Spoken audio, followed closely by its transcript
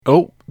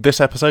Oh,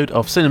 this episode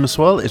of Cinema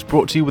Swirl is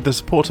brought to you with the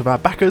support of our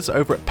backers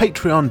over at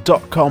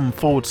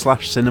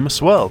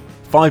patreon.com/cinemaswirl.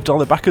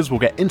 $5 backers will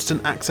get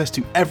instant access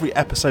to every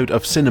episode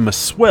of Cinema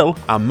Swill,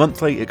 our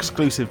monthly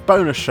exclusive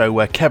bonus show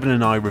where Kevin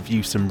and I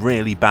review some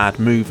really bad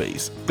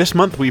movies. This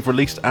month we've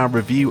released our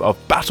review of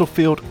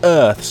Battlefield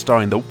Earth,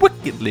 starring the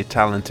wickedly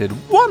talented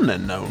one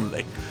and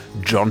only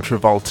John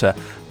Travolta.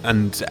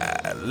 And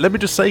let me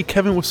just say,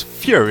 Kevin was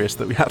furious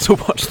that we had to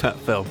watch that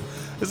film.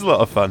 It's a lot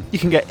of fun. You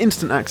can get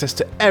instant access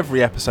to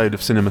every episode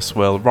of Cinema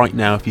Swirl right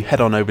now if you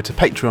head on over to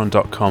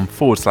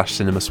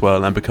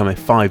patreon.com/cinemaswirl and become a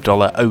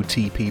 $5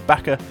 OTP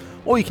backer,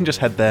 or you can just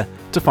head there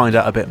to find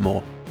out a bit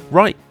more.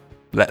 Right,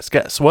 let's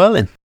get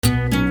swirling.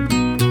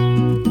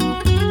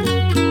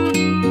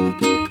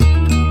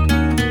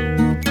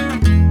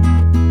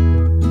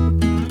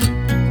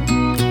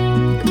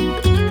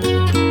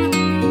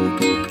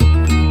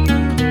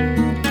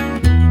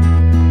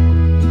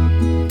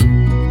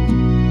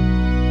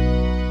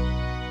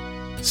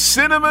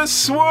 Cinema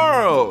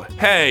Swirl!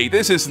 Hey,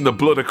 this isn't the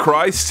blood of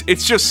Christ,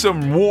 it's just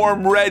some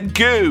warm red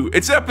goo.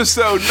 It's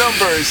episode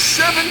number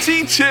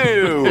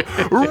 72!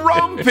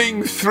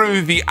 Romping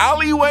through the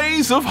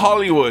alleyways of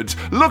Hollywood,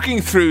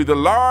 looking through the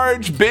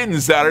large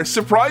bins that are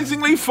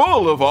surprisingly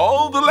full of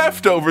all the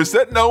leftovers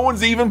that no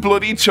one's even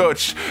bloody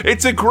touched.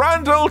 It's a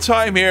grand old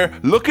time here,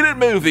 looking at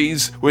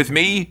movies with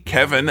me,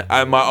 Kevin,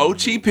 and my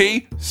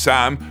OTP,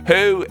 Sam,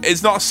 who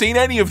has not seen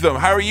any of them.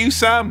 How are you,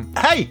 Sam?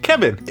 Hey,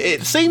 Kevin,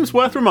 it seems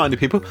worth reminding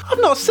people, I've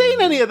not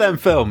seen any of them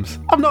films.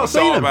 I've not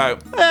seen them.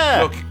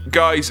 Yeah. Look,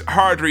 guys,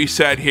 hard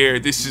reset here.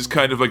 This is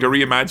kind of like a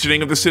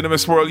reimagining of the Cinema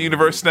Swirl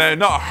universe now.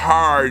 Not a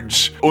hard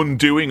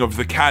undoing of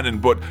the canon,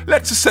 but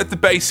let's just set the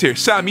base here.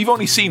 Sam, you've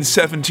only seen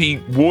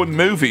 71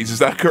 movies, is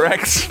that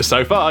correct?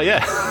 So far,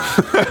 yeah.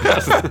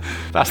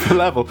 that's the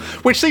level.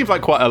 Which seems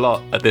like quite a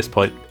lot at this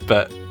point,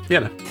 but, you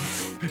know.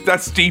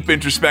 That's deep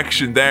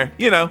introspection there.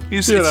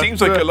 It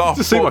seems like a lot.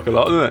 It seems like a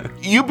lot, doesn't it?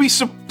 You'd be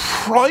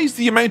surprised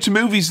the amount of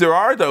movies there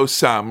are, though,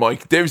 Sam.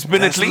 Like, there's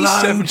been at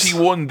least loads.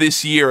 71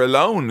 this year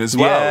alone as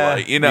well.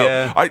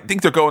 Yeah, I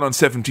think they're going on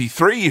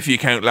 73 if you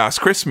count Last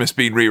Christmas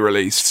being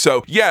re-released.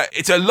 So, yeah,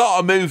 it's a lot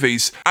of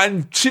movies.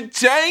 And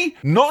today,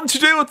 nothing to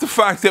do with the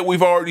fact that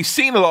we've already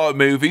seen a lot of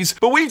movies,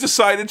 but we've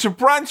decided to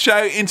branch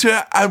out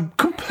into a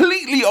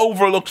completely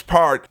overlooked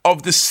part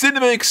of the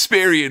cinema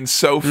experience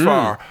so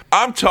far.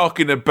 I'm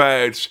talking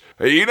about,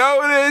 you know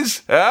what it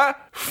is?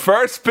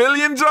 First $1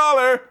 billion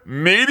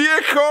media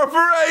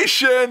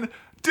corporation,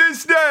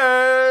 Disney!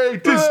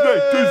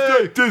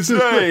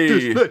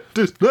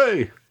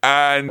 Disney!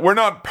 And we're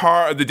not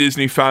part of the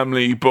Disney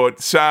family, but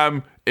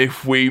Sam,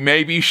 if we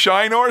maybe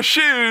shine our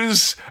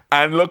shoes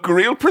and look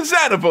real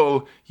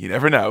presentable, you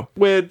never know.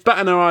 We're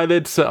batting our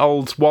eyelids at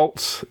old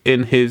Walt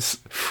in his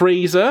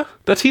freezer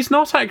that he's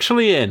not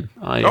actually in.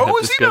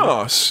 Is he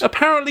not?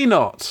 Apparently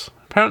not.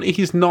 Apparently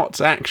he's not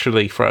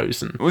actually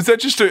frozen. Was that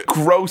just a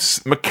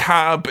gross,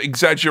 macabre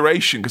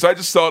exaggeration? Because I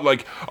just thought,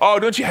 like, oh,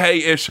 don't you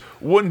hate it?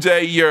 One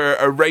day you're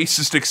a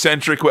racist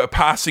eccentric with a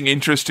passing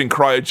interest in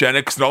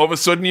cryogenics, and all of a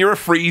sudden you're a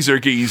freezer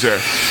geezer.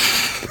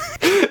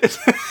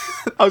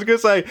 I was going to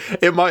say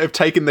it might have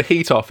taken the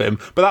heat off him,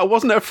 but that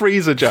wasn't a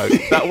freezer joke.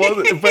 That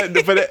wasn't,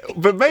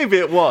 but maybe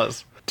it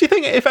was. Do you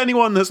think if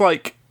anyone has,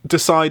 like,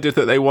 decided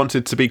that they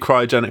wanted to be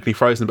cryogenically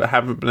frozen but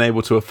haven't been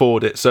able to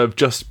afford it, so have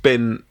just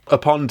been,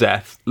 upon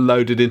death,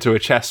 loaded into a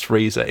chest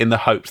freezer in the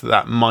hopes that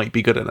that might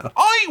be good enough?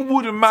 I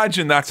would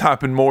imagine that's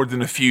happened more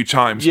than a few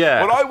times.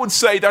 Yeah. But I would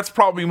say that's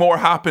probably more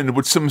happened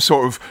with some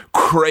sort of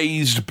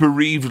crazed,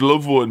 bereaved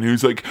loved one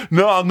who's like,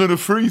 no, I'm going to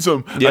freeze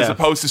him. Yeah. As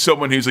opposed to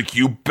someone who's like,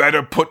 you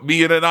better put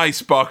me in an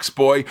icebox,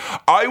 boy.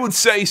 I would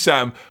say,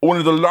 Sam, one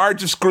of the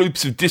largest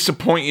groups of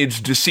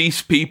disappointed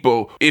deceased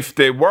people, if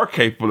they were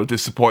capable of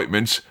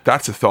disappointment,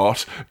 that's a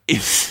thought,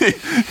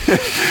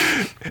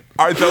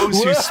 are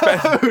those who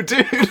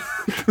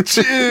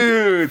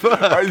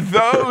are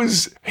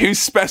those who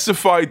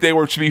specified they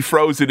were to be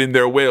frozen in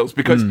their wills.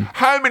 Because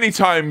how many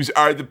times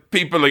are the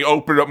people like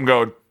open it up and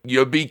going,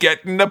 you'll be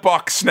getting a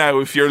box now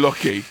if you're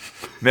lucky.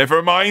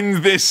 Never mind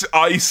this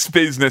ice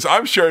business.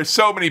 I'm sure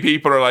so many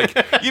people are like,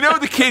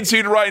 the kids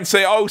who'd write and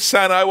say, oh,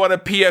 Santa, I want a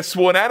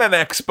PS1 and an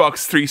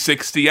Xbox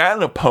 360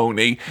 and a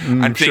pony.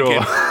 And thinking,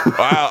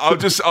 well, I'll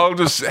just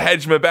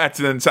hedge my bets.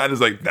 And then Santa's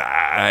like,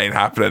 nah, ain't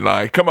happening.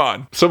 Like, come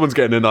on. Someone's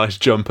getting a nice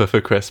jumper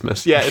for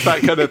Christmas. Yeah, it's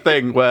that kind of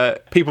thing where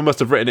people must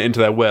have written it into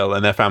their will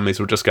and their families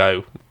will just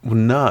go, well,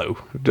 no.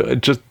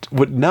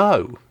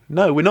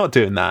 No, we're not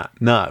doing that.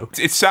 No.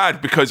 It's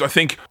sad because I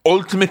think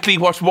ultimately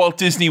what Walt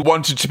Disney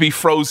wanted to be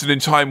frozen in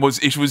time was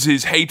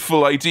his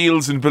hateful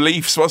ideals and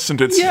beliefs,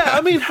 wasn't it? Yeah,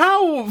 I mean,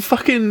 how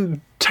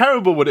fucking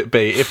terrible would it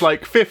be if,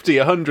 like, 50,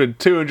 100,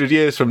 200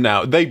 years from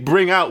now, they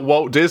bring out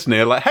Walt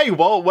Disney, like, hey,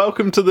 Walt,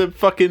 welcome to the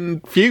fucking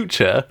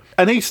future,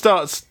 and he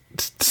starts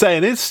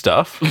saying his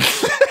stuff.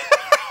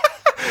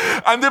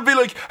 And they'll be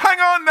like, hang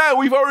on now,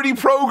 we've already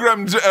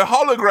programmed a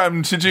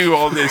hologram to do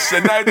all this,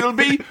 and now there'll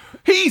be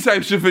He's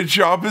out of a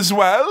job as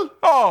well.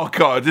 Oh,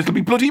 God, it'll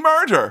be bloody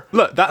murder.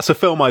 Look, that's a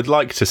film I'd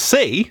like to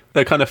see.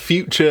 The kind of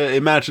future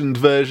imagined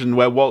version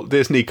where Walt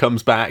Disney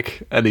comes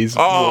back and he's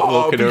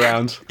walking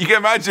around. You can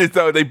imagine it,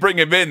 though. They bring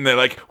him in. They're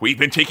like, we've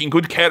been taking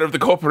good care of the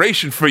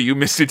corporation for you,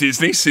 Mr.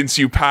 Disney, since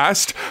you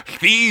passed.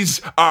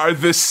 These are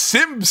the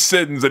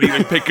Simpsons. And he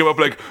like pick him up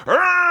like...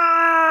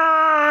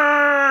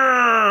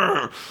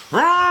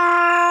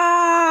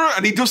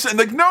 And he does it, and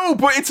like, no,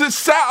 but it's a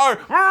satire.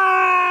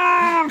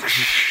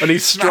 And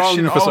he's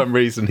strong for some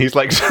reason. He's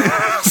like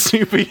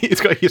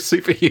he's got your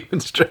superhuman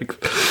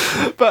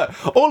strength. But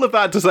all of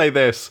that to say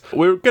this,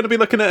 we're going to be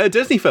looking at a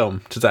Disney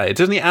film today, a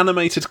Disney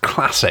animated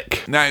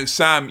classic. Now,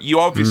 Sam, you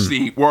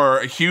obviously were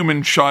a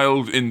human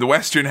child in the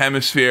Western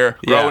Hemisphere,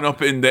 growing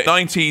up in the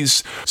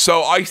 90s.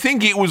 So I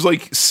think it was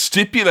like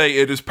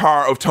stipulated as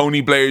part of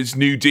Tony Blair's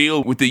New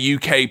Deal with the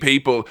UK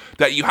people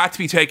that you had to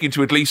be taken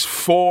to at least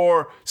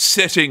 4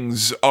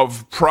 sittings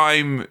of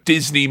prime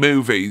Disney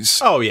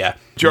movies. Oh, yeah.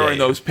 During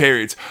those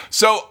periods.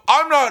 So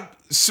I'm not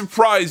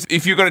surprised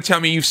if you're going to tell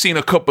me you've seen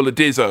a couple of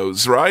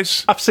Dizzos,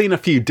 right? I've seen a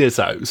few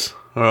Dizzos,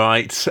 all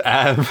right?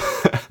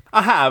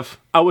 I have.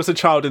 I was a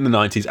child in the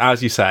 90s,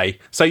 as you say.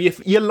 So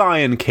your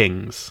Lion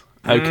Kings,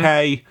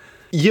 okay?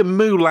 Your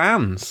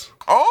Mulans.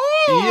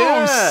 Oh,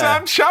 yeah.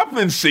 Sam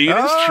Chapman scene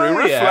is true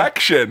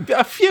reflection.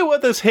 A few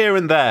others here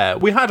and there.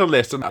 We had a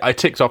list and I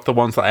ticked off the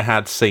ones that I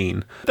had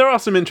seen. There are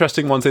some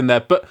interesting ones in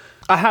there, but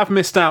I have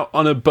missed out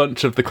on a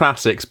bunch of the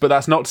classics, but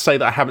that's not to say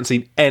that I haven't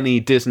seen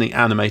any Disney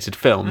animated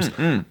films.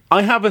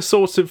 I have a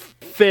sort of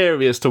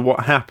theory as to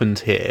what happened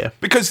here.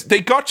 Because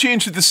they got you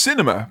into the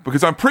cinema,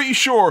 because I'm pretty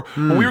sure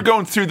when we were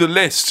going through the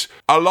list,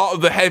 a lot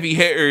of the heavy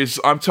hitters,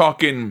 I'm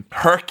talking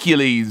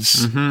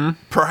Hercules,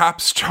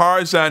 perhaps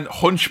Tarzan,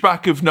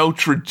 Hunchback of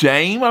Notre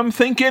Dame, I'm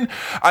thinking.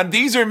 And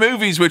these are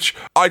movies which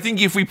I think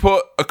if we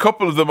put a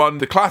couple of them on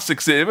the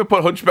classics, if we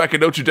put Hunchback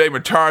of Notre Dame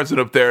and Tarzan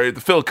up there,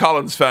 the Phil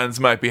Collins fans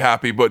might be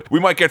happy, but we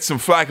might get some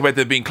flack about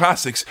them being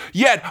classics.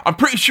 Yet, I'm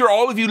pretty sure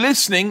all of you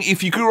listening,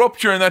 if you grew up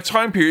during that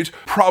time period,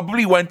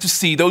 probably went to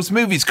see those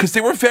movies because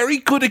they were very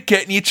good at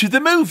getting you to the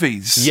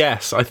movies.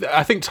 Yes,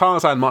 I think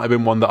Tarzan might have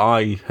been one that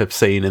I have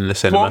seen in the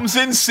cinema. Bums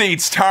in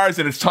seats,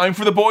 Tarzan. It's time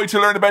for the boy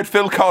to learn about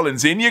Phil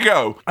Collins. In you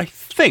go. I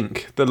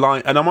think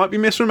and I might be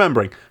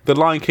misremembering, The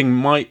Lion King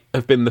might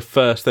have been the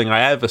first thing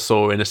I ever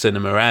saw in a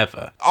cinema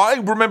ever. I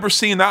remember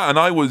seeing that, and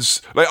I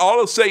was like, all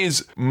I'll say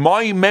is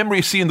my memory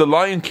of seeing The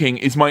Lion King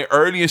is my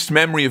earliest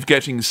memory of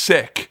getting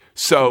sick.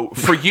 So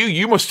for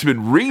you must have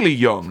been really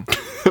young.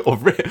 Or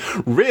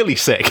really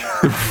sick.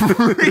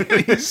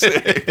 Really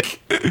sick.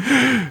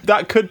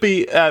 That could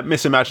be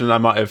misimagined. I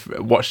might have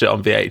watched it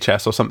on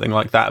VHS or something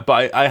like that.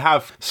 But I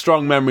have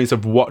strong memories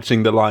of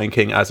watching The Lion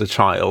King as a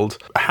child.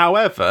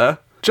 However,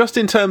 just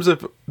in terms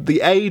of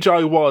the age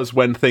I was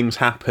when things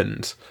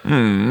happened,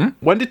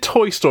 when did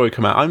Toy Story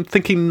come out? I'm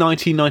thinking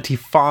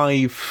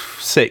 1995,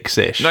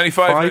 6-ish.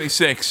 95,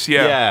 96,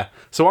 yeah. Yeah.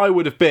 So I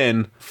would have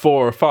been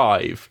 4 or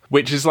 5,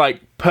 which is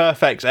like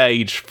perfect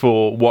age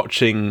for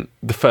watching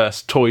the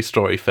first Toy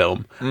Story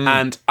film.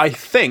 And I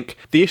think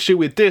the issue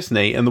with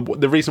Disney, and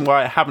the reason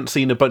why I haven't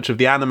seen a bunch of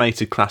the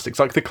animated classics,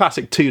 like the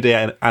classic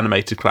 2D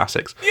animated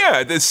classics.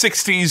 Yeah, the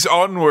 60s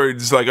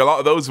onwards, like a lot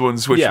of those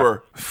ones, which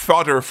were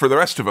fodder for the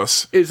rest of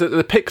us. Is that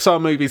the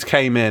Pixar movies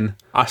came in,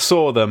 I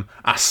saw them,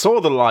 I saw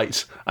the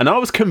light, and I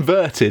was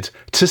converted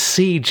to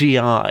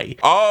CGI.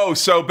 Oh,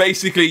 so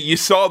basically you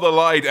saw the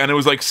light and it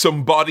was like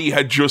somebody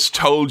had just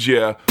told you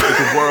that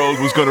the world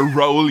was going to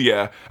roll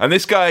you. And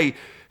this guy,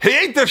 he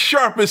ain't the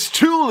sharpest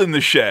tool in the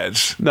shed.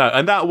 No,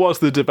 and that was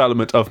the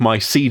development of my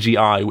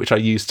CGI, which I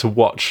used to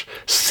watch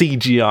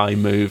CGI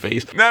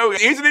movies. Now,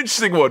 here's an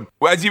interesting one.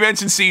 As you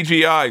mentioned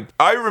CGI,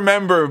 I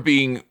remember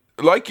being,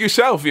 like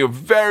yourself,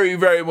 very,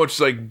 very much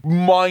like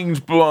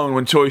mind blown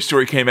when Toy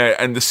Story came out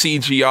and the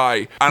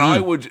CGI. And I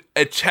would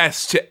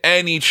attest to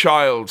any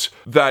child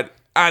that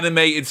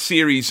animated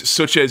series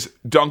such as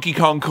Donkey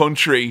Kong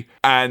Country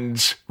and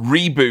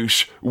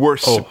Reboot were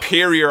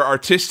superior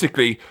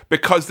artistically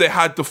because they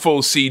had the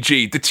full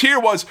CG. The tier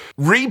was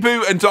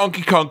Reboot and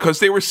Donkey Kong because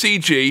they were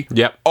CG.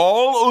 Yep.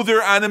 All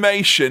other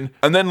animation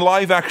and then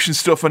live action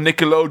stuff on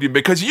Nickelodeon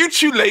because you're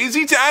too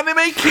lazy to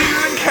animate Keegan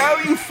and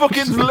Kel, you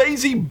fucking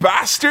lazy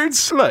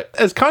bastards. Look,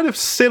 as kind of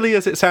silly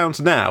as it sounds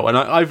now, and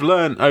I've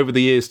learned over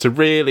the years to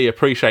really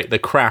appreciate the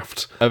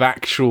craft of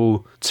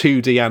actual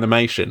 2D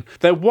animation,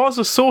 there was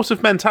a sort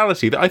of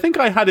mentality that I think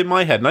I had in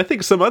my head, and I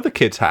think some other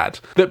kids had,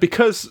 that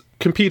because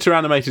computer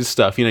animated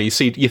stuff, you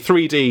see your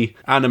 3D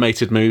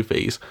animated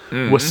movies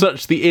were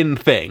such the in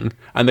thing,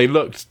 and they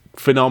looked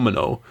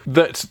phenomenal,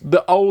 that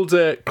the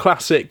older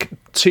classic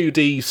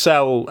 2D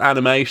cell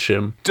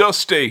animation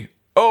dusty,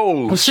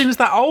 old, as soon as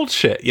that old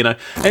shit,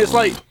 it's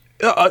like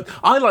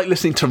I like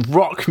listening to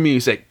rock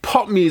music.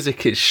 Pop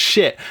music is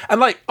shit. And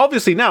like,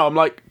 obviously now I'm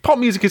like, pop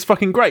music is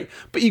fucking great.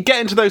 But you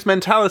get into those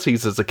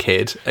mentalities as a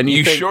kid, and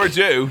you think, sure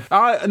do.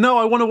 I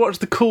want to watch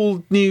the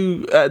cool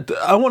new.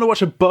 I want to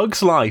watch A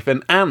Bug's Life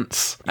and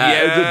Ants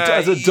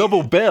as a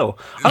double bill.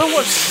 I don't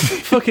watch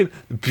fucking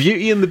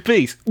Beauty and the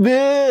Beast.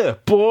 Ugh,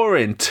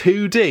 boring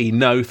 2D.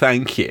 No,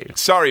 thank you.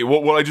 Sorry,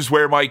 will I just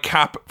wear my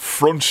cap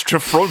front to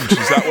front?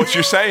 Is that what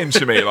you're saying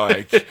to me?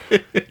 Like,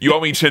 you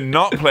want me to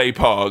not play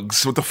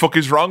Pogs? What the fuck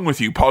is wrong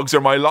with you? Pogs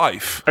are my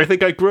life. I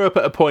think I grew up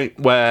at a point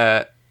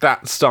where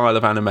that style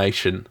of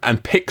animation,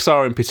 and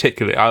Pixar in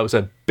particular, I was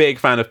a big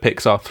fan of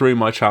Pixar through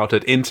my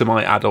childhood into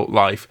my adult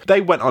life.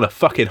 They went on a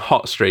fucking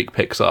hot streak,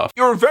 Pixar.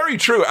 You're very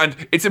true, and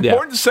it's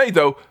important to say,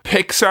 though,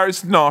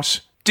 Pixar's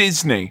not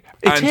Disney.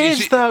 It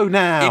is though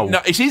now.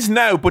 It is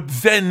now, but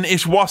then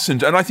it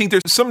wasn't. And I think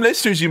there's some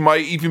listeners you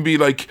might even be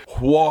like,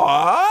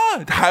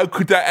 what? How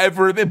could that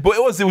ever have been? But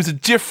it was a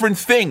different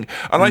thing.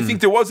 And I think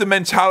there was a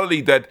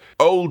mentality that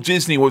old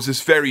Disney was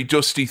this very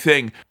dusty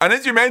thing. And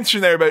as you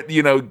mentioned there about,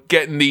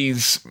 getting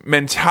these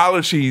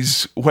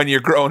mentalities when you're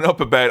growing up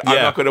about,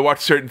 I'm not going to watch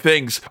certain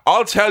things.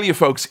 I'll tell you,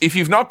 folks, if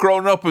you've not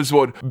grown up as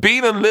one,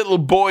 being a little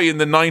boy in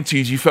the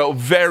 90s, you felt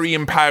very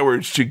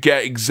empowered to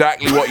get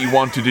exactly what you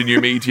wanted in your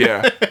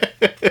media.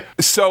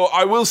 So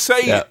I will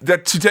say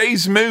that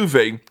today's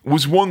movie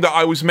was one that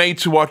I was made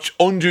to watch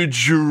under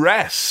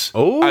duress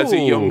as a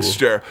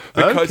youngster,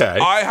 because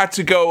I had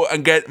to go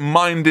and get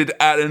minded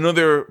at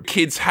another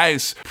kid's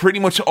house pretty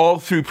much all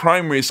through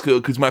primary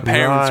school because my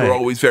parents were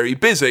always very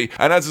busy.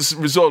 And as a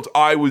result,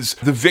 I was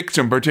the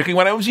victim, particularly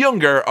when I was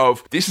younger,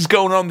 of this is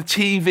going on the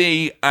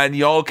TV and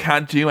y'all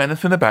can't do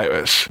anything about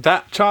it.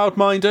 That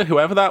childminder,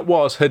 whoever that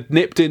was, had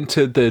nipped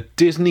into the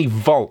Disney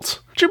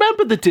vault. Do you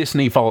remember the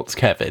Disney vaults,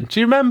 Kevin? Do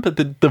you remember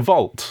the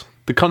vault?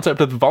 The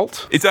concept of the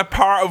vault? Is that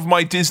part of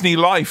my Disney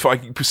Life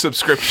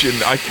subscription?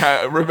 I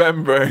can't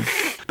remember.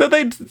 That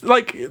they'd,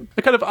 like,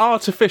 a kind of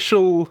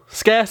artificial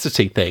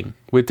scarcity thing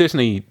with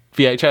Disney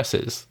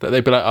VHSs. That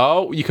they'd be like,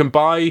 oh, you can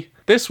buy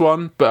this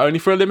one, but only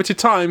for a limited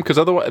time, because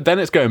otherwise, then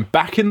it's going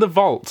back in the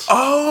vault.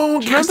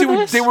 Oh, yes, they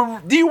were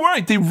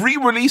right. They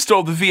re-released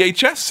all the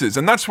VHSs,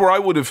 and that's where I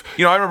would have,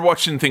 I remember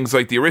watching things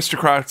like The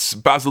Aristocrats,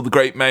 Basil the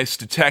Great Mouse,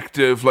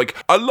 Detective, like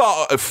a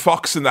lot of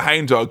Fox and the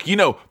Hound Dog,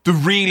 the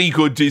really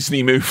good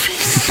Disney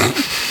movies.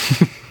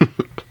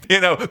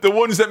 The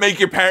ones that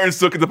make your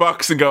parents look at the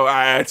box and go,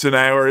 it's an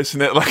hour,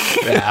 isn't it?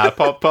 Like, yeah,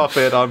 pop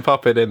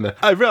it in there.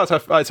 I realised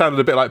I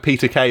sounded a bit like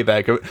Peter Kay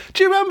there. Do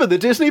you remember the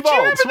Disney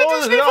Vault?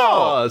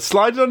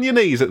 Slide on your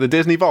knees at the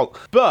Disney Vault.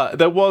 But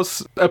there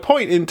was a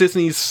point in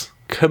Disney's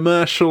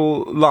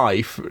commercial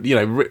life,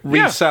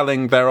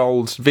 reselling their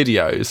old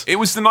videos. It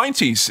was the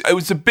 90s. It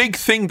was a big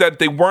thing that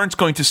they weren't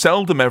going to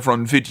sell them ever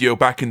on video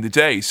back in the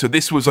day. So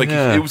this was like,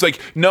 it was like,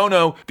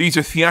 no, these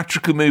are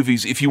theatrical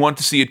movies. If you want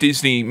to see a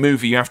Disney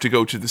movie, you have to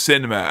go to the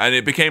cinema. And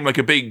it became like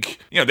a big,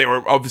 they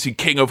were obviously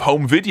king of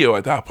home video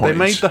at that point. They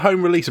made the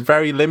home release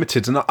very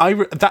limited. And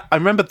I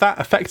remember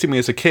that affecting me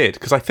as a kid,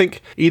 because I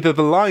think either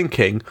The Lion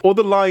King or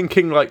The Lion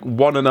King like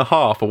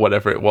 1.5 or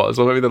whatever it was,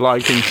 or maybe The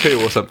Lion King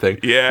 2 or something.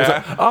 Yeah. It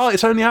was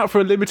like, it's only out for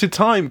a limited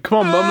time. Come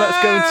on, Mum,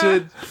 let's go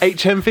into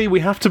HMV.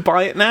 We have to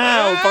buy it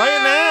now. Buy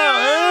it now.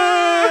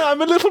 I'm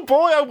a little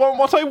boy. I want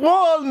what I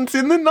want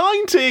in the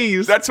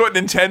 90s. That's what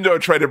Nintendo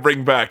tried to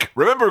bring back.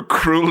 Remember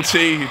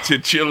cruelty to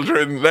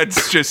children?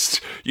 Let's just,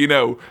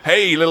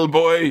 hey, little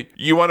boy,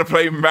 you want to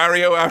play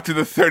Mario after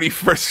the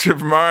 31st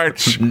of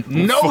March?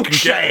 No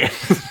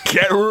chance.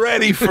 Get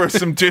ready for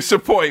some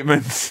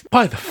disappointments.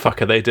 Why the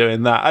fuck are they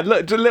doing that? I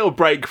looked a little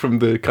break from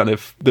the kind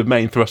of the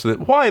main thrust of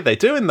it. Why are they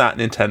doing that,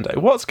 Nintendo?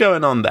 What's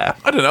going on there?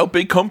 I don't know.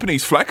 Big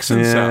companies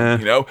flexing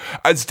some,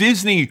 as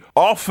Disney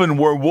often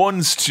were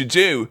ones to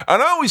do.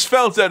 And I always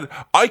felt that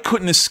I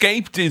couldn't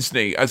escape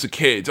Disney as a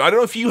kid. I don't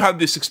know if you had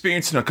this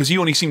experience or not, because you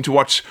only seem to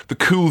watch the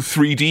cool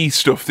 3D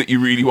stuff that you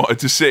really wanted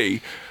to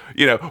see.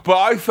 But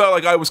I felt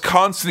like I was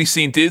constantly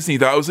seeing Disney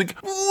that I was like,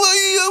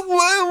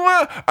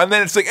 and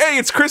then it's like, hey,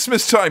 it's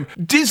Christmas time.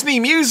 Disney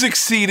music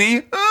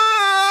CD.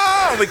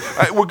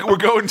 We're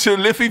going to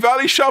Liffey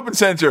Valley Shopping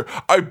Centre.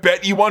 I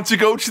bet you want to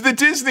go to the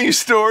Disney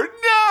store. No!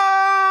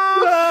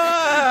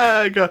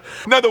 God.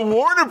 Now the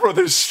Warner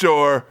Brothers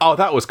store. Oh,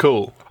 that was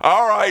cool.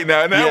 All right,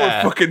 now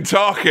we're fucking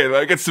talking.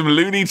 I get some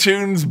Looney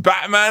Tunes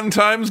Batman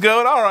times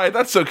going. All right,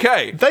 that's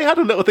okay. They had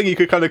a little thing you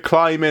could kind of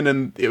climb in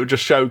and it would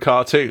just show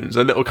cartoons.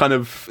 A little kind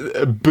of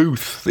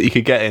booth that you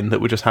could get in that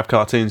would just have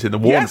cartoons in the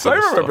Warner Brothers store.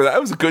 Yes, I remember that.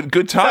 That was a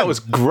good time. That was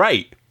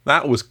great.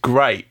 That was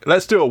great.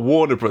 Let's do a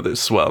Warner Brothers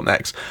swell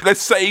next.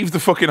 Let's save the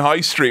fucking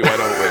high street, why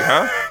don't we,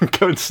 huh?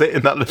 Go and sit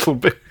in that little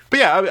bit. But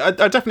yeah, I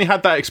definitely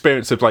had that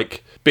experience of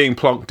like being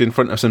plonked in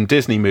front of some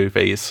Disney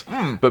movies,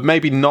 but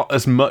maybe not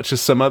as much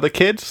as some other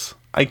kids.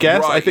 I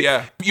guess. Right, I think,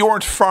 yeah. You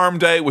weren't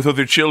farmed out with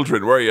other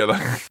children, were you?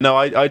 No,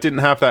 I didn't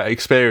have that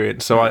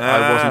experience, so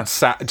I wasn't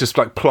sat just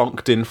like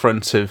plonked in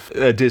front of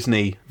a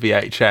Disney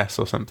VHS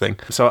or something.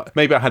 So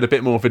maybe I had a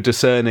bit more of a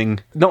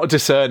not a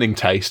discerning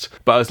taste,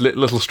 but I was a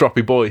little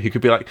stroppy boy who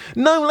could be like,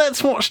 no,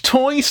 let's watch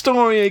Toy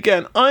Story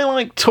again. I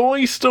like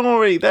Toy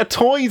Story. They're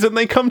toys and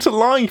they come to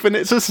life and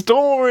it's a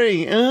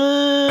story.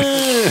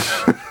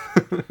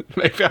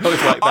 Maybe I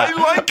was like that. I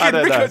like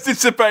it because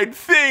it's about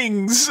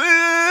things.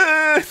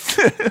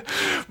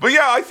 But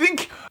yeah, I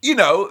think, you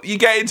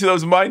get into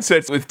those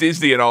mindsets with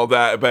Disney and all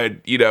that about,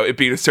 it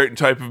being a certain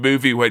type of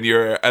movie when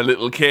you're a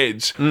little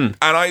kid. And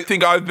I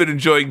think I've been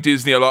enjoying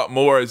Disney a lot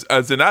more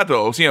as an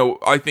adult.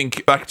 I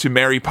think back to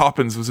Mary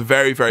Poppins was a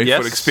very, very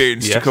fun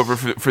experience to cover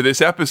for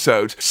this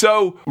episode.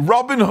 So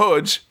Robin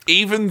Hood,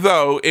 even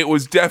though it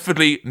was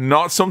definitely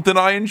not something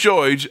I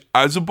enjoyed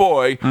as a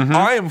boy,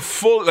 I'm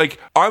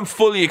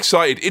fully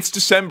excited. It's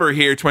December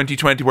here,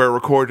 2020, where we're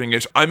recording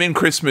it. I'm in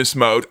Christmas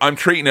mode. I'm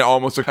treating it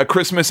almost like a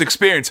Christmas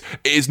experience.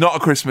 It is not a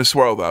Christmas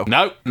swirl, though.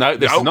 No,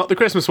 this is not the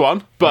Christmas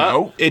one,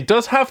 but it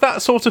does have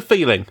that sort of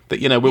feeling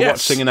that, we're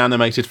watching an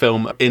animated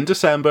film in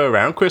December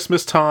around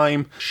Christmas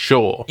time.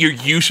 Sure. You're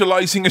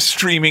utilising a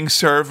streaming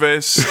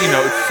service.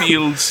 It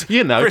feels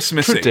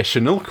Christmassy.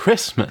 Traditional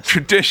Christmas.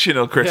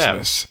 Traditional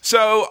Christmas. Yeah.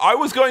 So I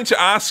was going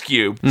to ask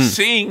you,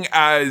 seeing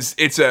as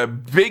it's a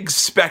big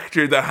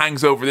spectre that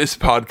hangs over this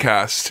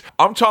podcast,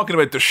 I'm talking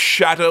about the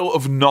shadow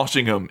of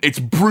Nottingham. Its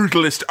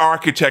brutalist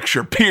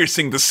architecture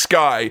piercing the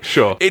sky.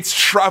 Sure. Its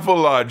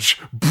Travelodge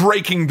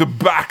breaking the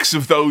backs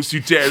of those who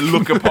dare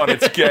look upon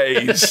its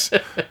gaze.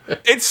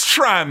 Its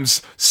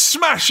trams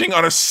smashing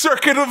on a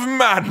circuit of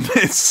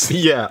madness.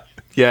 Yeah.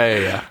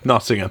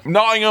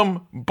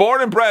 Nottingham,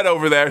 born and bred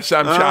over there,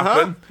 Sam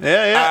Chaplin.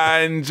 Yeah.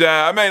 And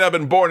I may not have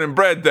been born and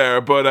bred there,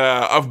 but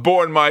I've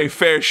borne my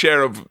fair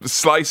share of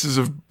slices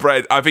of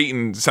bread. I've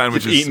eaten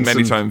sandwiches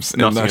many times in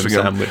Nottingham.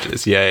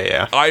 Sandwiches,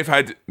 yeah. I've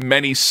had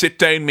many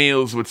sit-down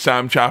meals with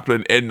Sam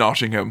Chaplin in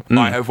Nottingham.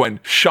 I have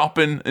went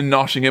shopping in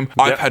Nottingham.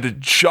 I've had a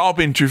job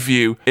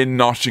interview in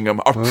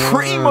Nottingham. I've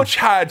pretty much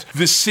had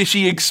the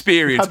city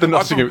experience. Had the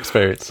Nottingham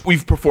experience.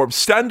 We've performed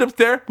stand-up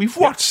there. We've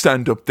watched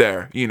stand-up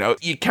there.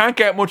 You can't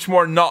get much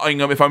more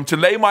Nottingham. If I'm to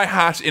lay my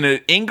hat in an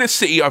English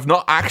city I've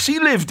not actually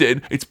lived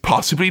in, it's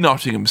possibly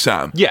Nottingham,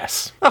 Sam.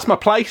 Yes, that's my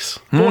place.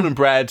 Born and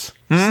bred.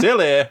 Still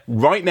here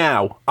right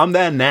now. I'm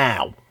there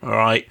now. All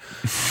right.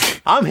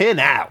 I'm here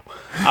now.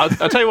 I'll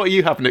tell you what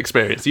you haven't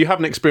experienced. You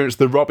haven't experienced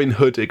the Robin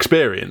Hood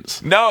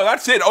experience. No,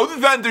 that's it. Other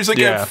than there's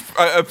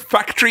a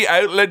factory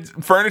outlet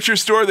furniture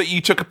store that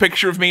you took a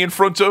picture of me in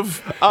front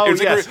of. Oh,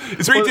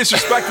 it's very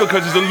disrespectful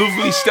because there's a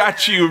lovely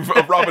statue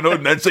of Robin Hood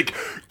and it's like,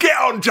 get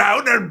on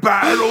down and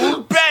buy an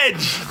old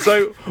bed.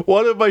 So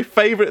one of my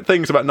favourite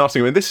things about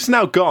Nottingham, and this is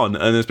now gone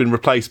and has been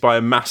replaced by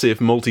a massive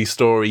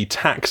multi-storey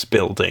tax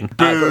building.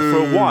 But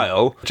for a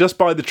while, just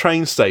by the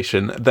train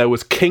station, there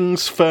was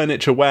King's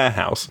Furniture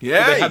Warehouse.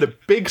 Yeah. They had a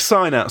big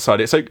sign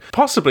outside it. So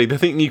possibly the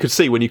thing you could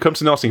see when you come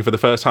to Nottingham for the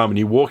first time and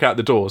you walk out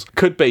the doors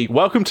could be,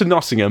 welcome to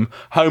Nottingham,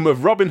 home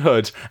of Robin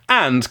Hood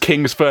and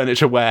King's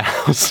Furniture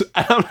Warehouse.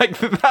 And I'm like,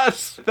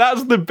 that's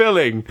the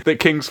billing that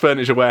King's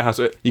Furniture Warehouse.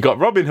 You got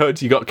Robin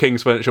Hood, you got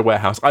King's Furniture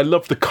Warehouse. I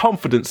love the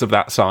confidence of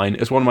that sign.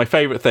 It's one of my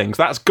favourite things.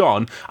 That's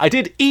gone. I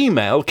did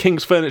email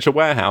King's Furniture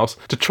Warehouse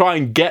to try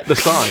and get the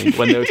sign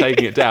when they were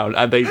taking it down,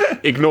 and they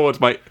ignored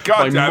my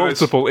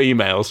multiple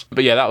emails.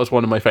 But yeah, that was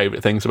one of my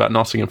favourite things about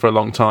Nottingham for a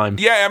long time.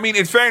 Yeah, I mean,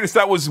 in fairness,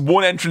 that was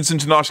one entrance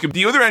into Nottingham.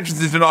 The other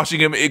entrance into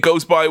Nottingham, it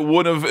goes by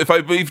one of, if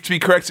I believe to be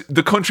correct,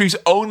 the country's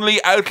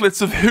only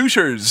outlets of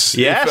Hooters.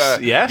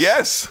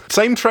 Yes.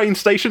 Same train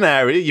station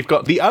area. You've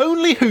got the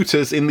only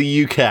Hooters in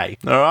the UK.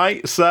 All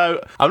right?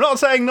 So I'm not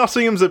saying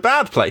Nottingham's a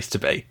bad place to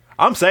be.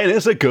 I'm saying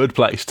it's a good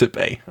place to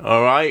be,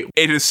 all right?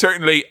 It is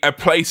certainly a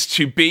place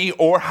to be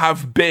or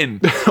have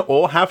been.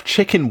 Or have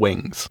chicken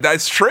wings.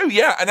 That's true,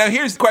 yeah. And now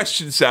here's the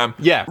question, Sam.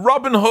 Yeah.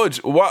 Robin Hood,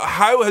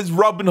 how has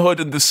Robin Hood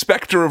and the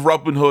spectre of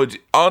Robin Hood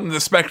on the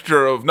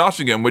spectre of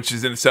Nottingham, which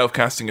is in itself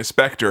casting a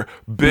spectre,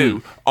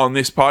 on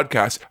this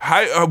podcast,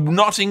 how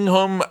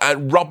Nottingham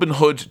and Robin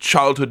Hood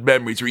childhood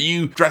memories? Were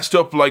you dressed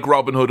up like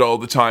Robin Hood all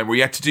the time? Were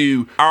you had to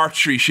do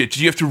archery shit? Did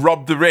you have to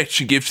rob the rich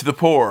and give to the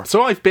poor?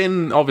 So I've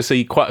been,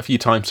 obviously, quite a few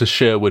times to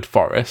Sherwood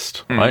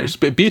Forest, right? It's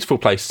a beautiful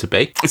place to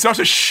be. It's not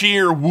a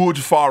sheer wood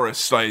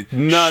forest, like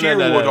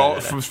no,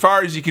 from as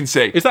far as you can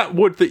see. Is that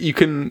wood that you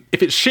can,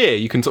 if it's sheer,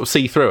 you can sort of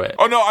see through it?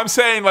 Oh no, I'm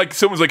saying like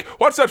someone's like,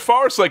 what's that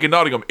forest like in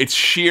Nottingham? It's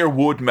sheer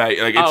wood, mate.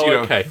 Like it's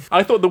okay.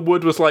 I thought the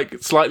wood was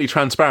like slightly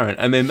transparent,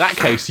 and in that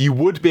case, you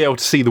would be able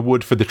to see the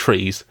wood for the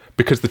trees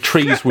because the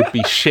trees would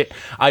be shit.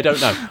 I don't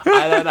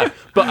know.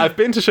 But I've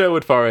been to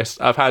Sherwood Forest.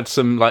 I've had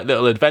some like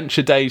little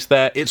adventure days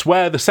there. It's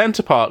where the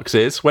Centre Parks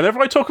is. Whenever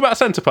I talk about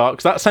Centre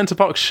Parks, that Centre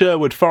Parks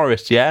Sherwood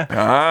Forest,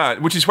 yeah?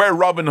 Which is where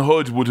Robin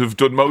Hood would have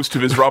done most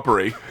of his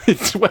robbery.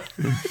 It's where...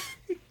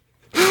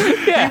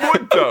 He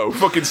would, though.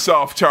 Fucking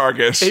soft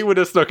target. He would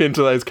have snuck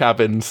into those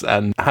cabins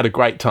and had a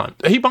great time.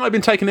 He might have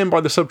been taken in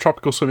by the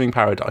subtropical swimming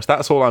paradise.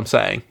 That's all I'm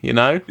saying, you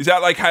know? Is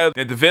that like how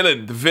the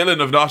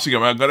villain of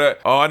Nottingham,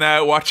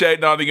 now, watch out,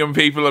 Nottingham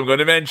people, I'm going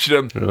to mention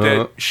him.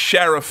 The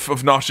sheriff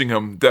of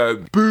Nottingham,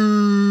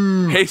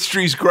 the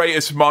history's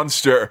greatest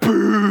monster.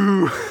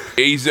 Boo!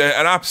 He's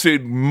an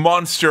absolute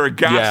monster,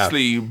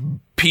 ghastly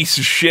piece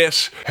of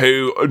shit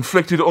who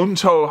inflicted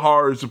untold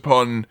horrors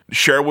upon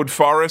Sherwood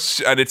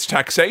Forest and its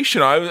taxation.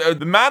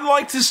 The man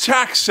liked his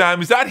tax,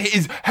 Sam. Is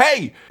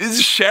the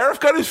sheriff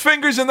got his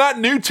fingers in that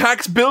new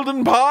tax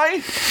building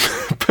pie?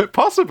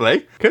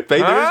 Possibly. Could be.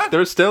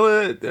 There is still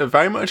a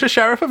very much a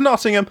sheriff of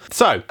Nottingham.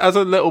 So, as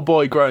a little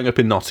boy growing up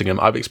in Nottingham,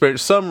 I've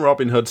experienced some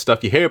Robin Hood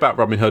stuff. You hear about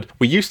Robin Hood.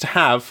 We used to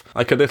have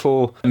like a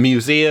little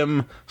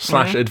museum /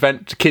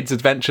 kids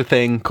adventure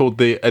thing called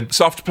the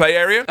soft play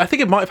area. I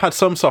think it might have had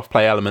some soft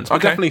play elements.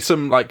 Okay. Definitely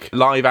some like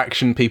live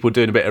action people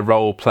doing a bit of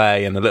role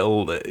play and a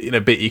little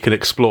bit you can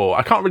explore.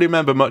 I can't really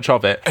remember much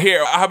of it.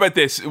 Here, how about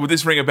this? Would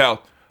this ring a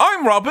bell?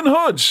 I'm Robin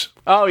Hood.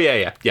 Oh,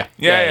 yeah. Okay,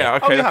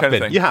 that kind of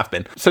thing. You have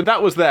been. So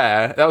that was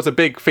there. That was a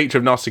big feature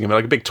of Nottingham.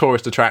 Like a big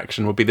tourist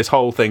attraction would be this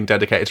whole thing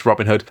dedicated to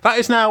Robin Hood. That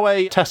is now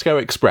a Tesco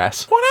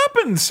Express. What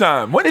happened,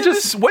 Sam? When did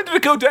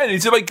it go down?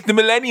 Is it like the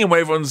millennium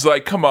where everyone's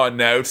like, come on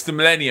now, it's the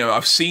millennium.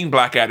 I've seen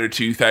Blackadder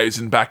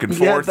 2000 back and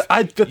forth. Yeah,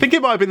 I think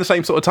it might have been the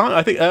same sort of time.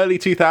 I think early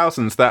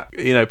 2000s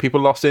that, people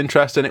lost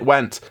interest and it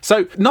went.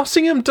 So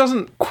Nottingham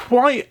doesn't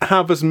quite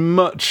have as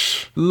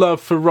much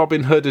love for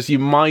Robin Hood as you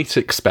might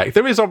expect.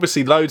 There is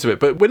obviously loads of it,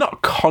 but we're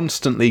not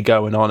constantly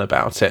going on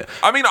about it.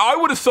 I mean, I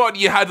would have thought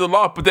you had a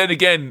lot, but then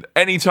again,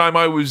 anytime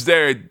I was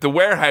there, the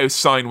warehouse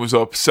sign was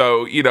up,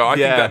 so, I think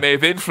that may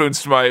have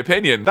influenced my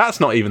opinion. That's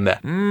not even there.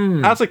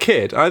 As a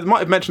kid, I might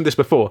have mentioned this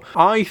before,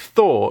 I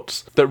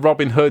thought that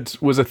Robin Hood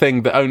was a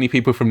thing that only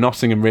people from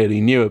Nottingham really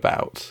knew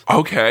about.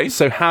 Okay.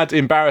 So had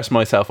embarrassed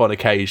myself on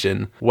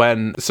occasion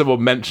when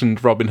someone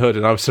mentioned Robin Hood,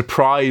 and I was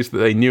surprised that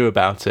they knew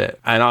about it,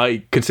 and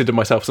I considered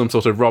myself some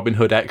sort of Robin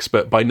Hood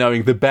expert by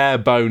knowing the bare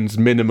bones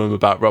minimum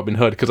about Robin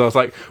Hood, because I was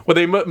like, well,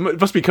 they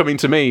must be coming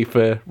to me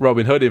for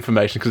Robin Hood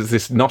information because it's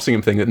this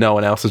Nottingham thing that no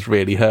one else has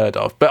really heard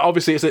of. But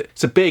obviously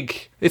it's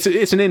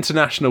an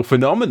international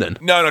phenomenon.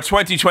 No,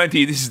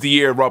 2020, this is the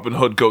year Robin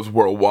Hood goes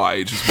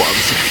worldwide, is what I'm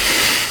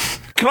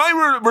saying. Can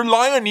I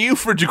rely on you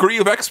for a degree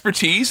of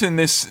expertise in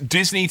this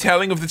Disney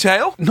telling of the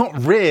tale?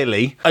 Not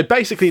really. I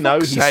basically know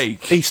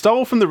he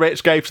stole from the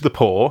rich, gave to the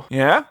poor.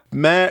 Yeah?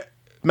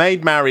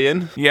 Maid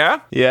Marian.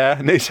 Yeah? Yeah,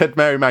 and he said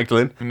Mary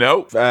Magdalene.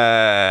 Nope.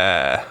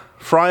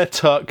 Friar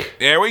Tuck.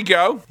 There we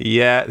go.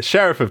 Yeah, the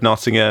Sheriff of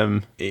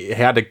Nottingham. He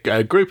had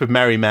a group of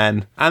merry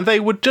men, and they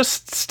would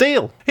just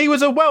steal. He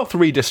was a wealth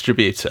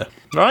redistributor,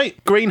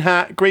 right? Green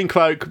hat, green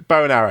cloak,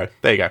 bow and arrow.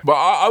 There you go. But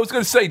I was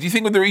going to say, do you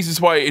think one of the reasons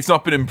why it's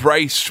not been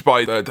embraced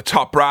by the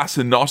top brass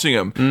in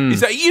Nottingham is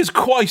that he is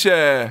quite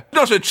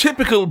not a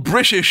typical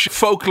British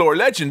folklore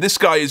legend. This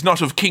guy is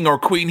not of king or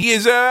queen. He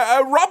is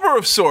a robber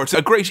of sorts,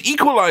 a great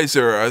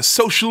equalizer, a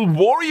social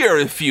warrior,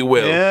 if you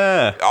will.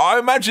 Yeah. I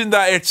imagine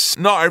that it's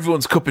not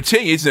everyone's cup of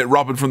tea, isn't it?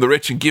 Robbing from the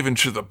rich and giving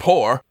to the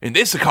poor in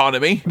this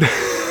economy.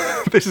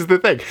 This is the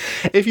thing.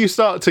 If you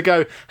start to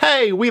go,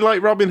 hey, we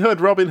like Robin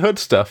Hood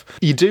stuff,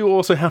 you do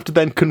also have to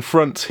then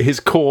confront his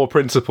core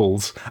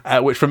principles,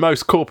 which for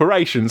most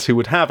corporations who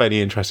would have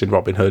any interest in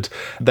Robin Hood,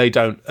 they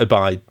don't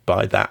abide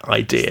by that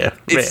idea.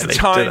 It's really,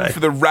 time for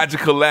the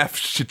radical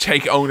left to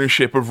take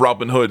ownership of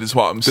Robin Hood, is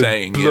what I'm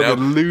saying. The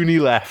loony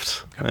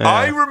left. Yeah.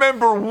 I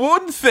remember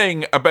one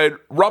thing about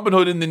Robin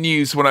Hood in the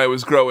news when I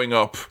was growing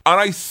up, and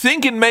I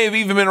think it may have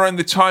even been around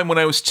the time when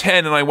I was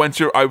 10 and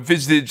I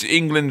visited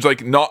England,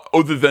 like not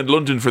other than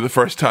London for the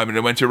first time, and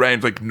I went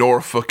around like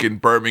Norfolk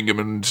and Birmingham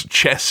and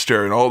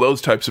Chester and all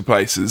those types of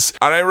places.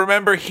 And I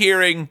remember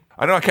hearing,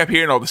 I know I kept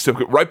hearing all this stuff,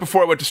 but right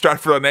before I went to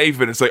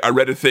Stratford-on-Avon, it's like I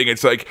read a thing,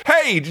 it's like,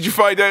 hey, did you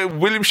find out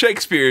William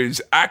Shakespeare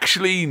is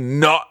actually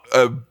not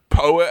a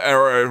poet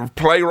or a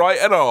playwright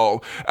at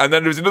all? And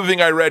then there's another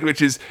thing I read,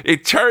 which is,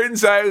 it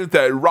turns out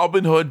that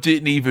Robin Hood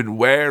didn't even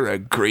wear a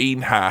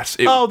green hat.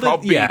 It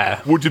probably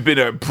would have been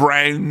a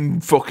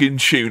brown fucking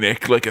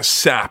tunic, like a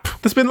sap.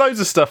 There's been loads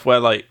of stuff where,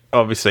 like,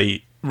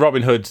 obviously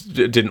Robin Hood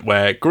didn't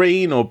wear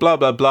green or blah,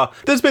 blah, blah.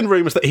 There's been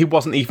rumours that he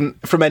wasn't even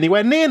from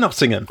anywhere near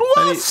Nottingham.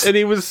 What? And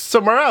he was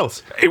somewhere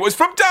else. It was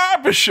from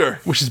Derbyshire.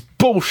 Which is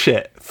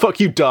bullshit.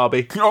 Fuck you,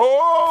 Derby.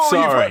 Oh,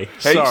 sorry.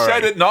 He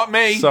said it, not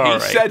me. Sorry. He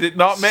said it,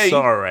 not me.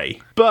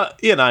 Sorry. But,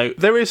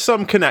 there is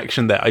some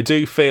connection there. I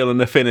do feel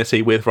an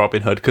affinity with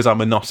Robin Hood because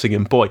I'm a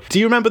Nottingham boy. Do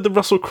you remember the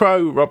Russell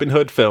Crowe Robin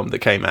Hood film that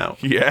came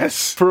out?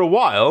 Yes. For a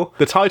while,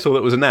 the title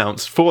that was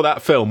announced for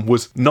that film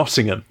was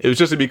Nottingham. It was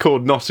just to be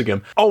called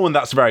Nottingham. Oh, and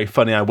that's very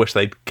funny. I wish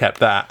they'd kept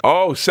that.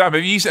 Oh, Sam,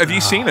 have you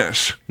seen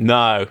it?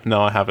 No,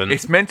 I haven't.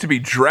 It's meant to be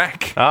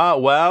Drek.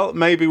 Well,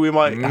 maybe we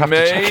might have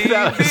to check it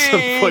out at some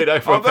point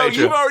over on Patreon. Although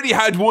you've already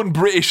had one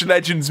British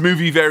Legends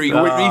movie very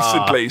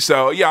recently,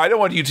 so yeah, I don't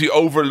want you to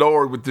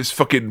overlord with this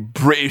fucking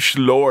British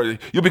lore.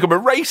 You'll become a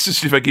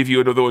racist if I give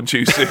you another one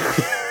too soon.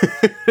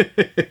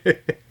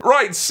 Right,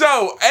 Right,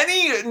 so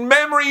any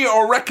memory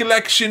or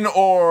recollection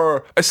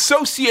or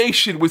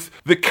association with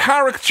the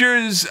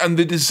characters and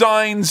the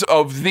designs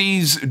of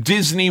these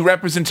Disney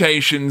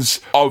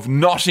representations of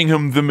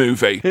Nottingham the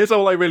movie? Here's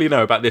all I really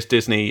know about this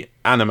Disney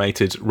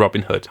animated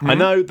Robin Hood. I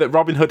know that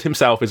Robin Hood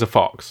himself is a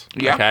fox.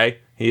 Yeah. Okay?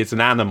 He is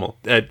an animal,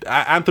 an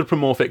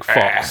anthropomorphic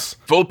fox.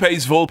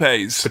 Vulpes.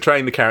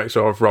 Portraying the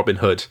character of Robin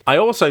Hood. I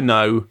also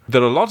know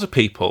that a lot of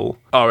people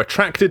are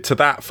attracted to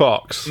that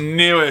fox.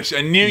 Knew it.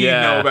 I knew you'd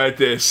know about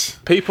this.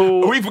 We've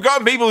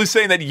got people who are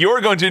saying that you're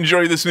going to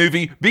enjoy this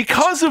movie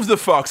because of the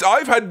fox.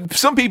 I've had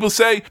some people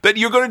say that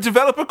you're going to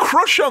develop a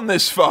crush on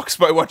this fox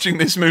by watching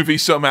this movie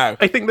somehow.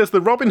 I think there's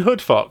the Robin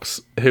Hood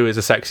fox, who is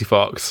a sexy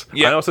fox.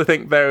 Yeah. I also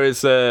think there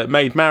is a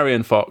Maid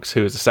Marian fox,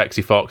 who is a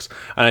sexy fox.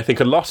 And I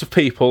think a lot of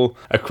people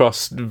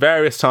across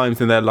various times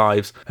in their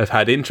lives have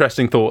had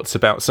interesting thoughts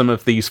about some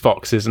of these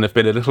foxes and have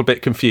been a little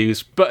bit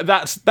confused. But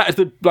that is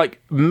the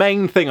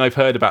main thing I've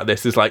heard about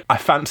this is I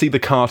fancy the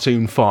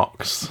cartoon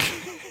fox.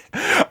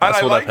 And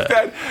I like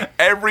that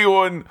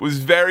everyone was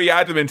very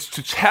adamant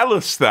to tell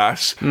us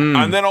that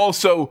and then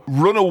also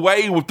run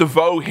away with the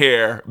vote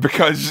here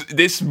because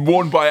this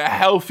won by a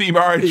healthy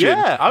margin.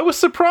 Yeah, I was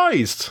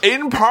surprised.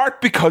 In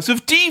part because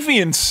of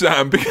deviance,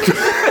 Sam.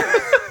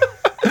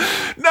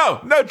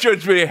 No,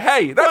 judge me.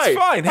 Hey, that's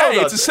fine. Hey,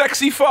 it's a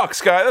sexy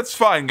fox, guy. That's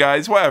fine,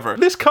 guys. Whatever.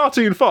 This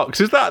cartoon fox,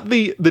 is that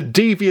the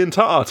deviant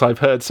art I've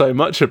heard so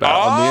much about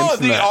on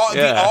the internet?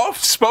 The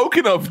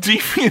oft-spoken of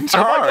deviant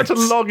art. Have I got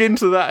to log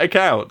into that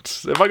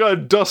account? Have I got to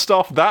dust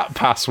off that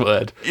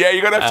password? Yeah,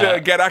 you're going to have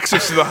to get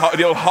access to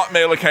the old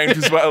Hotmail account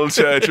as well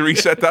to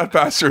reset that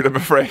password, I'm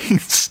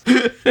afraid.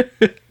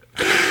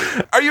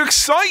 Are you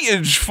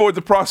excited for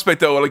the prospect,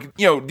 though?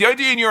 The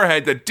idea in your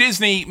head that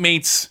Disney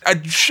meets a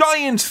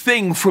giant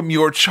thing from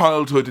your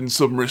childhood in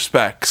some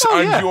respects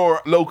and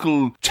your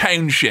local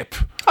township.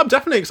 I'm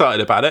definitely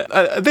excited about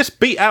it. This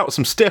beat out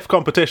some stiff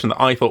competition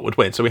that I thought would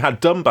win. So we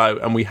had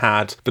Dumbo and we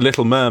had The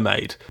Little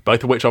Mermaid,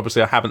 both of which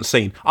obviously I haven't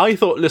seen. I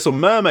thought Little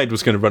Mermaid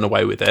was going to run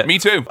away with it. Me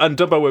too. And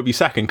Dumbo would be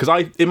second,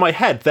 because in my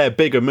head, they're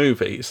bigger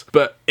movies.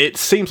 But it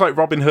seems like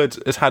Robin Hood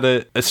has had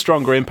a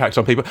stronger impact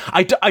on people.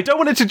 I don't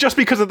want it to just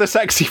because of the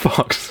sexy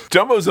fox.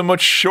 Dumbo's a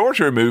much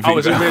shorter movie. Oh,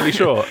 is it really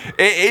short?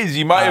 It is.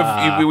 You might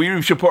have...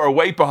 We should put our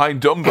weight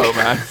behind Dumbo,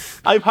 man.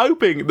 I'm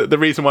hoping that the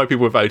reason why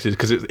people have voted is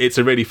because it's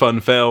a really fun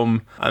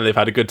film and they've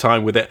had a good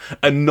time with it,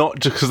 and not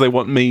just because they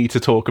want me to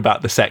talk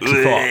about the sexy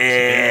fox.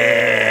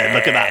 Yeah,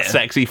 look at that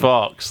sexy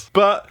fox.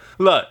 But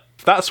look,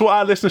 that's what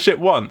our listenership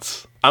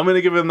wants. I'm going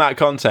to give them that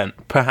content,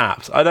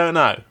 perhaps. I don't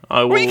know.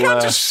 Well, you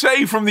can't just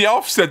say from the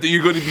offset that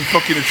you're going to be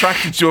fucking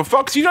attracted to a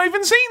fox. You've not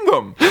even seen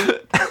them.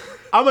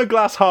 I'm a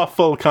glass half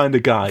full kind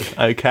of guy,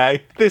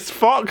 okay? This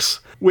fox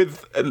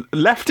with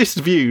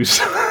leftist views...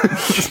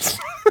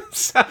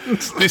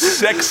 this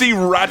sexy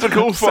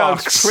radical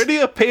fox sounds pretty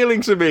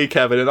appealing to me,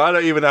 Kevin, and I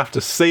don't even have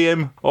to see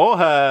him or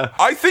her.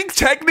 I think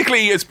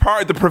technically, as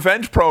part of the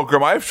Prevent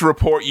program, I have to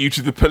report you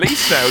to the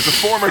police now as a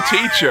former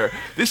teacher.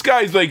 This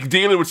guy's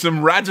dealing with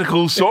some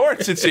radical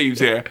sorts, it seems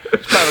here.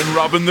 He's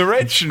robbing the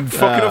rich and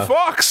fucking a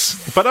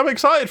fox. But I'm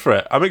excited for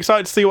it. I'm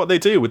excited to see what they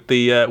do with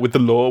the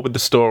lore, with the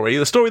story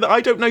that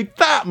I don't know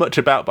that much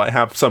about, but I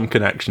have some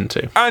connection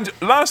to. And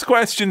last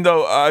question,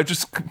 though,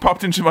 just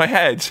popped into my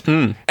head.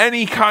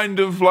 Any kind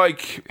of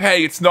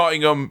hey, it's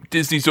Nottingham,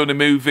 Disney's done a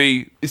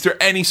movie. Is there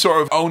any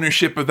sort of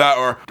ownership of that,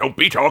 or don't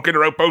be talking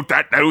about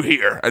that now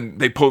here? And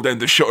they pull down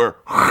the shutter,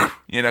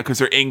 because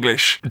they're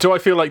English. Do I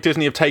feel like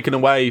Disney have taken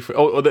away,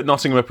 or that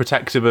Nottingham are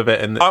protective of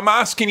it? I'm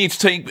asking you to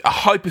take a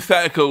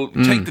hypothetical,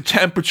 take the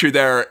temperature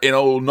there in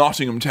old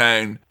Nottingham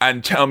town,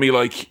 and tell me,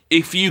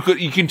 if you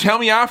can tell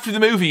me after the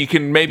movie, you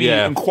can maybe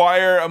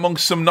inquire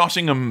amongst some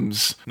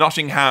Nottinghams.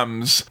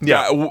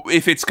 Yeah.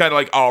 If it's kind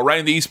of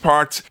around these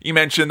parts, you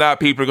mentioned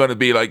that, people are going to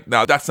be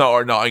no, that's not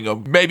our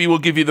Nottingham. Maybe we'll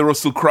give you the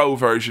Russell Crowe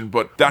version,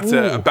 but that's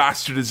a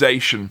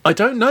bastardization. I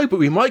don't know, but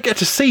we might get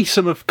to see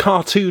some of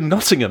cartoon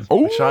Nottingham.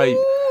 Ooh.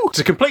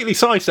 To completely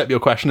sidestep your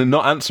question and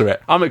not answer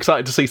it, I'm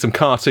excited to see some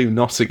cartoon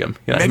Nottingham.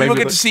 Maybe we'll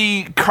get to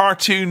see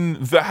cartoon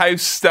the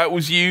house that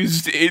was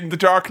used in The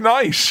Dark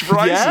Knight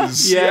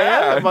Rises.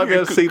 Yeah. We might be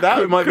able to see that.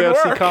 We might be able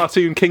to see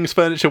cartoon King's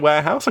Furniture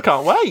Warehouse. I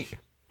can't wait.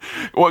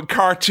 Well,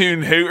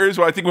 cartoon Hooters,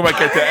 I think we might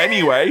get that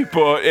anyway,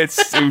 but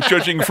it's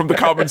judging from the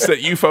comments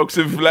that you folks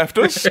have left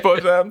us.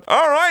 But,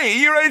 all right, are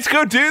you ready to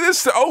go do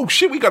this? Oh,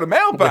 shit, we got a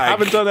mailbag. We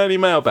haven't done any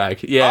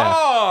mailbag, yeah.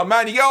 Oh,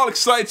 man, you get all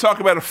excited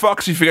talking about a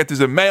fox, you forget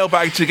there's a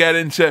mailbag to get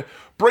into.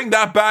 Bring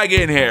that bag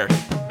in here.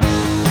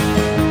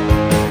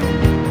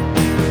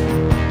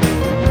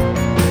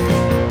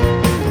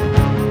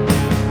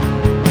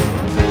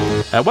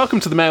 Welcome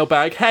to the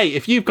mailbag. Hey,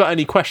 if you've got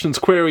any questions,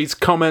 queries,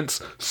 comments,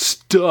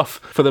 stuff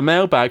for the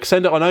mailbag,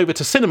 send it on over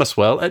to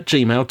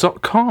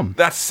cinemaswirl@gmail.com.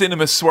 That's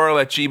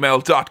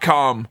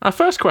cinemaswirl@gmail.com. Our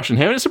first question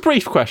here, and it's a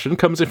brief question,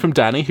 comes in from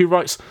Danny, who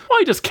writes,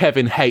 why does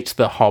Kevin hate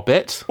The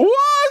Hobbit?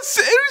 What?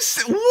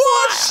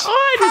 What?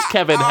 Why does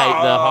Kevin hate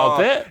The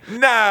Hobbit?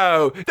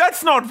 No,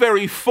 that's not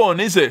very fun,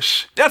 is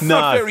it? That's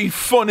not very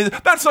fun.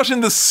 That's not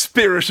in the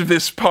spirit of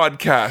this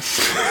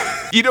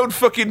podcast. You don't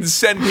fucking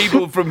send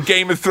people from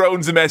Game of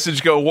Thrones a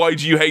message, go, why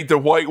do you hate the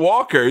White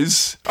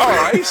Walkers? All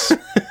right.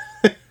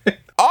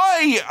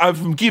 I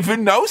have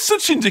given no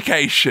such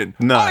indication.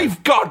 No.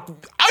 I've got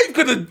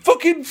a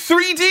fucking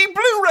 3D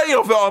Blu-ray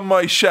of it on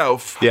my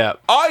shelf. Yeah.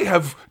 I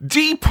have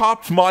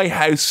depopped my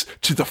house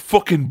to the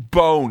fucking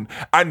bone,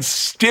 and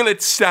still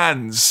it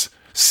stands.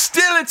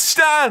 Still it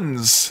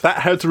stands. That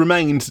has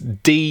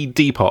remained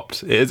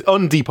depopped. It is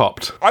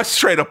undepopped. I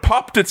straight up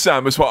popped it,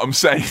 Sam, is what I'm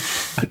saying.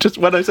 Just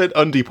when I said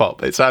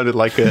undepop, it sounded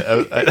like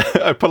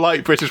a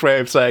polite British way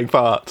of saying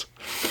fart.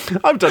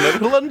 I've done a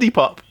little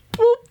undepop.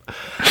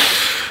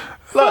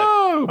 Look,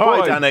 all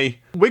right, Danny,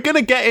 we're going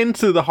to get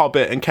into The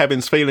Hobbit and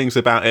Kevin's feelings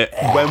about it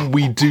when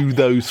we do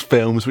those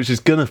films, which is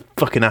going to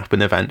fucking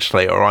happen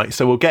eventually, all right?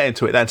 So we'll get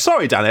into it then.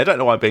 Sorry, Danny, I don't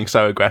know why I'm being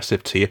so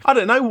aggressive to you. I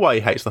don't know why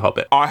he hates The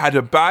Hobbit. I had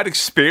a bad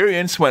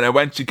experience when I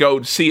went to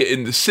go see it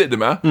in the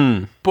cinema,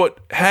 but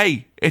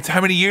hey, it's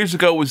how many years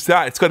ago was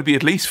that? It's got to be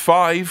at least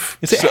 5.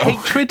 Is it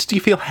hatred? Do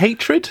you feel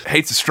hatred?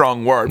 Hate's a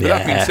strong word, but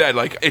that being said,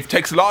 like, it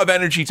takes a lot of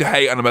energy to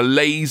hate, and I'm a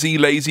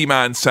lazy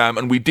man, Sam,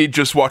 and we did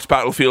just watch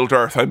Battlefield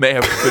Earth. I may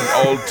have been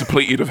all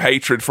depleted of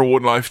hatred for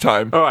one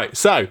lifetime. All right,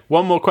 so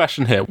one more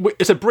question here.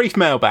 It's a brief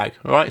mailbag,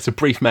 all right? It's a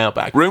brief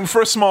mailbag. Room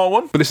for a small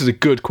one? But this is a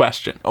good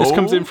question. This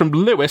comes in from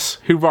Lewis,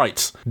 who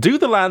writes, do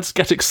the lads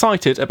get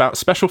excited about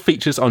special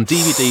features on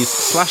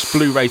DVDs /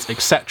 Blu-rays,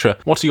 etc.?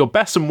 What are your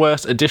best and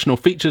worst additional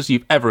features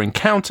you've ever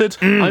encountered?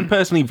 I'm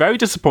personally very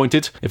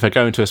disappointed if I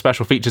go into a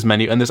special features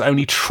menu and there's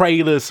only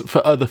trailers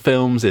for other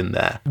films in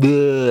there.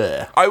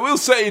 Ugh. I will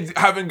say,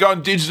 having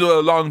gone digital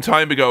a long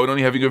time ago and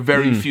only having a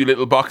very few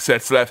little box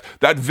sets left,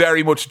 that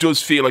very much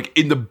does feel like,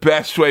 in the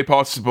best way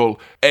possible,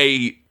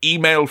 a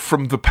email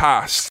from the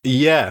past.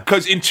 Yeah.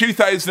 Because in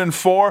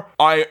 2004,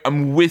 I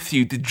am with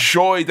you. The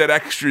joy that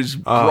Extras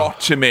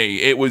brought to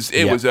me, it was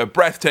a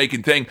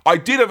breathtaking thing. I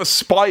did have a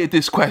spy at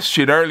this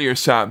question earlier,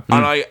 Sam,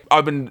 and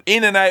I've been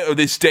in and out of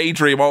this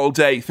daydream all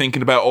day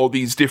thinking about all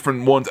these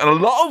different ones, and a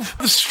lot of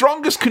the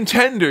strongest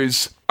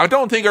contenders I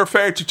don't think are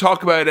fair to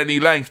talk about at any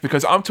length,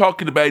 because I'm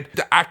talking about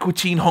the Aqua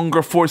Teen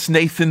Hunger Force,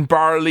 Nathan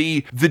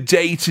Barley, the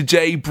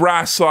Day-to-Day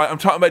Brass Eye. I'm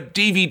talking about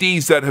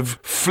DVDs that have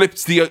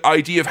flipped the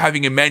idea of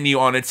having a menu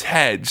on its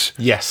head.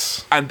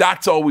 Yes. And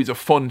that's always a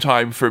fun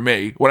time for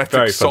me, when I have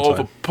to solve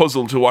a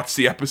puzzle to watch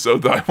the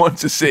episode that I want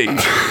to see.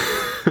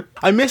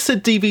 I miss a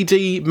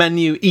DVD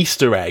menu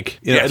Easter egg.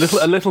 You know,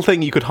 a little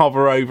thing you could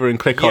hover over and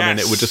click on, and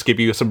it would just give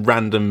you some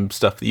random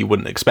stuff that you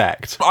wouldn't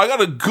expect. I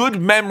got a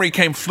good memory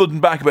came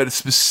flooding back about a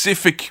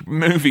specific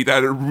movie that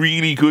had a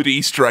really good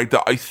Easter egg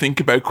that I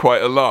think about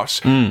quite a lot,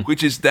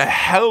 which is the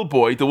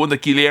Hellboy, the one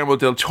that Guillermo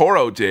del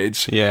Toro did.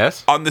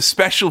 Yes. On the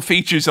special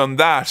features on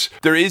that,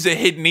 there is a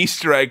hidden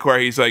Easter egg where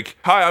he's like,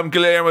 hi, I'm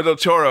Guillermo del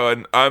Toro,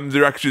 and I'm the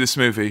director of this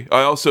movie.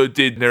 I also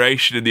did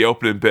narration in the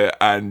opening bit,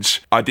 and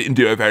I didn't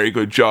do a very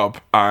good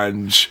job, and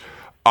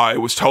I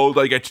was told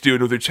I get to do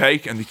another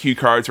take, and the cue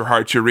cards were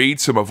hard to read,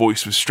 so my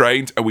voice was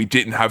strained, and we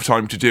didn't have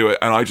time to do it,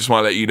 and I just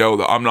want to let you know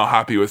that I'm not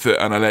happy with it,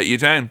 and I let you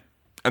down.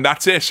 And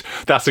that's it.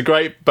 That's a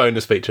great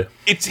bonus feature.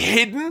 It's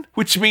hidden,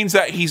 which means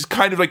that he's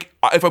kind of like,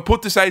 if I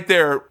put this out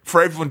there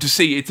for everyone to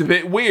see, it's a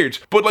bit weird.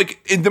 But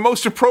like, in the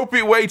most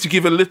appropriate way to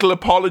give a little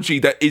apology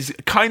that is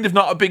kind of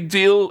not a big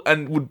deal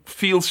and would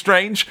feel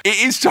strange, it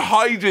is to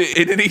hide it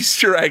in an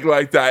Easter egg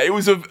like that. It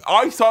was,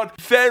 I thought,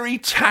 very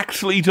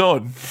tactfully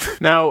done.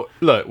 Now,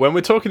 look, when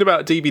we're talking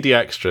about DVD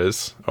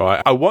extras, all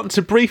right, I want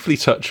to briefly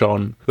touch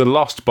on the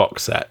Lost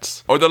box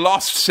sets. Or the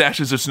Lost set,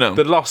 as it's known.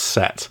 The Lost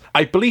set.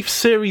 I believe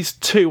Series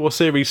 2 or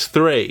Series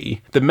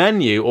 3, the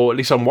menu, or at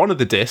least on one of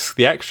the discs,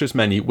 the extras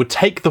menu, would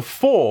take the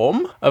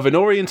form of an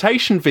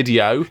orientation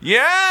video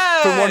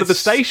from one of the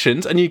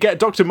stations, and you get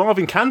Dr.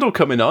 Marvin Candle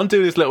coming on,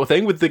 doing his little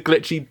thing with the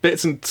glitchy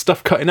bits and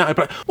stuff cutting out.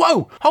 But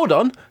whoa, hold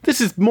on,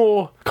 this is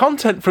more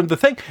content from the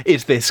thing.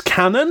 Is this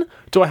canon?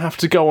 Do I have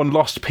to go on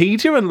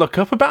Lostpedia and look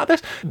up about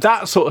this?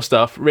 That sort of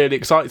stuff really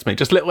excites me.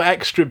 Just little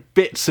extra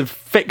bits of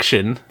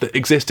fiction that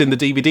exist in the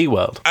DVD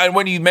world. And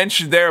when you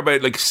mentioned there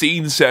about like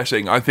scene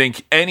setting, I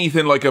think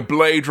anything like a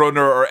Blade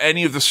Runner or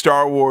any of the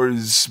Star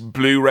Wars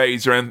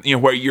Blu-rays or anything, you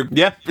know, where you're,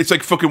 it's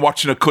like fucking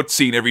watching a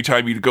cutscene every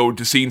time you go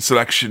into scene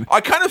selection. I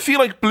kind of feel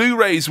like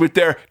Blu-rays with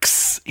their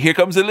here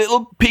comes a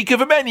little peek of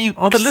a menu.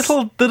 Oh, the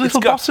little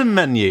bottom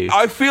menu.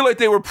 I feel like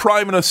they were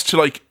priming us to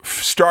like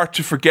start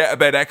to forget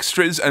about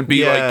extras and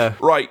be like,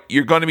 right,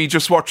 you're going to be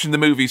just watching the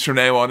movies from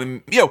now on.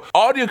 And, you know,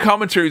 audio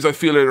commentaries, I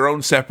feel, are their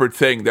own separate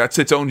thing. That's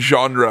its own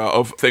genre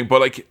of thing. But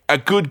like a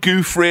good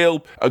goof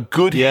reel, a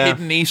good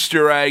hidden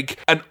Easter egg,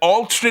 an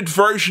alternate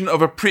version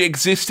of a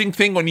pre-existing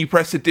thing when you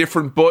press a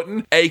different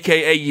button,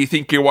 aka you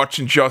think you're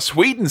watching Joss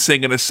Whedon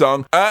singing a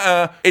song.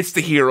 It's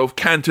the hero of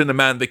Canton, a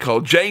man they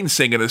call Jane,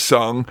 singing a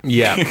song.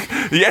 Yeah.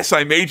 Yes,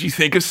 I made you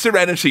think of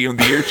Serenity in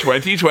the year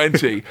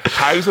 2020.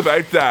 How's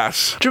about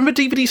that? Do you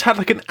remember DVDs had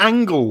like an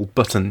angle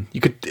button?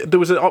 There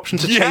was an option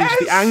to change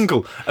the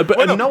angle.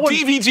 But no one...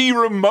 DVD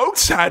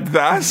remotes had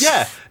that.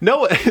 Yeah,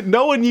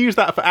 no one used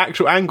that for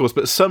actual angles,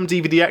 but some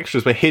DVD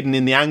extras were hidden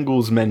in the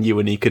angles menu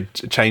and you could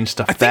change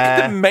stuff there.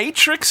 I think The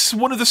Matrix,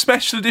 one of the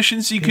special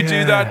editions, you could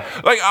do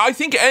that. Like, I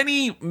think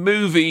any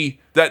movie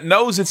that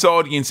knows its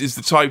audience is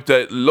the type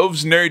that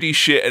loves nerdy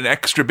shit and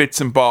extra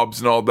bits and bobs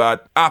and all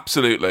that.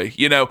 Absolutely,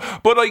 you know.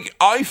 But like,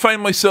 I find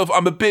myself,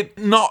 I'm a bit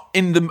not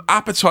in the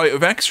appetite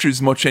of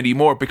extras much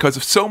anymore, because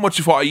of so much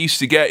of what I used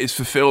to get is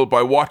fulfilled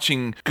by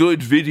watching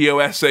good video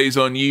essays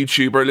on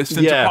YouTube or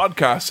listening to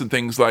podcasts and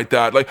things like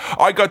that. Like,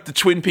 I got the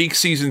Twin Peaks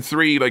season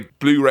 3 like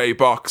Blu-ray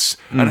box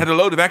and had a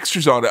load of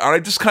extras on it, and I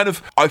just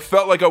I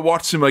felt like I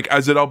watched them like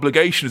as an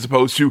obligation as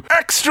opposed to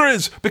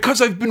extras, because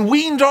I've been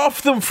weaned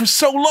off them for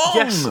so long.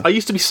 Yes, I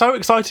used to be so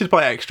excited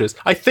by extras.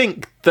 I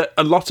think that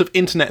a lot of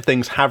internet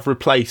things have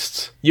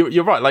replaced...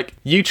 You're right, like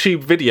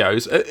YouTube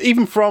videos,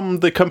 even from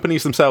the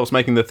companies themselves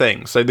making the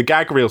things. So the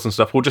gag reels and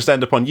stuff will just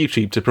end up on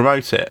YouTube to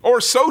promote it. Or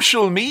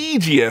social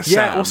media, Sam.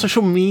 Yeah, or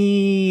social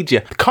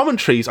media.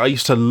 Commentaries I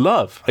used to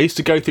love. I used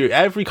to go through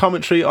every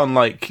commentary on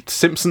like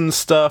Simpsons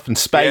stuff and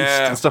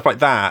Spaced and stuff like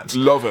that.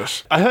 Love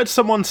it. I heard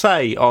someone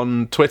say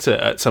on Twitter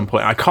at some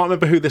point, I can't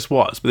remember who this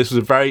was, but this was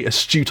a very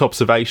astute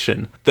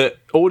observation, that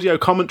audio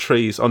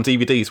commentaries on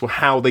DVDs were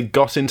how they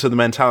got into the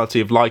mentality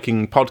of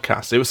liking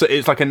podcasts.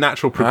 It's like a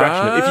natural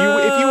progression.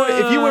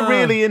 If you were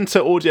really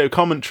into audio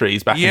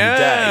commentaries back in the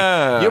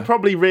day, you're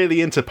probably really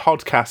into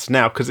podcasts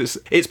now, because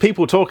it's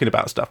people talking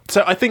about stuff.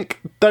 So I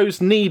think those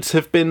needs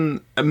have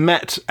been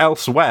met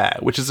elsewhere,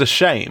 which is a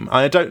shame.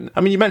 I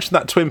mean, you mentioned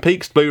that Twin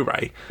Peaks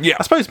Blu-ray. Yeah.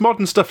 I suppose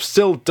modern stuff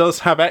still does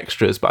have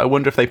extras, but I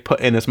wonder if they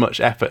put in as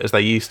much effort as they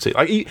used to.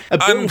 Like a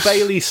Bill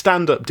Bailey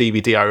stand-up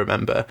DVD, I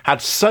remember,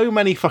 had so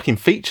many fucking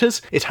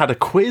features. It had a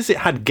quiz, it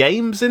had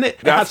games in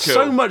it, had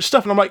so much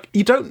stuff, and I'm like,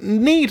 you don't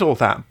need all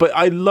that, but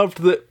I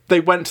loved that they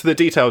went to the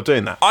detail of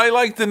doing that. I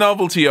like the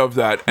novelty of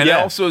that, and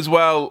also as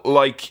well,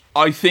 like,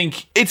 I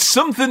think it's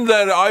something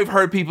that I've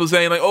heard people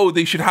saying, like, oh,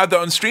 they should have that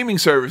on streaming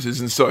services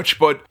and such,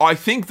 but I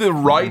think the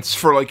rights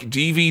for like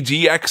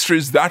DVD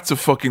extras, that's a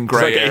fucking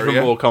grey area.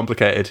 Even more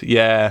complicated.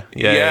 Yeah.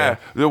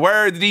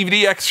 Where are the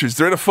DVD extras?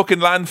 They're in a fucking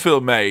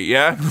landfill, mate.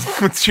 Yeah,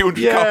 with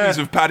 200 copies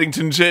of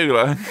Paddington 2.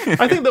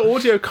 I think the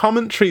audio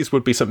commentaries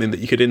would be something that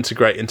you could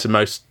integrate into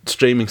most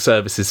streaming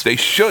services. They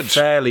should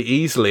fairly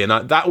easily, and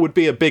that would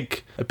be a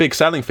big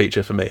selling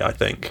feature for me, I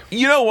think.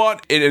 You know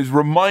what? It has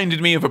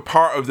reminded me of a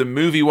part of the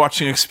movie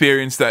watching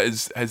experience that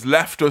has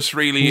left us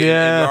really in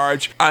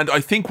large, and I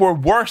think we're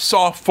worse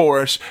off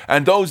for it.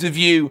 And those of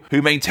you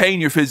who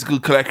maintain your physical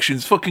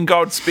collections, fucking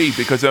Godspeed,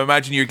 because I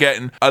imagine you're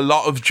getting a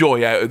lot of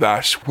joy out of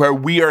that, where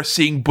we are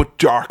seeing but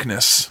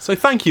darkness. So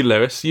thank you,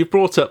 Lewis. You've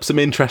brought up some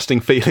interesting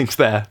feelings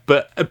there,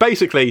 but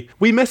basically,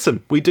 we miss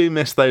them. We do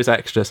miss those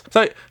extras.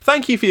 So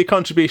thank you for your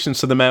contributions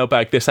to the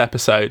mailbag this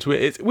episode.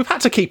 We've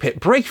had to keep it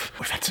brief.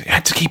 We've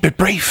had to keep it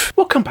brief.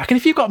 We'll come back, and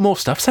if you've got more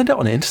stuff, send it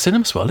on in to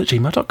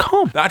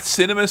cinemaswirl@gmail.com. That's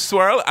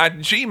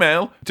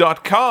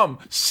cinemaswirl@gmail.com.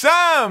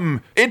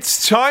 Sam,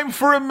 it's time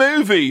for a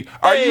movie.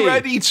 Are you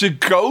ready to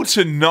go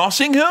to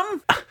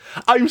Nottingham?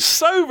 I'm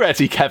so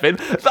ready, Kevin,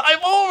 that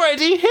I'm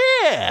already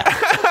here.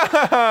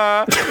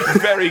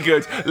 Very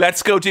good.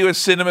 Let's go do a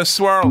cinema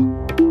swirl.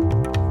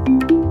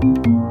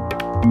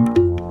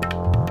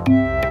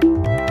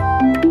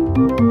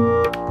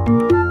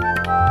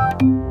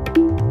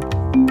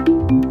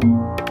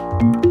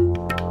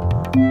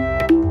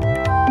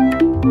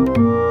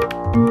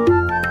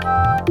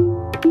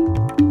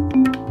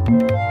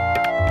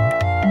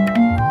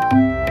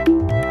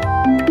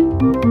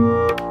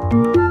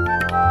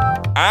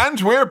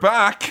 And we're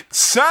back.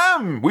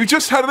 Sam, we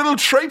just had a little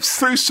traipse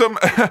through some,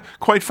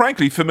 quite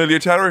frankly, familiar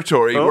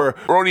territory. We're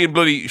only in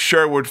bloody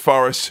Sherwood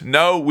Forest.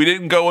 No, we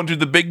didn't go under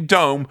the big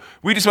dome.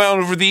 We just went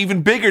over the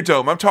even bigger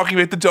dome. I'm talking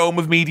about the dome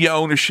of media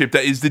ownership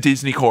that is the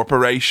Disney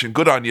Corporation.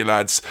 Good on you,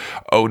 lads,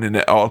 owning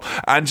it all.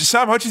 And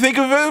Sam, how'd you think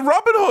of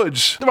Robin Hood?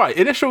 Right,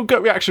 initial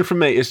gut reaction from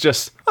me is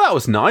just, oh, that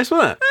was nice,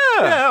 wasn't it?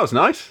 Yeah, that was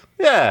nice.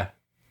 Yeah,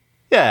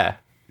 that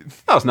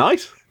was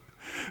nice.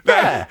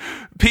 Yeah.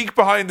 Peek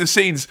behind the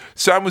scenes,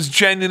 Sam was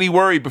genuinely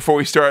worried before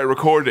we started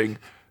recording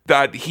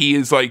that he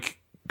is like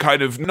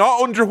kind of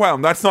not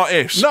underwhelmed. That's not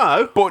it.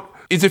 No. But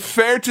is it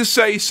fair to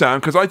say,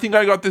 Sam, because I think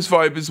I got this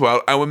vibe as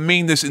well, I would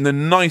mean this in the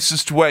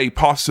nicest way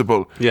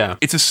possible. Yeah.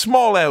 It's a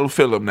small L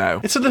film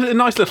now. It's a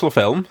nice little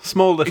film.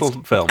 Small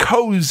little film.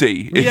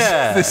 Cozy is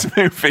this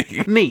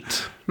movie.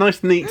 Neat.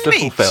 Nice, neat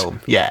little film.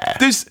 Yeah.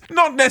 There's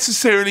not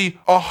necessarily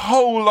a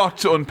whole lot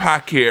to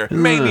unpack here,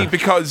 mainly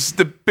because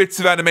the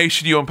bits of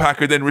animation you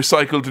unpack are then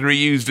recycled and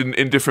reused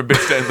in different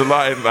bits down the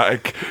line.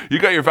 Like, you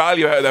got your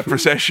value out of that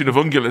procession of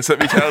ungulates, let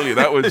me tell you.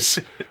 That was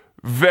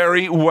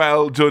very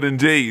well done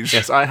indeed.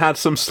 Yes, I had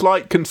some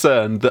slight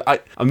concern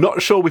that I'm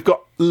not sure we've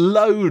got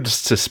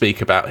loads to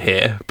speak about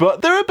here,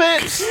 but there are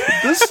bits.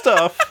 There's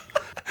stuff.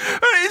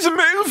 is a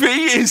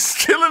movie is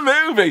still a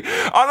movie.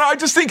 And I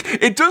just think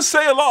it does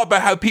say a lot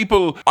about how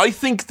people, I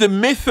think the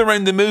myth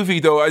around the movie,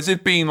 though, as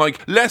it being like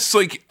less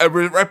like a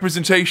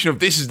representation of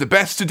this is the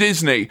best of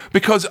Disney,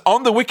 because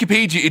on the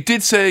Wikipedia it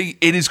did say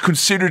it is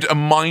considered a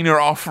minor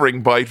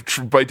offering by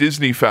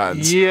Disney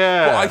fans.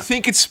 Yeah. But I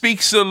think it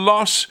speaks a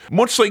lot,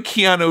 much like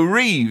Keanu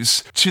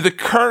Reeves, to the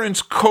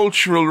current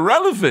cultural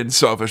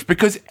relevance of it,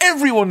 because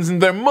everyone's in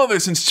their mother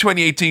since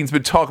 2018 has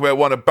been talking about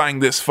want to bang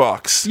this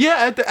fox.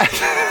 Yeah.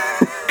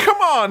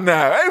 Come on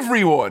now,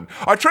 everyone.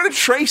 I tried to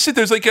trace it.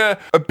 There's like a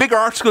big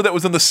article that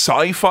was on the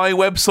Sci-Fi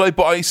website,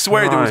 but I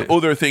swear there was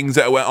other things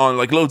that went on,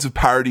 like loads of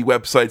parody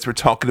websites were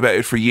talking about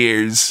it for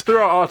years.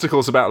 There are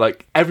articles about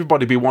like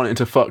everybody be wanting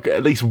to fuck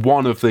at least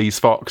one of these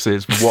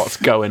foxes. What's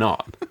going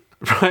on?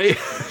 Right?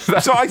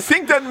 So I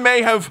think that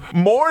may have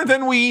more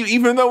than we,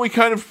 even though we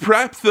kind of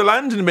prepped the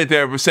landing a bit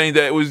there, was saying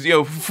that it was,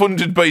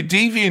 funded by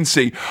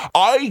deviancy.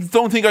 I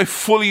don't think I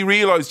fully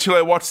realised till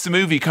I watched the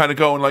movie, kind of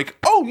going like,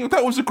 oh,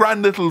 that was a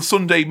grand little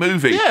Sunday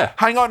movie. Yeah.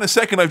 Hang on a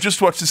second, I've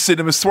just watched the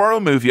Cinema Swirl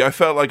movie. I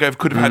felt like I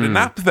could have had a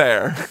nap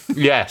there.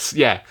 Yes,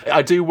 yeah.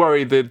 I do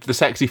worry that the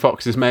sexy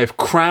foxes may have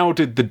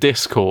crowded the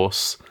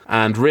discourse.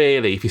 And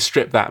really, if you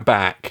strip that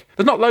back,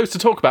 there's not loads to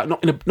talk about.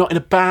 Not in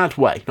a bad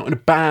way. Not in a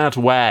bad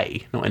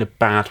way. Not in a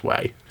bad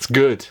way. It's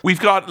good. We've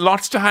got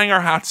lots to hang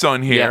our hats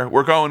on here. Yeah.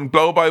 We're going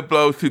blow by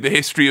blow through the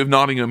history of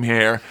Nottingham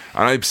here.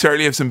 And I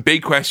certainly have some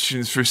big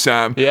questions for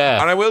Sam.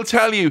 Yeah. And I will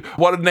tell you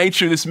what the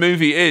nature of this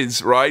movie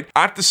is, right?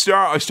 At the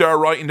start, I started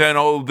writing down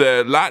all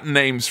the Latin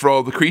names for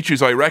all the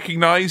creatures I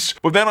recognised.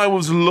 But then I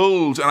was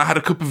lulled and I had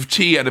a cup of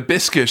tea and a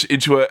biscuit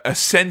into a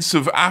sense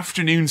of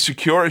afternoon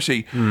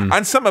security.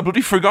 And Sam, I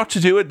bloody forgot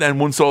to do it then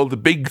once all the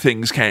big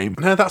things came.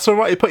 No, that's all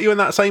right. It put you in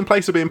that same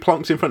place of being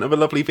plonked in front of a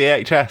lovely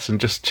VHS and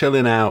just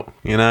chilling out,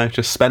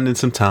 just spending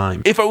some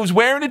time. If I was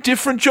wearing a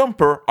different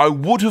jumper, I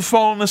would have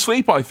fallen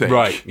asleep, I think.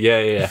 Right,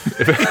 yeah.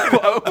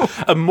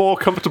 A more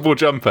comfortable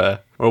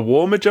jumper or a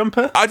warmer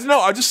jumper? I don't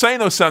know. I'm just saying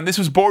though, Sam, this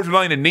was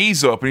borderline a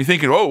knees up, and you're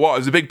thinking, oh, what, it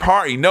was a big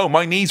party. No,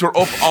 my knees were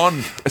up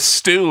on a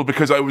stool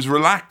because I was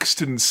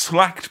relaxed and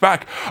slacked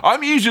back.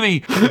 I'm usually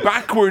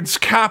backwards,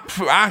 cap,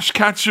 Ash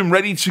Ketchum,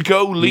 ready to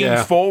go, lean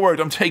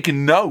forward. I'm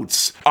taking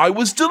notes. I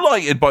was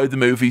delighted by the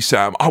movie,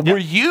 Sam. Were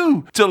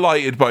you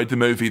delighted by the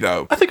movie,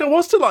 though? I think I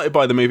was delighted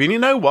by the movie, and you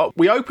know what?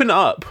 We open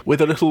up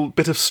with a little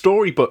bit of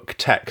storybook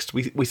text.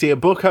 We see a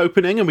book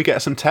opening and we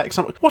get some text.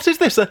 I'm like, what is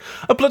this? A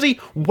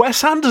bloody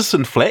Wes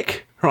Anderson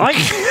flick? Right?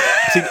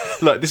 See,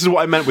 look, this is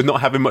what I meant with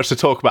not having much to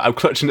talk about. I'm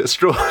clutching at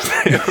straws.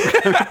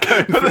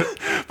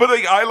 But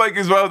like, I like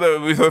as well,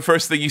 though, the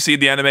first thing you see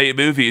in the animated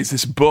movie is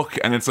this book,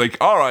 and it's like,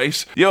 all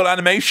right, the old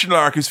animation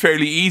arc is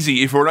fairly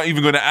easy if we're not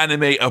even going to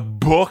animate a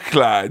book,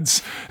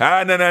 lads. No.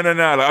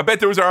 I bet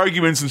there was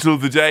arguments until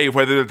the day of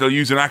whether they'll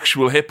use an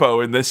actual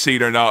hippo in this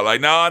scene or not.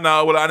 Like,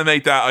 no, we'll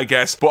animate that, I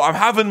guess. But I'm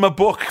having my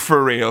book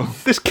for real.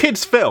 This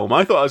kid's film,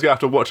 I thought I was going to have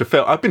to watch a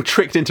film. I've been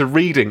tricked into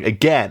reading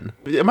again.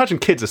 Imagine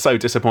kids are so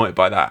disappointed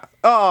by that.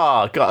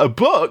 Oh, got a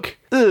book?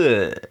 Ugh.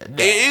 It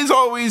is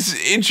always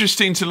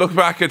interesting to look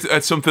back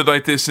at something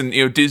like this and,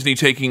 Disney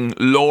taking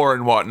lore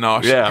and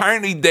whatnot. Yeah.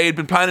 Apparently they had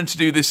been planning to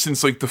do this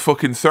since like the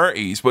fucking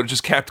 30s, but it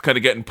just kept kind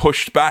of getting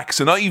pushed back.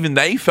 So not even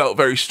they felt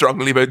very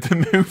strongly about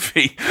the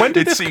movie. When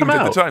did this come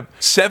out? At the time.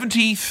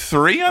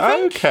 73, I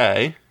think.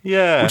 Okay.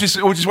 Yeah. Which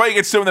is why you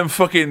get some of them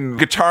fucking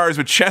guitars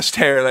with chest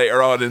hair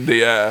later on in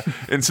the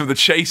in some of the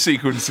chase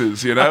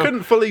sequences, I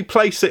couldn't fully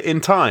place it in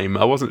time.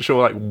 I wasn't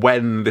sure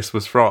when this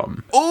was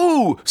from.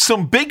 Ooh,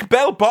 some big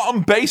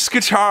bell-bottom bass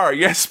guitar.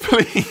 Yes,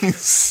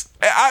 please.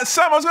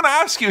 Sam, I was going to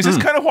ask you, is this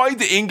kind of why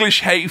the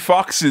English hate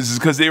foxes? Is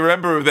because they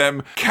remember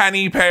them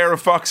canny pair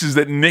of foxes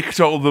that nicked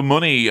all the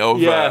money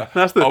of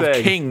that's the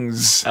thing.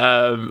 kings?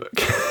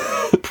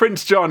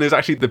 Prince John is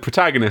actually the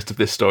protagonist of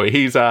this story.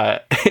 He's an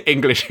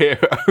English hero.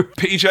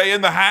 PJ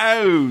in the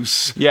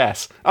house.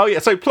 Yes. Oh, yeah,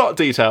 so plot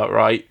detail,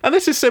 right? And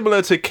this is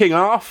similar to King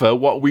Arthur,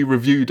 what we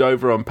reviewed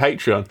over on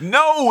Patreon.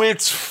 No,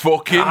 it's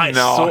fucking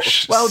not.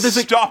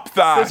 Stop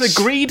that. There's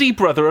a greedy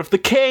brother of the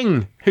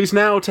king who's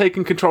now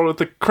taken control of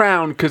the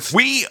crown because...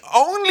 We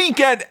only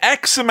get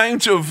X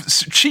amount of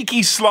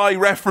cheeky, sly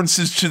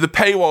references to the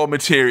paywall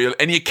material,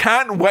 and you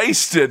can't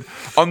waste it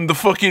on the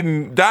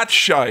fucking that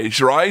shite,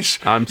 right?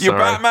 I'm sorry. Your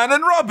Batman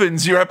and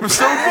Robins, your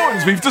episode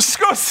ones, we've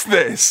discussed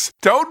this.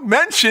 Don't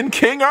mention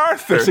King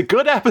Arthur. It's a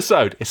good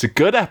episode.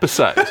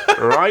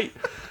 Right?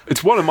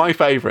 It's one of my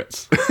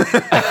favourites.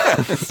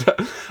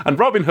 And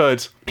Robin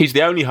Hood, he's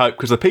the only hope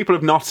because the people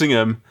of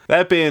Nottingham,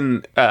 they're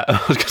being, I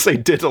was going to say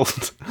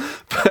diddled,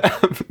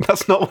 but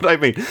that's not what I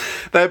mean.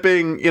 They're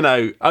being,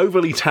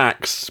 overly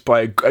taxed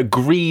by a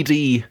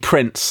greedy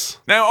prince.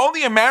 Now, all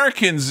the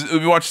Americans will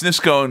be watching this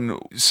going,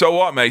 so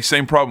what, mate?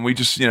 Same problem. We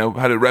just,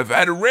 had a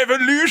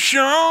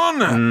revolution.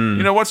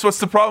 What's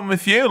the problem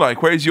with you?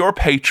 Like, where's your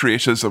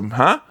patriotism,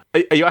 huh?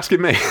 Are you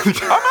asking me?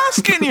 I'm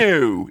asking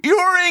you.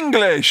 You're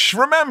English,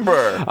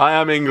 remember. I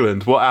am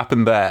England. What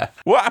happened there?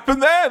 What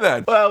happened there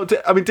then? Well,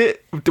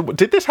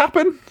 did this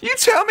happen? You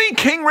tell me,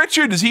 King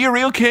Richard, is he a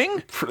real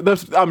king?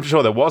 I'm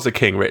sure there was a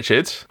King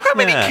Richard. How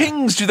many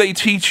kings do they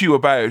teach you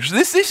about?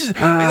 This is the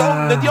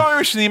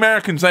Irish and the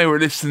Americans now are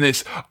listening to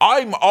this.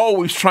 I'm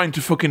always trying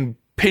to fucking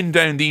pin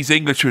down these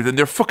Englishmen, and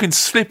they're fucking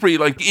slippery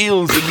like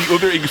eels, and the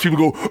other English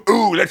people go,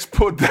 ooh, let's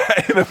put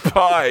that in a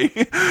pie.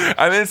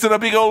 And then it's in a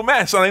big old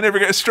mess, and I never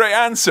get a straight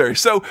answer.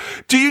 So,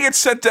 do you get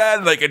set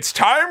down like, it's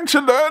time to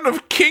learn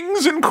of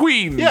kings and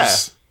queens? Yeah.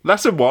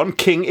 Lesson 1,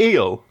 King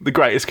Eel, the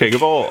greatest king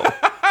of all.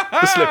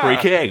 The slippery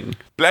king.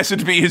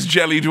 Blessed be his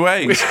jellied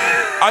ways.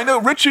 I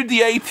know Richard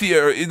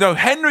VIII,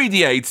 Henry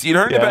VIII, you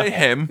heard about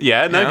him.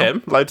 Yeah, know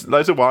him.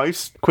 Loads of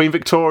wives. Queen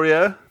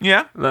Victoria.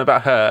 Yeah. Know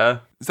about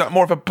her. Is that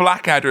more of a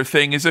Blackadder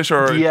thing, is it?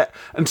 Or yeah,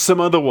 and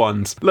some other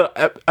ones. Look,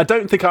 I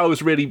don't think I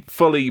was really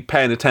fully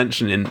paying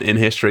attention in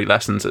history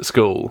lessons at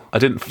school. I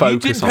didn't focus on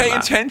that. You didn't pay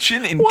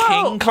attention in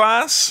King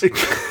class?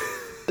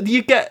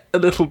 You get a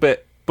little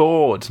bit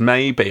bored,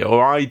 maybe,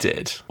 or I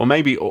did, or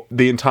maybe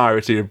the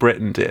entirety of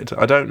Britain did.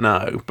 I don't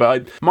know,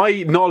 but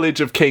my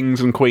knowledge of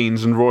kings and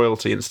queens and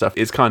royalty and stuff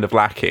is kind of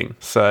lacking.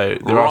 So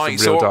there are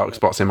some real dark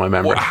spots in my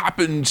memory. What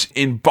happened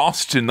in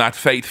Boston that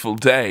fateful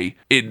day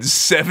in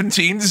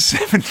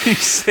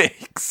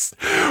 1776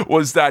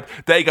 was that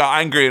they got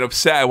angry and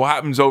upset. What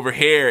happens over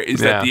here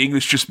is that the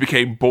English just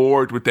became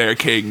bored with their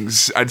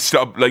kings and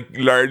stopped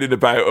learning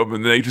about them,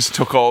 and they just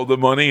took all the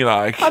money.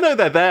 I know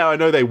they're there. I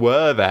know they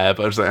were there,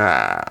 but I was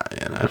like,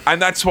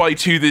 And that's why,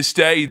 to this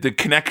day, the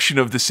connection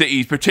of the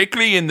cities,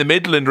 particularly in the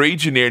Midland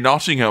region near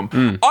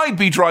Nottingham, I'd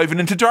be driving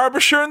into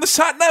Derbyshire and the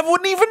sat-nav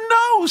wouldn't even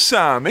know,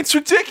 Sam. It's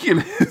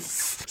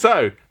ridiculous.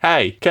 So,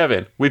 hey,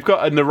 Kevin, we've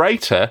got a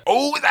narrator.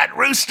 Oh, that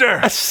rooster!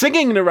 A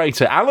singing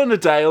narrator, Alan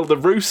Adale, the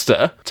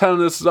rooster,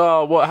 telling us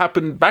what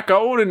happened back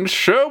old in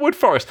Sherwood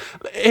Forest.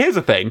 Here's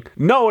the thing.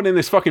 No one in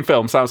this fucking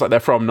film sounds like they're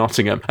from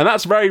Nottingham. And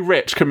that's very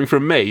rich coming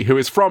from me, who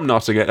is from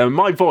Nottingham. And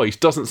my voice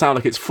doesn't sound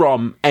like it's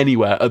from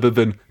anywhere other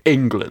than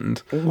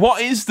England.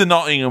 What is the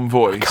Nottingham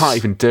voice? I can't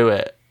even do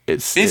it.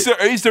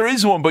 There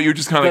is one, but you're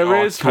just kind of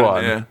There is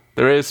one.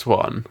 There is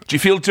one. Do you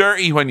feel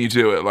dirty when you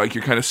do it? Like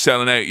you're kind of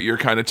selling out your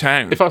kind of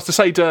town? If I was to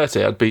say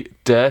dirty, I'd be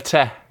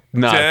dirty.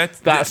 No,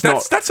 that's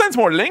not. That sounds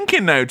more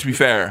Lincoln now, to be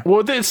fair.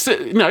 Well, it's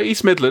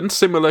East Midlands,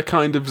 similar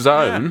kind of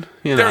zone.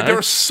 Yeah.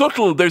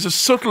 There's a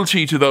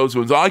subtlety to those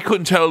ones. I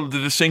couldn't tell the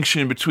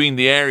distinction between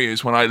the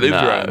areas when I lived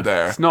around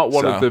there. It's not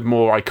one of the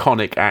more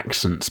iconic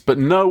accents, but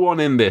no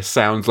one in this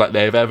sounds like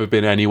they've ever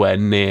been anywhere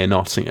near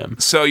Nottingham.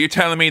 So you're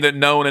telling me that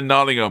no one in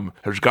Nottingham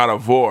has got a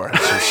voice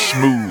as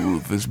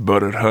smooth as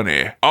buttered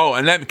honey? Oh,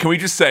 and then can we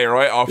just say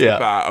right off the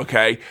bat,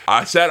 okay?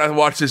 I said I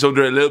watched this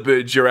under a little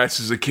bit of duress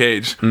as a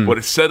kid, but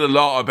it said a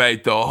lot about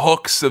the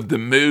hooks of the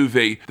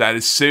movie that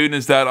as soon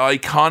as that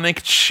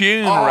iconic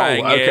tune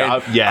rang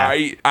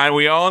in, and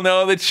we all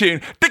know the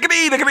tune.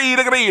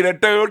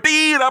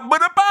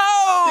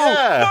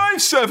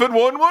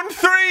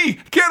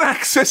 57113. Get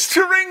access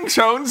to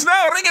ringtones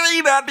now.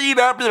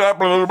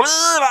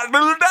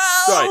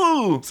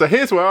 Right. So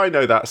here's where I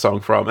know that song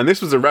from, and this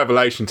was a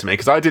revelation to me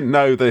because I didn't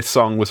know this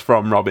song was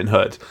from Robin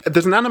Hood.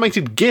 There's an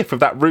animated gif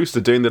of that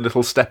rooster doing the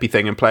little steppy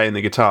thing and playing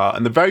the guitar,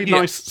 and the very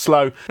nice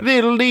slow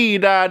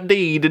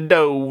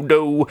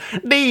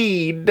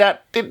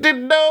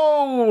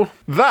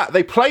that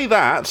they play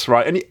that,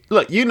 right? And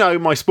look, you know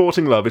my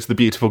sporting love is The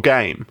Beautiful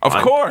Game. Of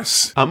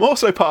course. I'm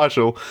also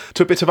partial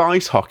to a bit of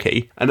ice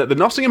hockey, and at the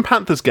Nottingham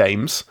Panthers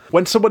games,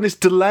 when someone is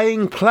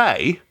delaying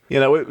play,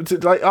 it's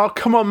like, oh,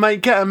 come on,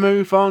 mate, get a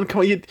move on.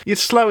 Come on, you're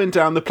slowing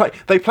down the play.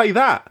 They play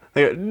that.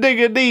 They go,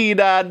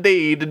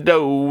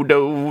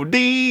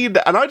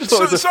 digga-dee-da-dee-da-do-do-dee-da. And I just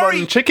thought it was a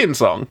fun chicken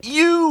song.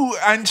 You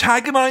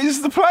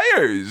antagonise the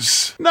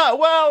players. No,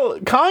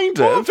 well, kind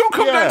of. Well, don't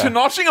come down to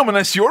Nottingham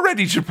unless you're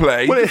ready to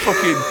play. Well,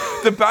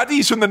 the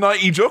baddies from the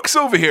Nighty Ducks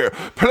over here.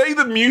 Play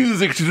the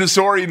music to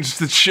disorient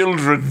the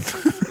children.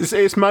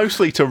 It's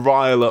mostly to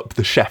rile up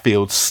the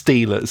Sheffield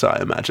Steelers,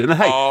 I imagine.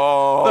 Hey,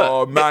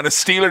 a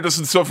Steeler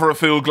doesn't suffer a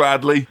fool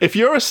gladly. If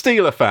you're a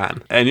Steeler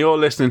fan and you're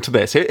listening to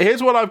this,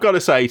 here's what I've got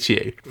to say to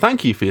you.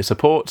 Thank you for your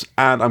support,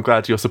 and I'm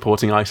glad you're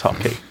supporting ice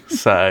hockey.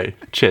 So,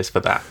 cheers for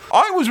that.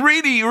 I was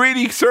really,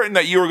 really certain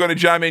that you were going to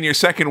jam in your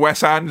second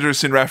Wes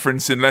Anderson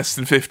reference in less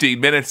than 15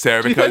 minutes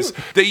there, because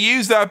they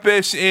use that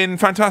bit in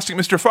Fantastic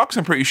Mr. Fox,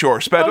 I'm pretty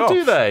sure, sped up.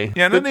 Do they?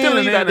 Yeah, that's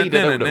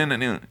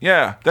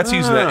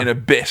using that in a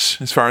bit,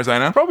 as far as I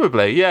know.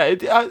 Probably, yeah.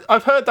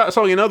 I've heard that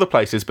song in other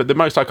places, but the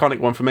most iconic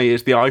one for me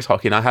is the ice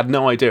hockey, and I had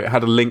no idea it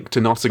had a link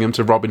to Nottingham,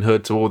 to Robin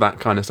Hood, to all that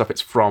kind of stuff.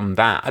 It's from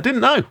that. I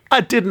didn't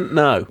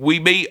know. We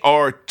meet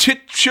our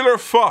titular titular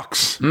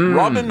fox,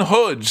 Robin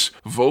Hood,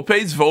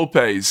 Volpes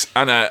Volpes,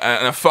 and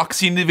a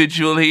foxy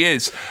individual he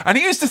is. And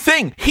here's the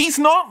thing, he's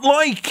not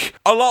like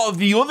a lot of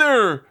the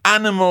other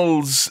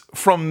animals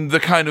from the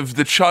kind of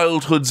the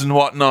childhoods and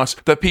whatnot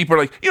that people are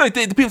like, you know,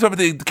 the people talk about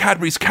the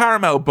Cadbury's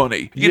Caramel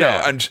Bunny, you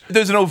know, and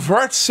there's an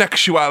overt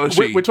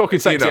sexuality. We're talking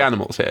sexy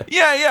animals here.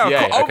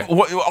 Yeah, okay.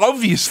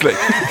 Obviously.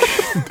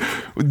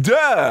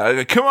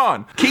 Duh, come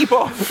on, keep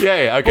off.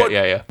 Okay,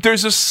 but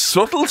there's a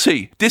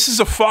subtlety. This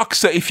is a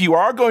fox that if you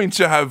are going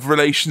to have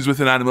relations with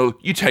an animal,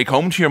 you take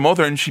home to your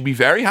mother and she'd be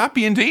very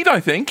happy indeed,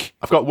 I think.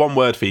 I've got one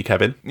word for you,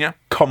 Kevin. Yeah.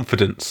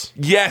 Confidence.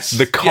 Yes.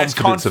 The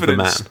confidence of the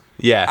man.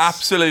 Yes.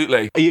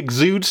 Absolutely. He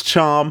exudes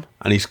charm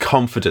and he's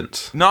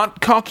confident.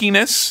 Not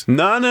cockiness.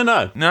 No.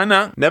 No.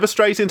 Never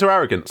strays into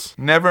arrogance.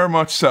 Never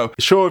much so.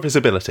 Sure of his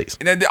abilities.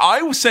 And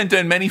I was sent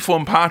down many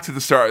fun parts at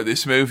the start of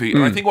this movie.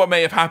 And I think what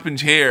may have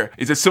happened here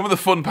is that some of the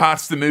fun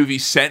parts the movie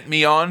sent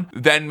me on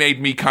then made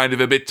me kind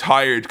of a bit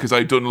tired because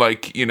I'd done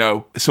like, you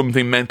know,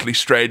 something mentally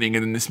straining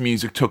and then this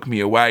music took me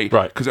away.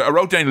 Right. Because I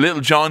wrote down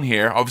Little John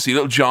here. Obviously,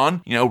 Little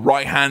John, you know,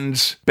 right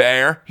hand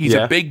bear. He's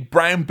a big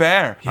brown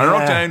bear. Yeah. I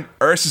wrote down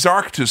Ursus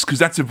Arctus because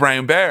that's a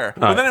brown bear.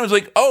 But then I was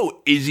like,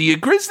 oh, is he a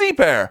grizzly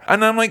bear?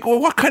 And I'm like, well,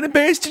 what kind of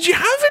bears did you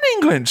have in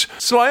England?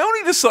 So I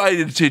only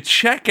decided to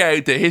check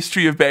out the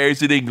history of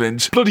bears in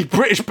England. Bloody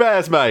British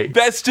bears, mate.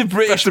 Best of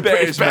British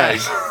bears,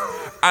 mate.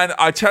 And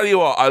I tell you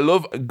what, I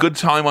love a good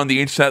time on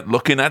the internet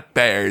looking at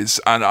bears,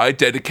 and I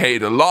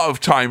dedicated a lot of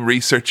time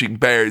researching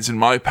bears in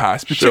my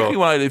past, particularly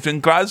when I lived in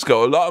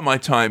Glasgow. A lot of my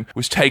time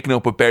was taken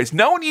up with bears.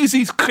 No one use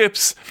these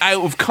clips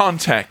out of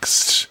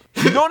context.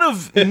 None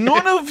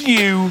of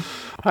you.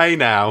 Hey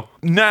now.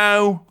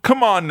 No,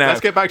 come on now.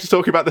 Let's get back to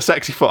talking about the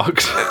sexy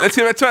fox. Let's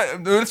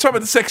talk about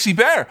the sexy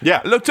bear.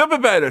 Yeah. I looked up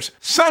about it.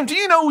 Sam, do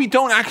you know we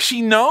don't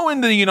actually know in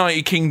the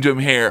United Kingdom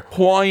here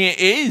why it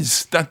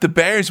is that the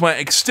bears went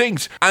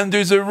extinct? And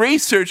there's a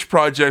research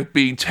project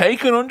being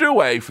taken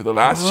underway for the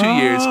last 2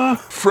 years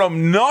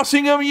from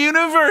Nottingham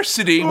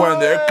University where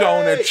they're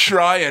going to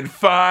try and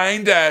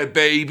find out,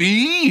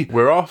 baby.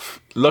 We're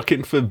off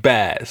looking for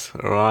bears,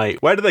 all right?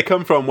 Where do they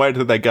come from? Where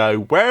do they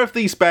go? Where have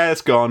these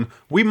bears gone?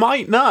 We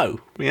might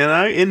know, you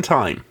know, in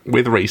time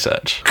with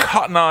research.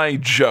 Cotton Eye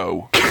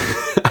Joe.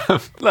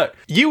 Look,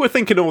 you were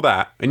thinking all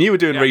that and you were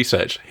doing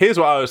research. Here's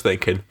what I was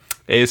thinking.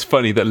 It's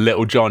funny that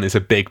Little John is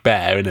a big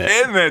bear, isn't it?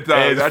 Isn't it, though?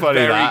 It is That's funny,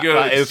 very good.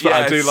 That is,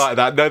 yes. I do like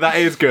that. No, that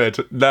is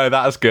good. No,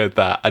 that's good,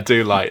 that. I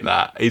do like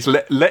that. He's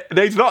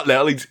he's not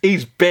little,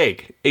 he's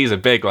big. He's a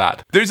big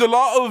lad. There's a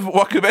lot of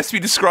what could best be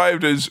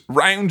described as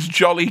round,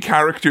 jolly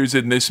characters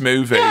in this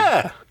movie.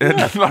 Yeah.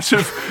 And lots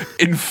of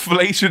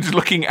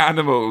inflated-looking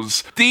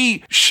animals.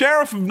 The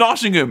Sheriff of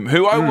Nottingham,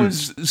 who I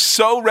was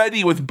so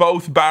ready with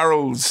both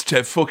barrels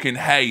to fucking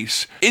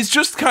hate, is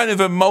just kind of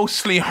a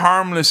mostly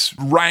harmless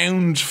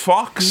round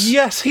fox.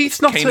 Yes,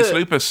 he's not Canis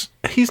lupus.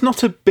 He's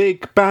not a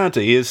big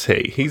baddie, is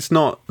he? He's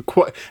not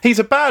quite... He's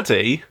a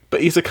baddie, but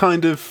he's a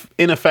kind of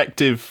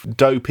ineffective,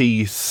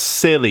 dopey,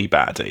 silly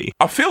baddie.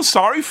 I feel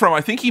sorry for him.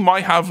 I think he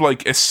might have,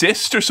 like, a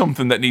cyst or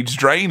something that needs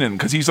draining,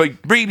 because he's, like,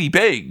 really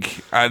big,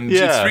 and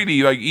it's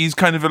really, like, he's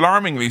kind of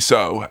alarmingly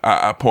so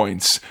at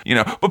points, you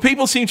know. But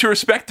people seem to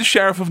respect the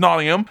Sheriff of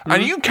Nottingham,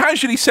 and you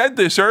casually said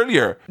this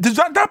earlier. Does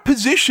that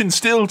position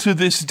still to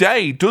this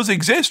day does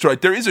exist,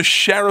 right? There is a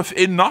sheriff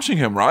in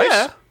Nottingham,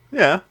 right?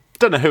 Yeah.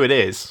 Don't know who it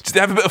is. Do they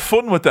have a bit of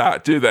fun with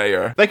that, do they?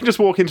 Or they can just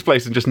walk into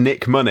places and just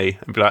nick money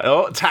and be like,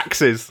 oh,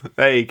 taxes.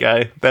 There you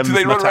go. Do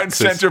they run around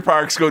Centre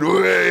Parks going,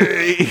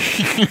 way?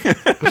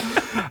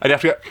 And you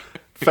have to go,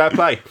 fair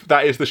play.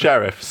 That is the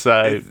sheriff.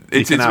 So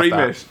it's his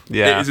remit.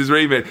 Yeah. It is his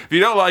remit. If you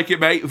don't like it,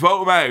 mate,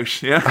 vote him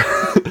out. Yeah.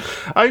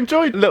 I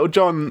enjoyed Little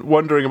John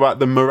wondering about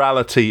the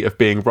morality of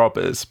being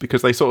robbers,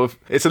 because they sort of,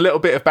 it's a little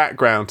bit of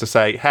background to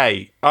say,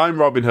 hey, I'm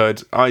Robin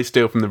Hood, I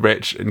steal from the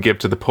rich and give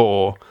to the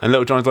poor. And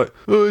Little John's like,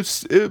 Robin,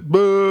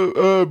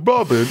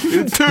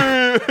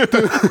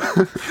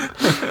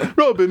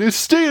 Robin, is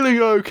stealing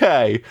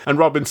okay? And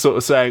Robin's sort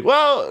of saying,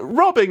 well,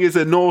 robbing is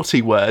a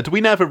naughty word.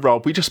 We never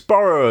rob, we just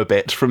borrow a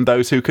bit from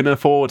those who can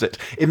afford it.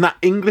 In that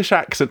English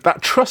accent,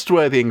 that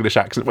trustworthy English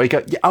accent where you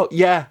go, all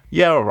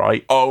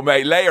right. Oh,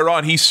 mate, later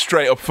on, he's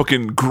straight up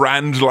fucking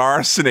grand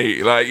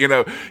larceny. Like, you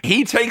know,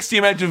 he takes the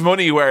amount of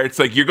money where it's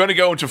like, you're going to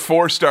go into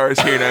 4 stars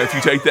here now if you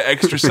take the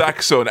extra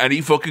Saxon, and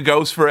he fucking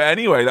goes for it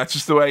anyway. That's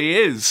just the way he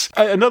is.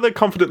 Another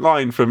confident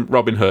line from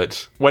Robin Hood,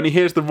 when he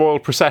hears the royal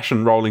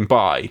procession rolling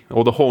by,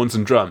 or the horns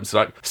and drums,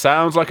 like,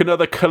 sounds like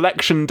another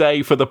collection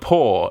day for the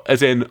poor,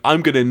 as in,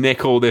 I'm going to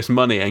nick all this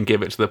money and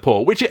give it to the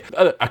poor, which,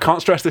 I can't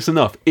stress this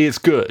enough, is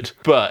good,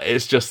 but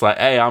it's just like,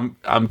 hey,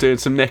 I'm doing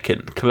some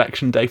nicking,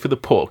 collection day for the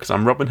poor, because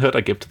I'm Robin Hood,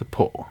 I give to the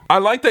poor. I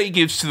like that he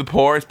gives to the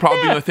poor. It's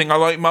probably the thing I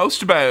like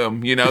most about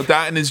him, you know,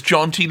 that and his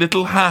jaunty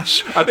little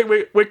hat. I think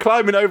we're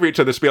climbing over each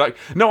other to be like,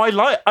 no,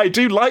 I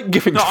do like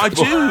giving to the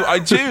poor. I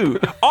do.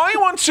 I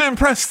want to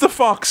impress the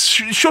fox.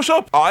 Shut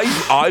up.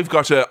 I've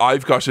got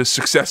a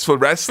successful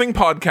wrestling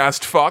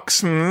podcast,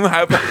 Fox.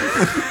 How about...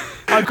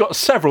 I've got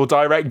several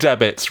direct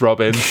debits,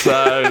 Robin,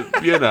 so,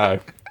 you know.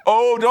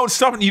 Oh, don't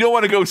stop it. You don't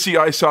want to go see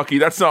ice hockey.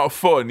 That's not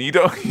fun. You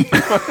don't...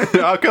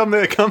 I'll come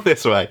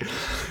this way.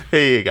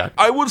 Here you go.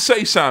 I would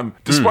say, Sam,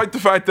 despite the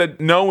fact that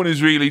no one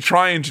is really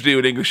trying to do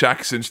an English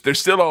accent, they're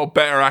still all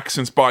better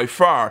accents by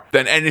far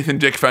than anything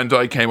Dick Van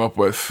Dyke came up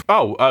with.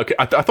 Oh, okay.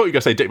 I thought you were going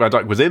to say Dick Van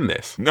Dyke was in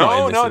this. No.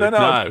 I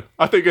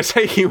thought you were going to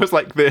say he was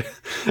like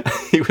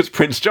he was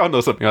Prince John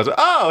or something. I was like,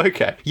 oh,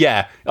 okay.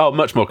 Yeah. Oh,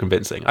 much more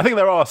convincing. I think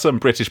there are some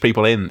British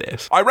people in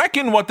this. I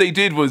reckon what they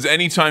did was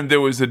anytime there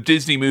was a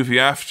Disney movie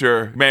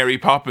after Mary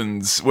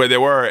Poppins where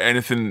there were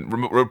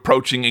anything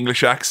approaching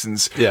English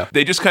accents,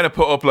 they just kind of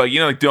put up like,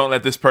 don't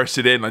let this person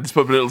in. Like, just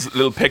put a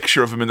little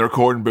picture of him in the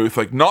recording booth,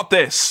 like, not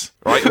this,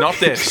 right? Not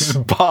this.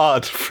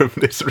 Barred from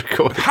this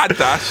recording. Had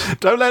that.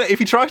 Don't let it. If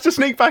he tries to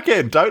sneak back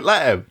in, don't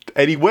let him.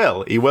 And he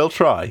will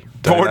try.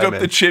 Board up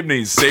the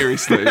chimneys,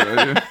 seriously.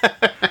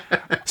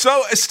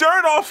 So,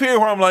 start off here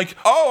where I'm like,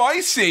 oh,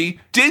 I see.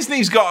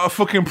 Disney's got a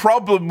fucking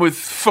problem with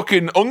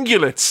fucking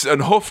ungulates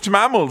and hoofed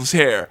mammals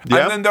here.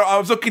 Yeah. And then I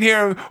was looking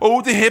here,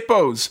 oh, the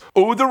hippos,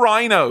 oh, the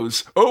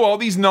rhinos, oh, all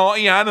these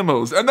naughty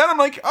animals. And then I'm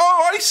like,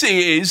 oh, I see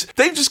it is.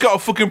 They've just got a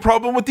fucking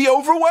problem with the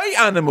overweight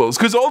animals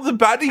because all the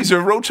baddies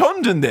are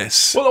rotund in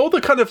this. Well, all the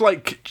kind of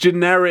like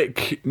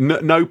generic,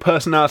 no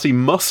personality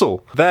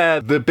muscle. They're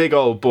the big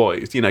old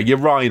boys. Your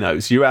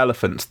rhinos, your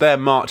elephants. They're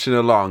marching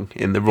along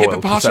in the royal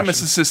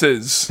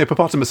Hippopotamuses.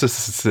 Hippopotamuses.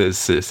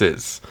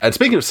 And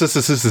speaking of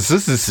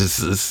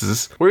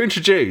we're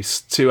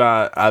introduced to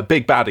our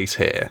big baddies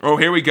here. Oh,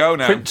 here we go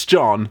now. Prince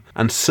John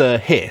and Sir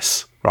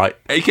Hiss, right?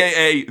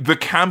 AKA the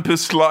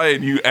campest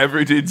lion you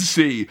ever did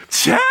see.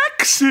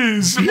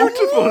 Taxes!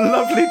 Beautiful,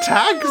 lovely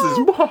taxes.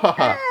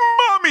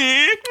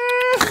 Mommy!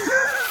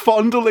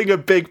 Fondling a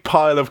big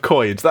pile of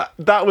coins.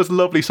 That was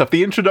lovely stuff.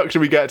 The introduction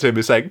we get to him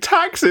is saying,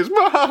 taxes,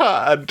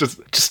 and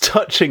just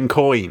touching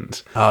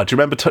coins. Oh, do you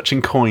remember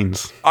touching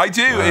coins? I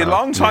do, a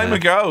long time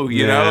ago,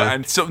 you know,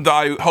 and something that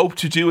I hope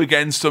to do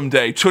again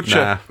someday. Touch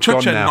a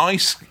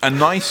nice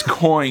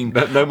coin.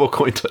 No more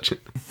coin touching.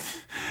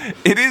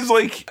 It is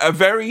like a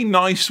very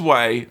nice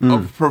way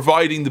of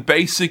providing the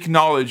basic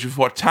knowledge of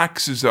what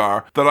taxes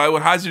are that I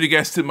would hazard a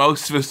guess that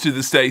most of us to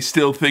this day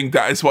still think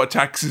that is what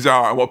taxes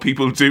are and what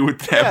people do with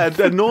them.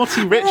 Yeah, a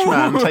naughty rich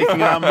man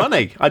taking our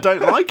money. I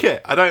don't like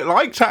it. I don't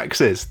like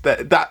taxes.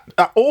 That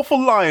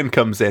awful lion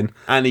comes in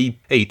and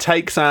he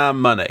takes our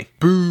money.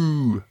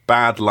 Boo.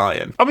 Bad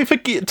lion. I mean,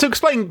 to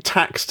explain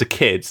tax to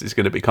kids is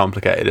going to be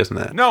complicated, isn't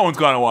it? No one's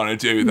going to want to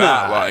do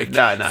that.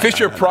 No.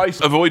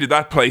 Fisher-Price avoided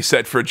that play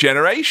set for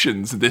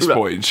generations at this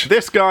point.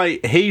 This guy,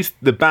 he's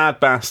the bad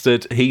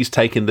bastard. He's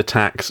taking the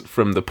tax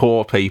from the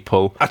poor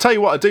people. I tell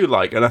you what I do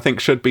like, and I think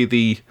should be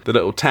the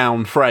little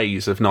town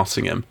phrase of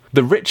Nottingham.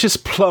 The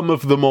richest plum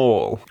of them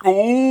all.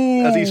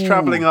 Ooh. As he's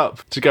travelling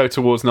up to go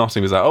towards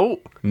Nottingham, he's like, oh,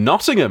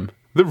 Nottingham.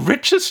 The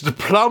richest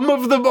plum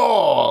of them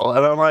all.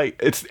 And I'm like,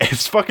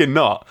 it's fucking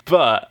not.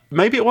 But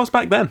maybe it was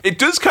back then. It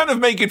does kind of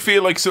make it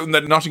feel like something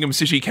that Nottingham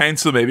City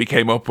Council maybe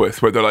came up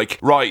with, where they're like,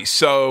 right,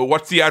 so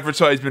what's the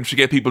advertisement to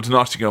get people to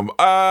Nottingham?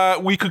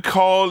 We could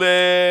call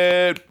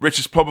it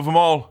richest pub of them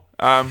all.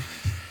 And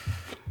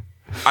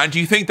do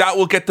you think that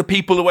will get the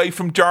people away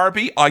from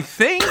Derby? I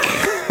think...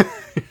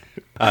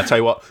 I tell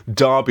you what,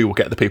 Derby will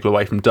get the people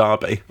away from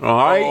Derby. All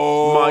right,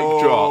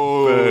 mic drop.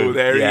 Boom.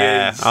 There he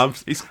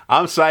is.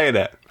 I'm saying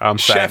it.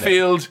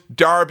 Sheffield,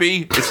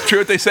 Derby. It's true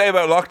what they say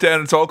about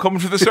lockdown. It's all coming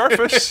to the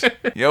surface.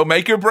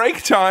 Make your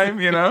break time.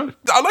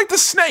 I like the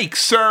snake,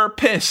 Sir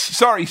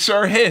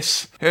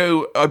Hiss,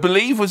 who I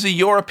believe was a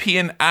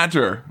European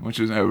adder, which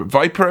is a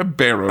Vipera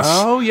berus.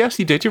 Oh yes,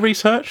 you did your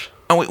research.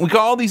 And we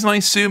got all these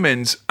nice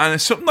zoom-ins, and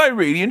it's something I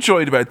really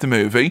enjoyed about the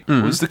movie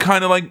was the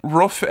kind of like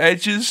rough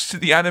edges to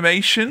the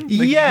animation.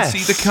 Like, yes. You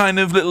can see the kind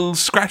of little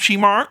scratchy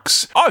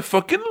marks. I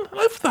fucking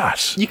love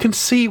that. You can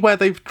see where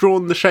they've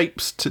drawn the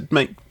shapes to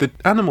make the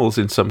animals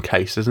in some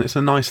cases, and it's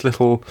a nice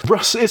little...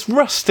 It's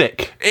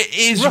rustic. It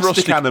is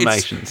rustic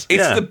animations.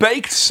 It's the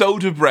baked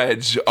soda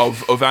bread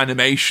of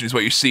animation is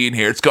what you're seeing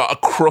here. It's got a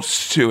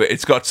crust to it.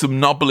 It's got some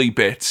knobbly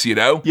bits,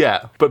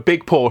 Yeah, but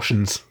big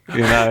portions.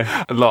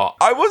 A lot.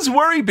 I was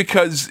worried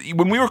because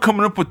when we were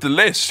coming up with the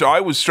list, I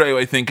was straight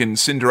away thinking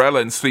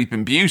Cinderella and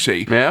Sleeping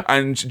Beauty. Yeah.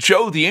 And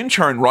Joe, the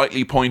intern,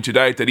 rightly pointed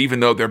out that even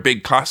though they're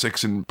big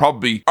classics and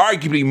probably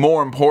arguably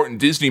more important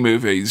Disney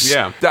movies,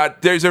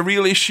 that there's a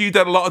real issue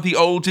that a lot of the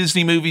old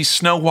Disney movies,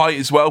 Snow White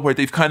as well, where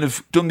they've kind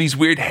of done these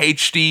weird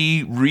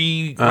HD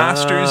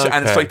remasters,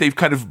 and it's like they've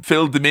kind of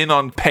filled them in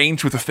on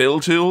paint with a fill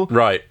tool.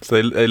 Right.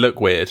 So they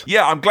look weird.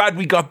 Yeah, I'm glad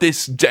we got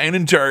this down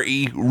and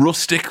dirty,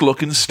 rustic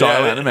looking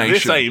style animation.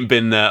 This ain't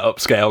been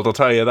upscaled, I'll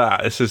tell you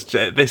that.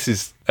 This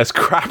is as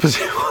crap as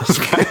it was.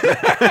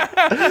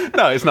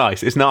 No, it's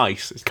nice. It's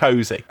nice. It's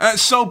cozy.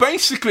 So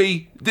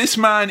basically, this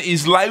man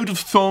is loud of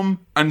thumb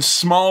and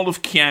small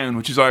of crown,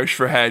 which is Irish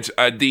for head.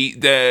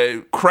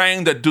 The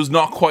crown that does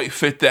not quite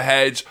fit the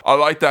head. I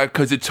like that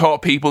because it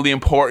taught people the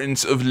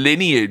importance of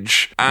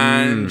lineage.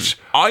 And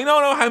I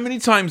don't know how many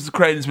times the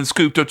crown has been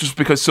scooped up just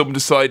because someone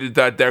decided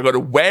that they're going to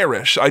wear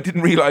it. I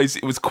didn't realise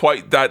it was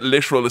quite that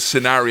literal a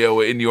scenario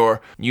in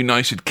your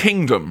United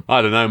Kingdom.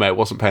 I don't know, mate.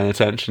 Wasn't paying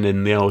attention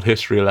in the old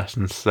history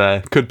lessons.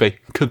 Could be.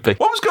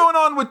 What was going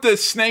on with the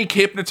snake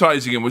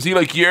hypnotising him? Was he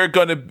like,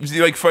 was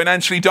he like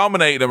financially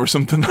dominating him or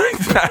something like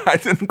that? I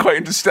didn't quite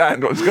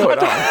understand what was going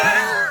on.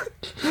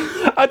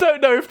 I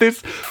don't know if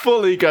this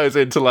fully goes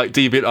into like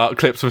DeviantArt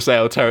clips for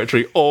sale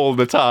territory all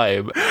the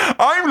time.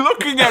 I'm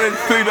looking at it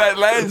through that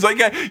lens. Like,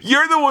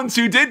 you're the ones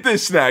who did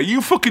this now.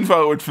 You fucking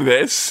voted for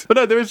this. But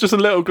no, there is just a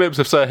little glimpse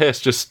of Sir Hiss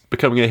just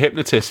becoming a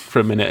hypnotist for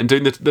a minute and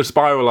doing the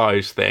spiral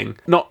eyes thing.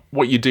 Not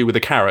what you do with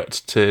a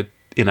carrot to...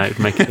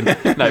 make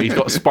it... No, he's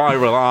got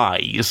spiral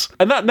eyes.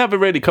 And that never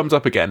really comes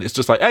up again. It's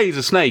just like, hey, he's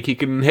a snake. He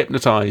can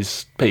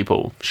hypnotise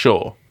people.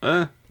 Sure.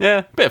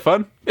 Yeah, bit of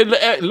fun.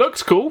 It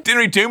looks cool. Didn't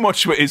really do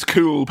much with his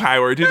cool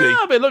power, did he?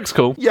 Yeah, but it looks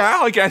cool. Yeah,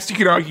 I guess you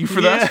can argue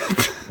for that.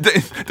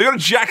 They're going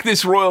to jack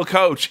this royal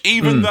coach,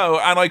 even though,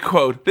 and I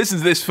quote, listen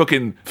to this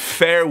fucking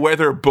fair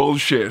weather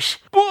bullshit.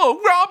 Whoa,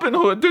 Robin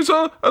Hood, there's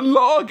a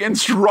law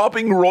against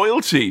robbing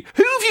royalty.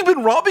 Who have you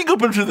been robbing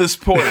up until this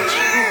point?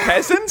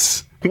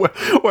 Peasants?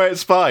 Where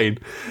it's fine.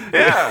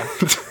 Yeah.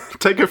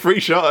 Take a free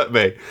shot at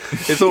me.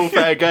 It's all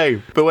fair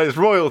game. But when it's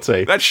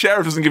royalty... That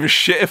sheriff doesn't give a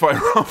shit if I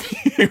rob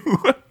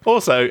you.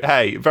 Also,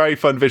 hey, very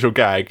fun visual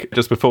gag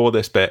just before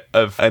this bit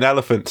of an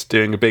elephant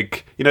doing a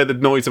big... You know the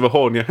noise of a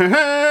horn?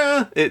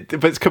 But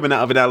it's coming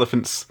out of an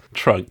elephant's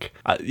trunk.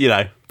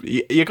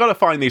 You got to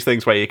find these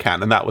things where you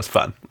can, and that was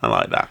fun. I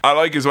like that. I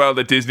like as well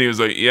that Disney was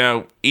like,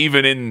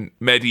 even in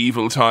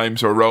medieval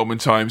times or Roman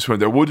times when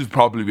there would have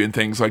probably been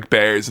things like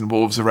bears and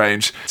wolves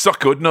around, it's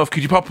not good enough.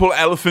 Could you pull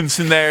elephants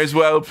in there as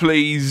well,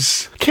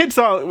 please? Kids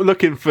aren't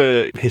looking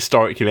for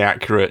historically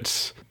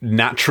accurate,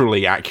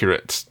 naturally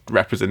accurate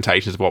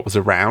representations of what was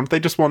around. They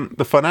just want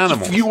the fun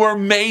animals. You were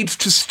made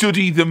to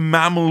study the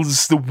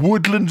mammals, the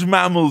woodland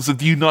mammals of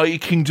the United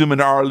Kingdom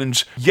and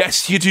Ireland.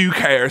 Yes, you do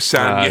care,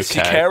 Sam. Okay. Yes,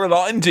 you care a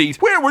lot indeed.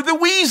 Where were the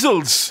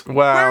weasels?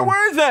 Well,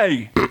 where were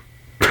they?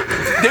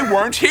 They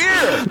weren't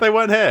here. They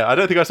weren't here. I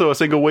don't think I saw a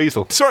single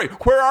weasel. Sorry,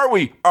 where are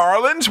we?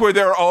 Ireland, where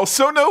there are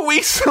also no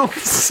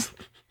weasels?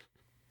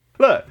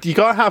 Look, you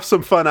gotta have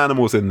some fun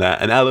animals in there,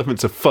 and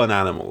elephants are fun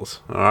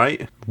animals,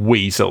 alright?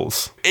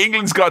 Weasels.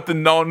 England's got the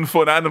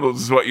non-fun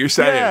animals, is what you're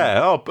saying.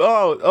 Yeah,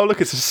 oh, look,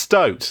 it's a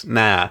stoat.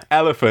 Nah,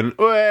 elephant.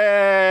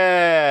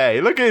 Way!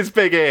 Look at his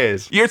big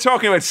ears. You're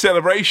talking about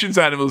celebrations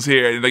animals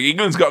here. Like,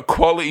 England's got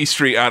quality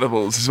street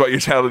animals, is what you're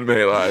telling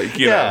me, like,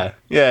 you know.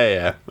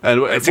 Yeah.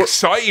 And it's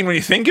exciting when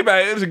you think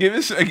about it, to give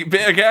us a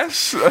bit, I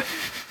guess.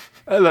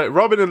 Look,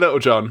 Robin and Little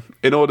John,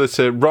 in order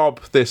to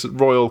rob this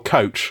royal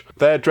coach,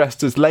 they're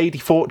dressed as lady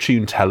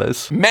fortune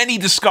tellers. Many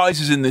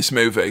disguises in this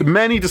movie.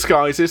 Many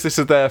disguises. This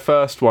is their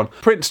first one.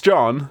 Prince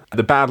John,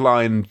 the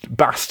bad-line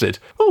bastard.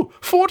 Oh,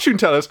 fortune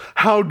tellers,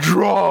 how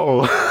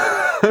droll.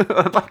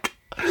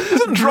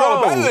 Isn't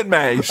droll about it,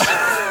 mate?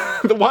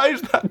 Why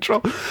is that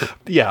droll?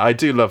 Yeah, I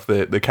do love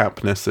the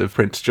campness of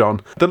Prince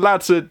John. The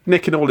lads are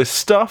nicking all his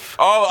stuff.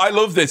 Oh, I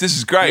love this. This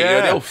is great.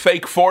 Yeah. The whole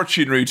fake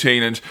fortune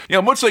routine. And,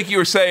 much like you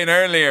were saying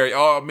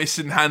earlier,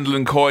 missing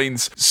handling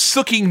coins,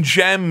 sucking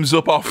gems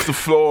up off the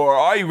floor.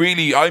 I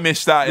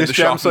miss that in the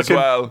shop as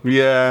well.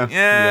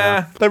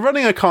 Yeah. They're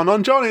running a con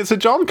on John. It's a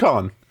John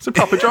con. It's a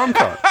proper John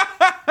con.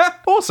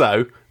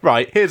 Also,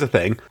 right, here's the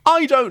thing.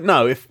 I don't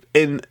know if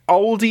in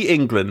oldie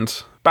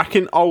England... Back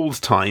in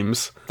old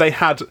times, they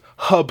had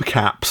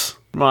hubcaps,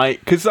 right?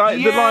 Because the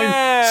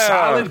line,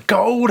 solid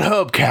gold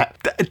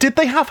hubcap. Did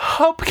they have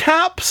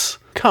hubcaps?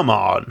 Come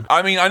on.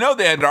 I mean, I know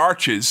they had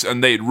arches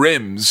and they had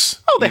rims.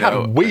 Oh, they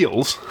had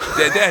wheels.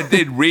 They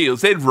had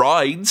wheels. They had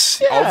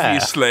rides,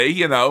 obviously,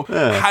 Yeah.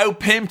 How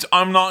pimped,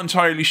 I'm not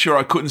entirely sure.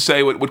 I couldn't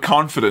say with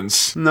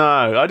confidence.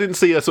 No, I didn't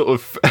see a sort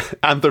of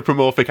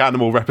anthropomorphic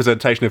animal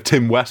representation of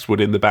Tim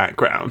Westwood in the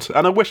background,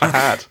 and I wish I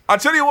had. I'll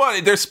tell you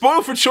what, they're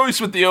spoiled for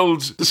choice with the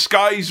old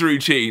disguise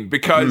routine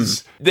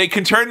because they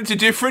can turn into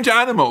different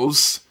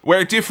animals,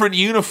 wear different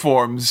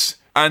uniforms,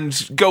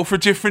 and go for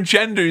different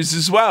genders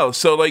as well.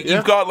 So,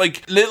 you've got,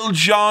 Little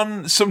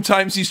John,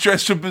 sometimes he's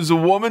dressed up as a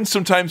woman,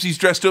 sometimes he's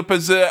dressed up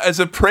as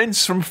a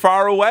prince from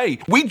far away.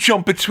 We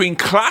jump between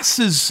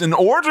classes and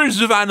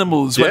orders of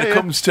animals when it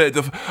comes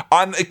to...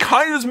 and it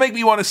kind of does make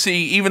me want to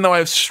see, even though I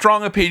have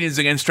strong opinions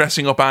against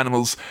dressing up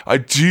animals, I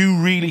do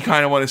really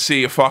kind of want to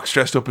see a fox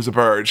dressed up as a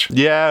bird.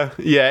 Yeah,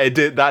 it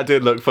did. That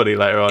did look funny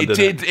later on, didn't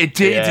it? It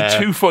did. Yeah. It's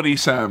too funny,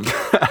 Sam.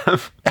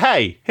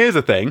 Hey, here's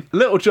the thing.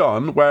 Little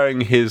John,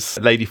 wearing his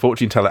Lady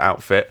Fortune Teller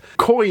outfit,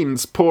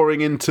 coins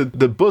pouring into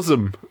the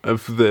bosom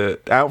of the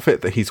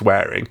outfit that he's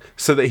wearing,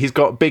 so that he's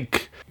got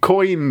big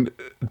coin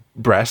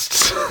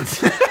breasts.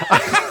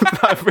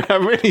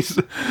 I'm really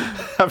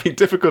having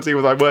difficulty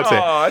with my words here.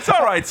 Oh, it's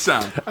all right,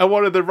 Sam. And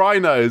one of the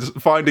rhinos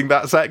finding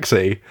that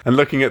sexy and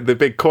looking at the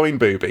big coin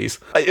boobies.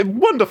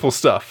 Wonderful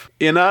stuff,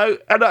 you know?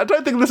 And I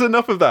don't think there's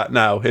enough of that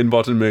now in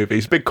modern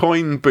movies. Big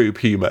coin boob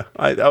humour.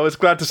 I was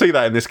glad to see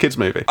that in this kids'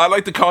 movie. I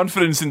like the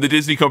confidence in the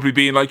Disney company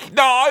being like,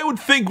 no, I would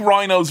think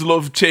rhinos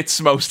love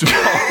tits most of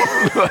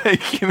all.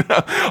 Like, you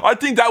know, I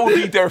think that would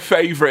be their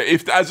favourite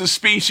if, as a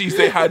species,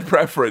 they had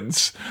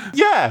preference.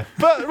 Yeah,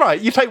 but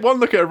right, you take one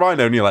look at a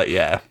rhino and you're like,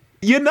 yeah.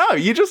 You know,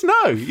 you just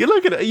know. You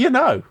look at it, you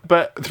know.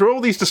 But through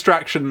all these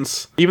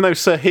distractions, even though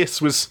Sir Hiss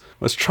was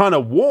trying to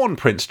warn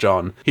Prince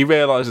John, he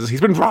realises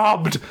he's been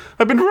robbed.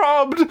 I've been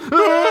robbed.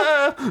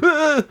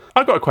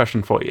 I've got a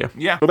question for you.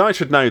 Yeah. Well, I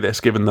should know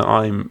this, given that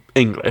I'm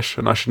English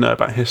and I should know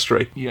about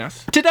history.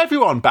 Yes. Did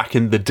everyone back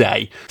in the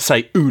day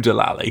say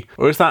oodalally?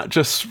 Or is that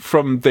just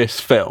from this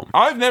film?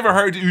 I've never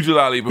heard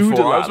oodalally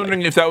before. I was Oodalally.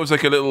 wondering if that was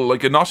like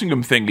a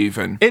Nottingham thing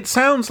even. It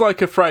sounds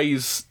like a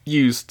phrase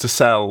used to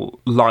sell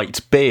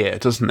light beer,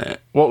 doesn't it?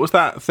 What was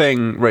that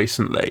thing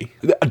recently?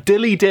 A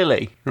dilly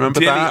dilly. Remember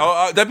that?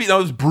 Oh, that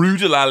was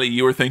Brudalally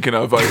you were thinking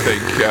of, I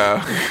think.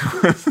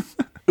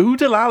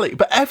 Oodalally.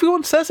 But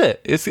everyone says it.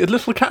 It's a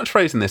little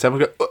catchphrase in this.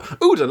 Everyone go,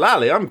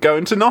 oodalally, I'm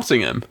going to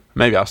Nottingham.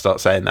 Maybe I'll start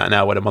saying that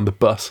now when I'm on the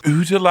bus.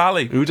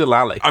 Oodalally.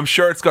 Oodalally. I'm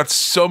sure it's got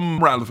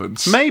some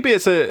relevance. Maybe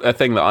it's a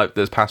thing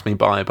that's passed me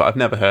by, but I've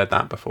never heard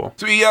that before.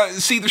 So we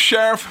see the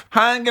sheriff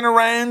hanging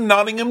around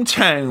Nottingham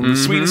Town, the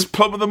sweetest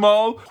pub of them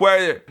all,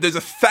 where there's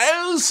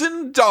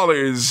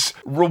 $1,000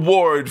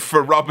 reward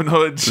for Robin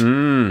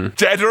Hood,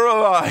 dead or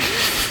alive.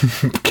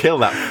 Kill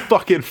that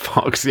fucking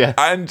fox, yeah.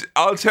 And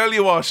I'll tell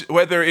you what,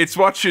 whether it's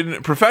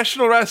watching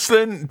professional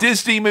wrestling,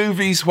 Disney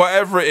movies,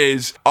 whatever it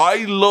is,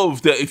 I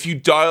love that if you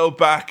dial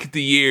back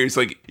the years,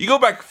 like you go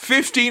back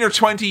 15 or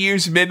 20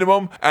 years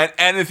minimum, and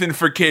anything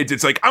for kids,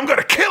 it's like, I'm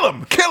gonna kill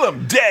him,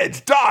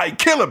 dead, die,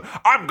 kill him,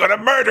 I'm gonna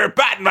murder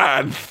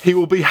Batman. He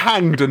will be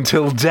hanged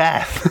until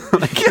death.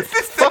 Like,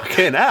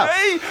 fucking hell.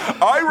 Hey,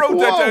 I wrote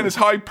that down as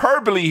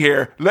hyperbole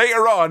here.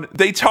 Later on,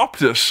 they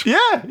topped it.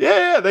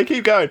 Yeah, they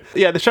keep going.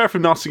 Yeah, the Sheriff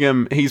of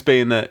Nottingham, he's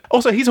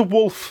a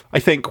wolf, I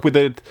think, with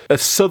a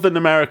Southern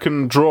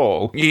American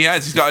drawl.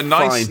 He's got a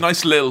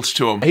nice lilt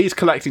to him. He's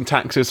collecting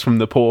taxes from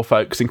the poor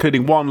folks,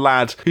 including one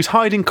lad who's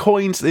hiding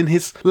coins in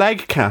his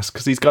leg cast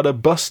because he's got a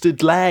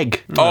busted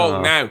leg.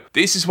 Oh, now,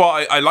 this is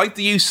why I like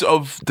the use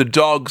of the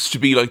dogs to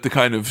be like the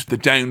kind of the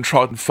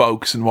downtrodden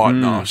folks and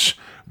whatnot.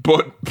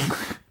 But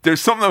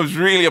there's something that was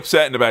really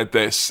upsetting about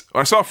this.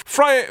 I saw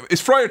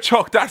Friar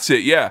Tuck, that's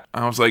it, yeah.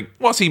 And I was like,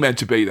 what's he meant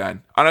to be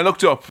then? And I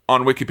looked up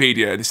on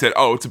Wikipedia and they said,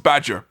 oh, it's a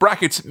badger.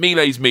 Brackets,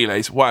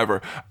 melees,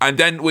 whatever. And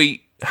then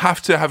we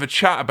have to have a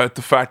chat about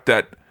the fact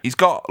that he's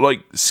got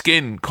like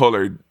skin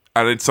coloured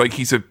and it's like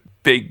he's a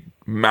big,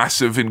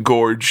 massive,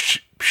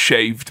 engorged,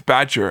 shaved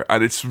badger,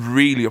 and it's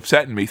really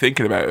upsetting me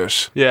thinking about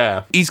it.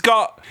 Yeah. He's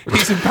a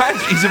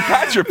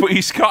badger, but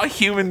he's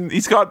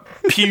got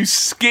puce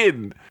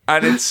skin,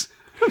 and it's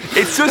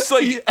just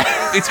like,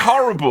 it's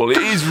horrible. It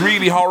is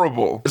really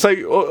horrible. So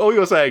all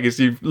you're saying is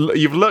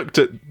you've looked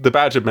at the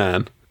Badger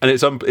Man, and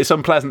it's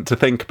unpleasant to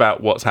think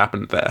about what's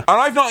happened there.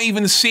 And I've not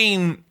even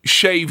seen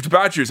shaved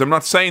badgers. I'm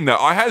not saying that.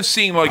 I have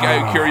seen, like,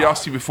 out of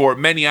curiosity before,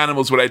 many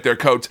animals without their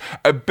coats.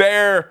 A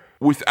bear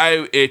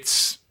without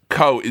its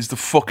coat is the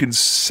fucking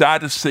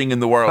saddest thing in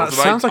the world. That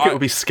sounds like it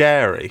would be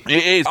scary.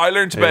 It is. I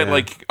learned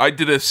about, I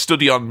did a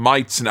study on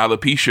mites and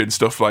alopecia and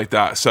stuff like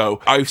that,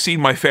 so I've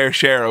seen my fair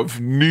share of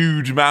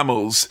nude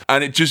mammals,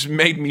 and it just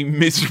made me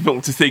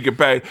miserable to think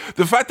about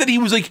the fact that he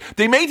was like,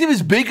 they made him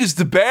as big as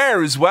the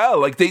bear as well.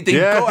 Like, they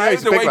go out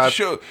of their way to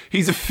show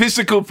he's a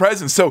physical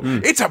presence, so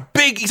it's a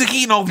big, he's like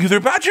eating all the other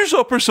badgers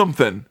up or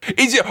something.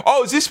 Is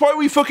this why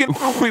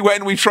we went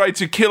and we tried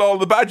to kill all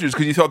the badgers,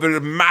 because you thought they're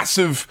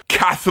massive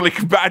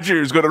Catholic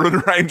badgers going to run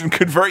around and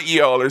convert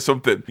you all or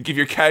something and give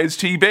your cows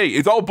TB?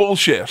 It's all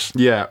bullshit.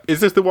 Yeah.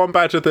 Is this the one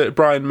badger that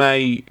Brian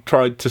May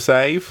tried to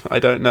save? I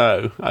don't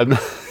know.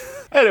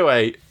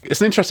 Anyway,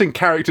 it's an interesting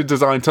character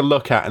design to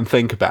look at and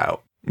think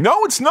about.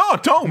 No, it's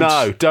not. Don't.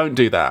 No, don't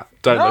do that.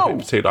 Don't look at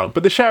it for too long.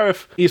 But the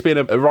sheriff, he's been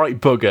a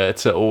right bugger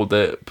to all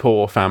the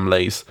poor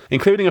families,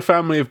 including a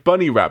family of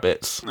bunny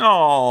rabbits.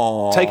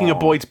 Aww. Taking a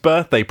boy's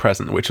birthday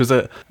present, which was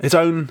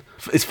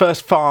his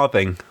first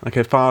farthing, like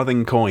a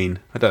farthing coin.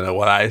 I don't know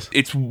what that is.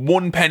 It's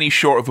 1 penny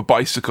short of a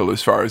bicycle,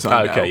 as far as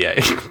I know. Okay, yeah.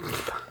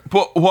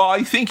 But what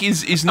I think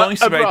is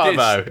nice about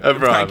this... A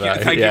bravo.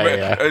 Thank you.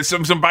 Yeah.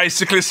 Some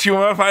bicyclist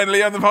humour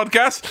finally on the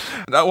podcast.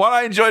 Now, what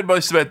I enjoyed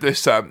most about this,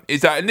 Sam,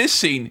 is that in this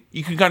scene,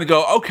 you can kind of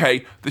go,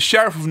 okay, the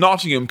Sheriff of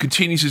Nottingham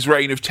continues his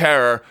reign of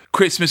terror.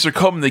 Christmas are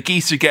coming, the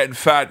geese are getting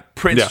fat.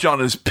 Prince John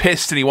is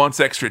pissed and he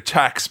wants extra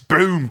tax.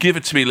 Boom, give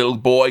it to me, little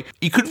boy.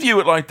 You could view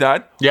it like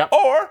that. Yeah.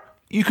 Or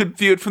you could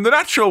view it from the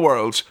natural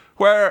world,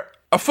 where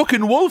a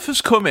fucking wolf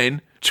has come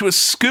in to a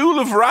school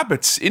of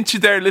rabbits into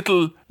their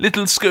little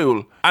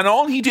school, and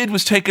all he did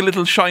was take a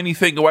little shiny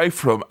thing away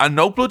from him, and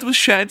no blood was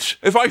shed.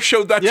 If I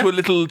showed that to a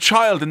little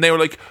child and they were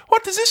like,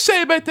 what does this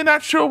say about the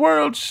natural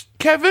world,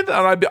 Kevin?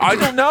 And I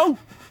don't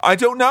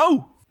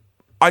know.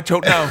 I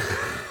don't know.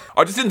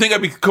 I just didn't think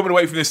I'd be coming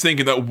away from this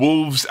thinking that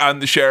Wolves and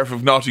the Sheriff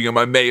of Nottingham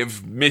I may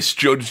have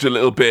misjudged a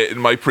little bit in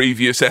my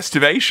previous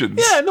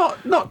estimations. Yeah,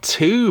 not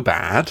too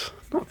bad.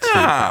 Not too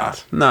bad.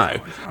 No.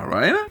 All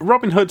right.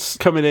 Robin Hood's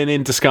coming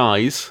in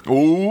disguise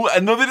Ooh,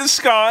 another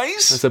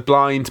disguise. as a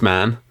blind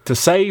man to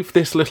save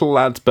this little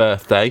lad's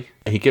birthday.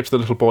 He gives the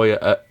little boy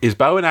his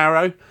bow and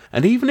arrow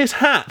and even his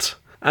hat.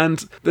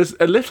 And there's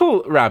a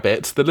little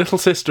rabbit, the little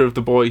sister of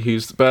the boy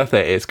whose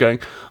birthday it is,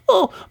 going,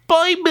 "Oh,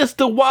 bye,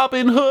 Mr.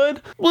 Robin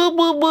Hood."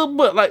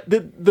 Like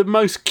the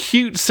most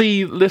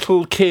cutesy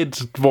little kid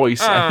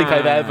voice I think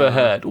I've ever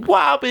heard.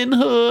 Robin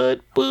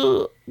Hood,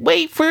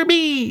 wait for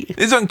me.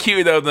 It's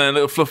uncute though than a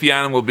little fluffy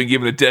animal being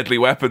given a deadly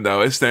weapon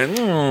though, isn't it?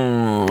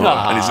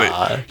 And he's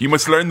like, "You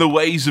must learn the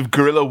ways of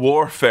guerrilla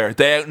warfare.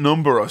 They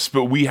outnumber us,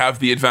 but we have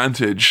the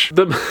advantage."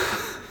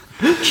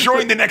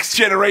 Join the next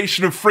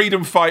generation of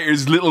freedom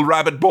fighters, little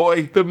rabbit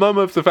boy. The mum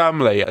of the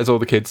family, as all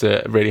the kids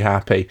are really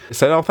happy,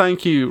 said, "Oh,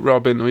 thank you,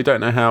 Robin. We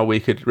don't know how we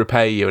could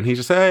repay you." And he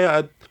just said, "Hey,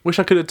 I wish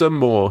I could have done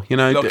more, you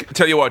know." Look,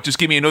 tell you what, just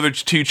give me another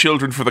 2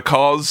 children for the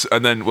cause,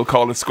 and then we'll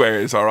call it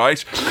squares, all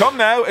right? Come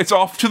now, it's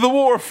off to the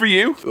war for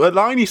you. The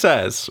line he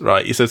says,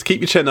 right, he says,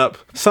 "Keep your chin up.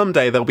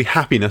 Someday there'll be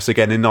happiness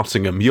again in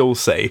Nottingham. You'll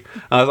see."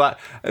 I was like,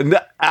 no,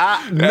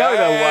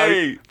 there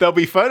won't. There'll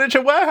be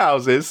furniture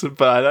warehouses,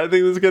 but I don't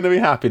think there's going to be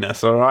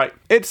happiness, all right?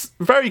 It's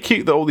very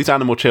cute that all these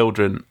animal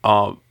children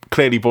are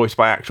clearly voiced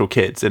by actual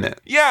kids, isn't it?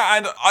 Yeah,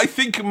 and I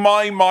think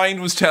my mind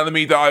was telling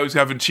me that I was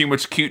having too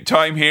much cute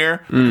time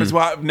here, because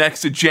what happened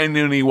next I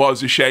genuinely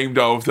was ashamed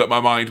of that my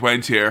mind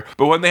went here.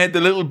 But when they had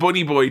the little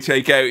bunny boy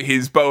take out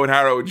his bow and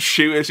arrow and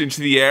shoot it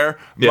into the air,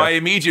 my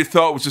immediate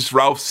thought was just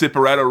Ralph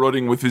Ciparello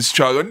running with his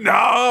child. Going,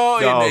 no!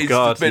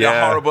 It's been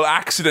a horrible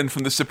accident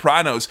from The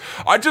Sopranos.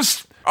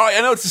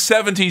 I know it's the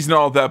 70s and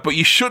all that, but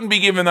you shouldn't be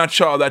giving that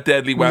child that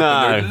deadly weapon.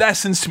 No. There are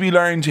lessons to be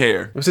learned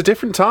here. It was a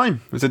different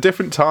time.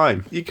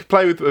 You could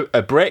play with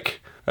a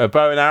brick, a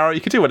bow and arrow. You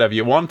could do whatever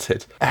you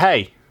wanted.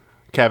 Hey,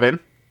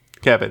 Kevin.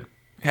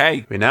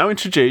 Hey. We're now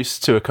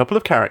introduced to a couple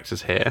of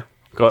characters here.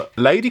 Got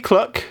Lady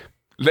Cluck.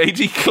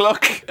 Lady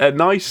Cluck. A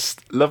nice,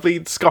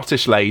 lovely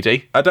Scottish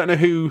lady. I don't know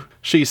who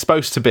she's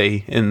supposed to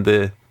be in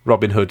the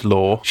Robin Hood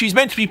lore. She's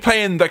meant to be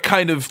playing the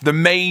kind of the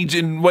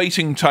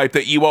maid-in-waiting type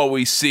that you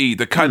always see,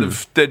 the kind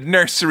of the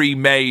nursery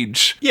maid.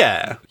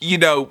 Yeah. You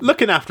know,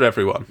 Looking after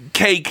everyone.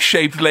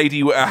 cake-shaped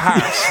lady with a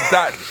hat.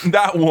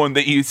 that one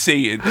that you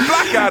see in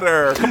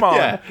Blackadder. Come on.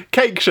 Yeah,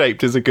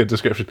 cake-shaped is a good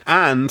description.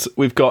 And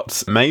we've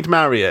got Maid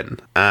Marian,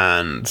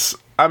 and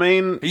I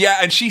mean... Yeah,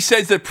 and she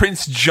says that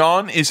Prince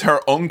John is her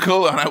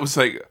uncle, and I was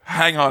like,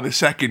 hang on a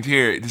second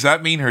here. Does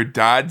that mean her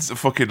dad's a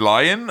fucking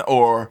lion?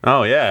 Or...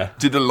 Oh, yeah.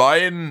 Did the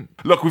lion...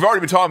 Look, we've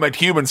already been talking about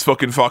humans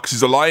fucking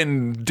foxes. A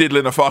lion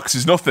diddling a fox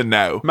is nothing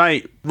now.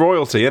 Mate,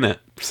 royalty, innit?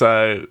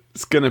 So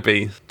it's going to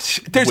be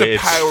There's weird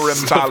a power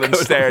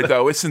imbalance there,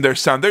 though, isn't there,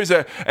 Sam? There's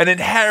an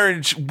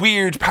inherent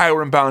weird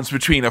power imbalance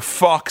between a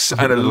fox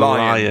and a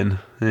lion.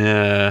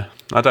 Yeah,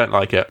 I don't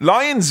like it.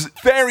 Lions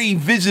very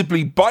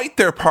visibly bite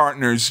their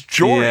partner's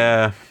jaw.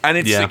 Yeah. And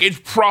it's like,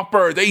 it's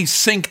proper. They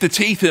sink the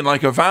teeth in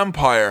like a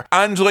vampire.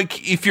 And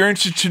like, if you're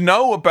interested to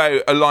know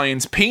about a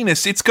lion's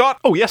penis, it's got...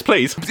 Oh, yes,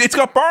 please. It's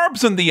got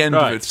barbs on the end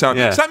of it, Sam.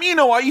 Yeah. Sam, you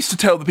know, I used to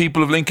tell the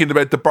people of Lincoln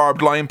about the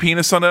barbed lion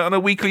penis on a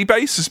weekly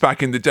basis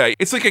back in the day.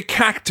 It's like a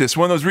cactus,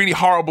 one of those really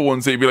horrible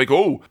ones that you'd be like,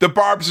 oh, the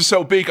barbs are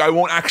so big, I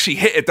won't actually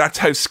hit it. That's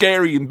how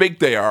scary and big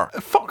they are.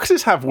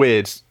 Foxes have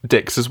weird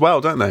dicks as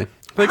well, don't they?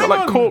 They've got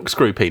like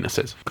corkscrew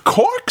penises.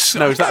 Corks?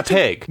 No, is that a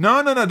pig?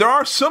 No. There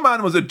are some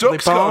animals. A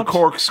duck's got a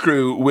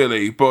corkscrew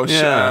willy, but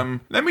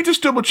let me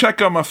just double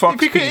check on my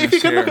fox penis. If you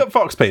can look at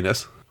fox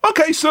penis.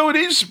 Okay, so it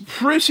is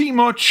pretty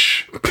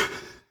much...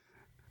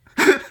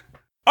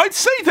 I'd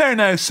say there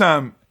now,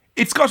 Sam,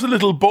 it's got a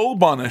little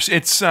bulb on it.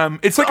 It's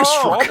like a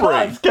strawberry.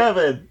 Christ,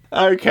 Kevin.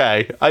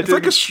 Okay.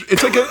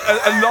 It's like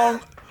a long...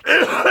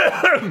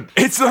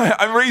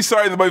 I'm really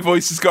sorry that my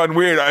voice has gone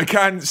weird. I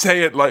can't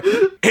say it like...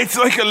 It's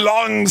like a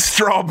long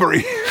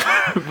strawberry.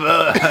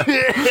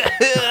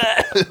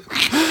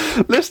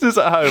 Listeners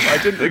at home, I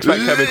didn't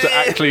expect Kevin to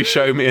actually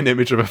show me an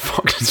image of a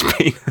fox's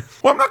penis.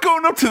 Well, I'm not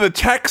going up to the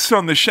text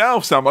on the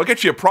shelf, Sam. I'll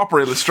get you a proper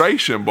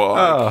illustration, boy.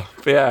 Oh,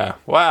 yeah.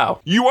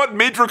 Wow. You want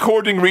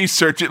mid-recording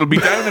research, it'll be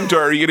down and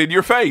dirty and in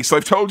your face.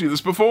 I've told you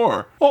this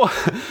before.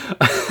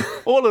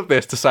 All of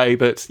this to say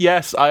that,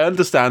 yes, I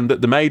understand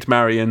that the Maid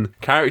Marian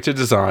character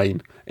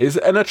design is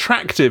an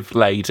attractive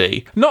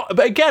lady.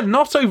 But again,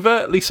 not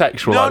overtly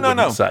sexual, I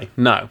wouldn't say.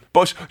 No.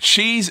 But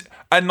she's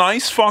a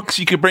nice fox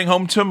you could bring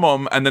home to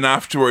mum, and then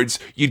afterwards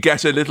you'd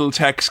get a little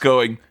text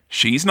going,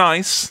 she's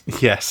nice.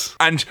 Yes.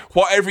 And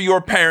whatever your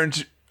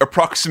parent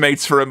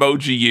approximates for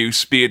emoji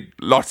use, be it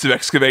lots of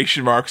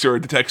exclamation marks or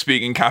the text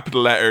being in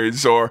capital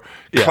letters or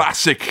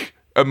classic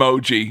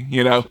emoji,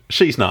 you know.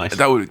 She's nice.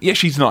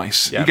 She's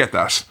nice. Yeah. You get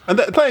that. And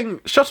they're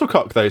playing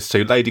shuttlecock, those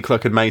two, Lady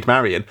Cluck and Maid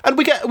Marian. And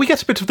we get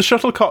a bit of the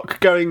shuttlecock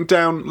going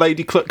down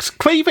Lady Cluck's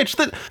cleavage.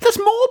 There's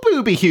more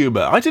booby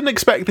humour. I didn't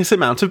expect this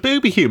amount of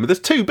booby humour.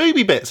 There's 2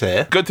 booby bits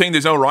here. Good thing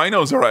there's no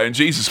rhinos around.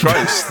 Jesus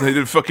Christ. They'd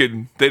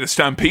have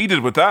stampeded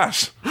with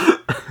that.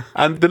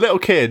 And the little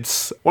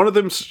kids, one of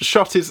them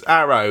shot his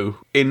arrow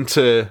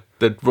into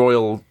the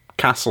royal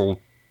castle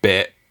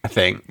bit, I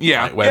think.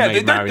 Yeah, like where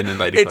Maid Marian and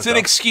Lady it's Fuck an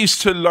Off. excuse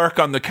to lurk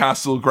on the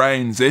castle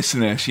grounds,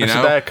 isn't it? You know,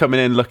 So they're coming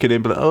in, looking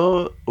in, but like,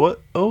 oh,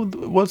 what? Oh,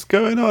 what's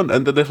going on?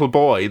 And the little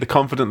boy, the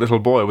confident little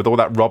boy with all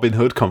that Robin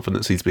Hood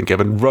confidence he's been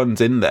given,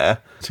 runs in there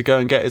to go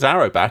and get his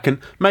arrow back. And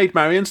Maid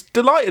Marian's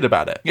delighted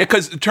about it. yeah,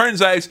 because it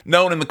turns out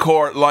no one in the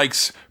court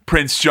likes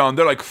Prince John.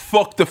 They're like,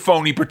 fuck the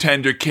phony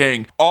pretender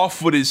king.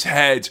 Off with his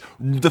head.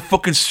 The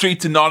fucking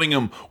streets of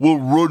Nottingham will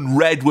run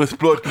red with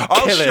blood.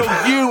 I'll Kill him.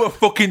 show you a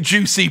fucking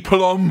juicy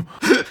plum.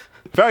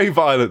 Very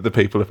violent, the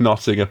people of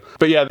Nottingham.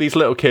 But yeah, these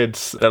little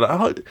kids are like,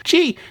 oh,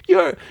 gee,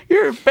 you're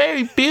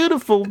very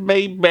beautiful,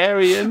 Maid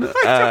Marian.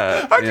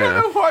 I don't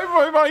know why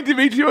my mind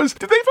immediately was,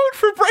 did they vote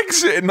for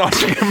Brexit in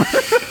Nottingham?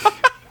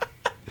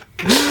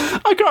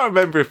 I can't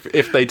remember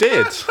if they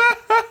did.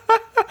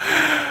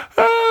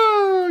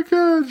 Oh,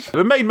 God.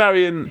 But Maid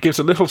Marian gives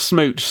a little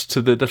smooch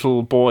to the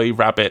little boy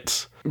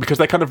rabbit because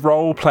they're kind of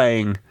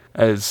role-playing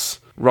as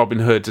Robin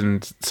Hood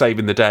and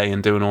saving the day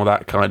and doing all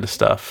that kind of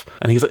stuff.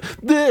 And he's like,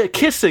 "Bleh,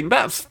 kissing,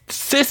 that's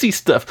sissy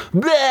stuff.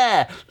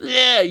 Blah,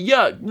 yeah,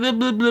 yuck, blah,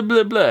 blah, blah,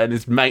 blah, blah." And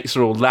his mates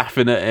are all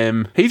laughing at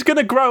him. He's going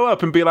to grow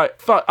up and be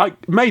like, fuck,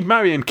 Maid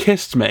Marian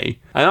kissed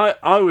me. And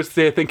I was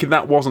there thinking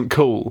that wasn't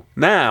cool.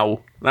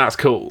 Now, that's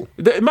cool.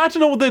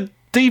 Imagine all the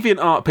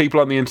deviant art people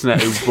on the internet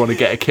who want to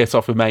get a kiss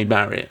off of Maid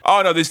Marian.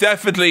 Oh no, there's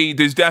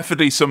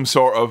definitely some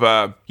sort of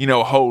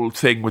whole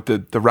thing with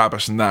the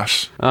rabbit and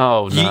that.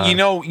 Oh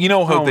no! You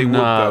know how Oh, they would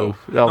no.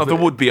 though. Oh, No, there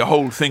would be a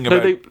whole thing No,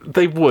 about.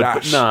 they would,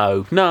 that. but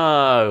no.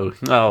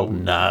 Oh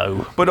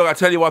no! But look, I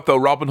tell you what though,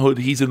 Robin Hood,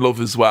 he's in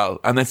love as well,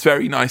 and it's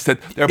very nice that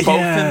they're both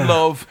Yeah. in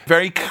love.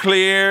 Very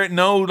clear,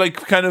 no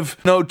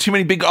too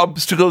many big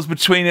obstacles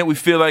between it. We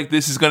feel like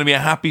this is going to be a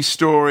happy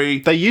story.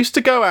 They used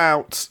to go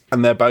out,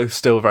 and they're both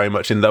still very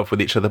much in love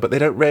with each other, but they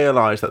don't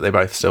realise that they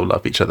both still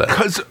love each other.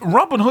 Because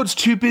Robin Hood's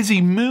too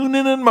busy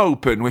mooning and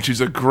moping, which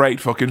is a great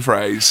fucking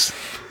phrase.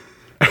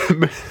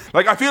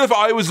 Like, I feel if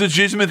I was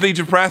legitimately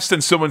depressed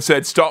and someone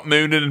said, stop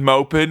mooning and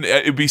moping,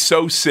 it'd be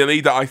so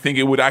silly that I think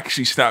it would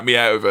actually snap me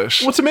out of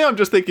it. Well, to me, I'm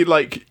just thinking,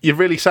 like, you're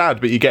really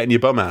sad, but you're getting your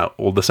bum out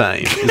all the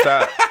same. Is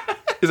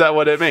that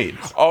what it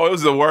means? Oh,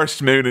 those are the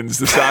worst moonings,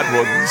 the sad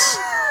ones.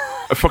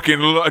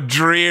 A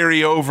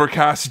dreary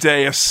overcast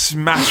day, a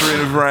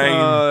smattering of rain.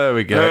 Oh, there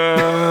we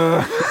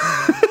go.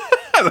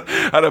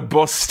 At a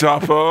bus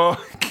stop.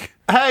 Oh.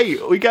 Hey,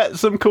 we get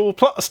some cool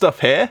plot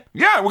stuff here.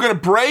 Yeah, we're going to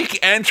break,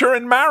 enter,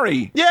 and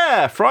marry.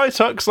 Yeah,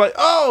 Freituck's like,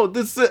 oh,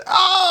 this is...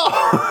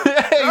 Oh!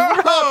 Hey,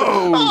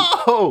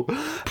 oh!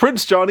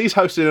 Prince Johnny's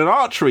hosting an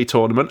archery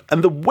tournament,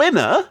 and the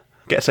winner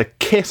gets a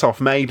kiss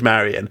off Maid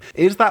Marian.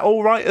 Is that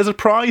all right as a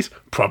prize?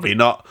 Probably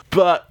not.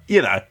 But,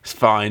 you know, it's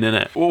fine, isn't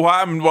it? Well, what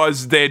happened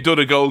was they had done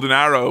a golden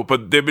arrow,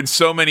 but there have been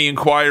so many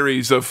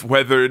inquiries of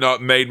whether or not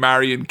Maid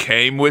Marian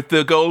came with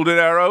the golden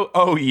arrow.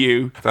 Oh,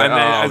 you.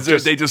 And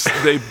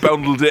they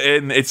bundled it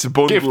in. It's a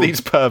bundle. Give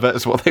these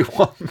perverts what they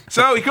want.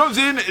 So he comes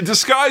in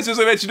disguised, as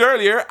I mentioned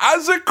earlier,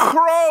 as a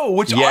crow,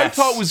 which I Yes.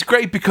 thought was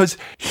great because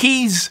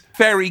he's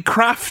very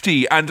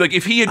crafty. And like,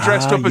 if he had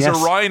dressed up as yes.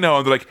 a rhino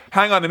and they're like,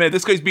 hang on a minute,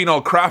 this guy's being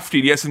all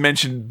crafty. He hasn't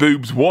mentioned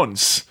boobs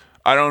once.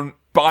 I don't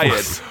buy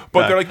it.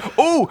 But No. they're like,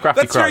 oh,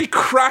 Crafty that's crow. very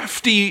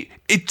crafty.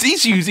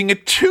 He's using a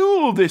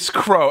tool, this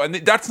crow. And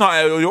that's not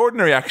out of the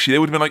ordinary, actually. They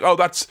would have been like, oh,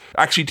 that's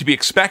actually to be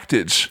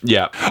expected.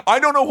 Yeah. I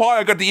don't know why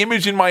I got the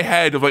image in my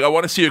head of like, I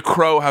want to see a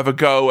crow have a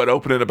go at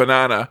opening a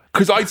banana.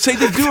 Because I'd say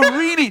they'd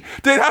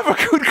have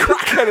a good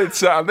crack at it,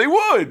 Sam. They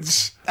would.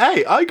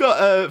 Hey, I got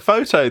a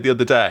photo the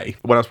other day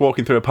when I was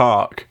walking through a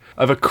park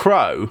of a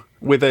crow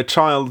with a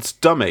child's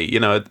dummy, you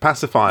know, a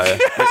pacifier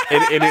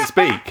in its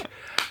beak.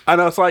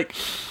 And I was like,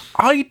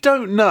 I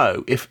don't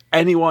know if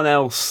anyone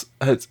else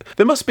has...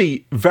 There must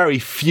be very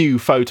few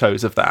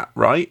photos of that,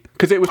 right?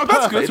 Because it was that's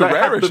perfect. good. It's a Like,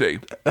 rarity.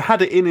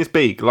 Had it in his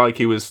beak like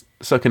he was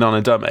sucking on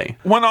a dummy.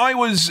 When I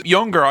was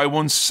younger, I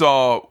was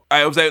out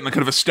on kind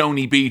of a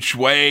stony beach,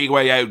 way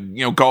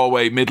out,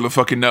 Galway, middle of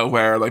fucking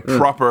nowhere, like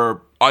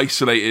proper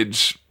isolated,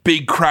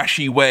 big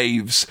crashy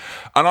waves.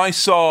 And I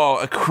saw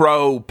a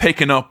crow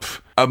picking up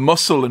a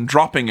mussel and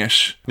dropping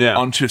it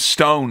onto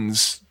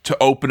stones to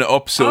open it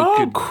up so it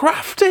could...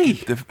 crafty!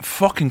 The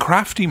fucking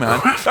crafty, man.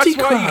 Crafty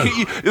That's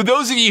why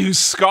those of you who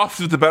scoffed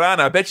at the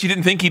banana, I bet you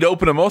didn't think he'd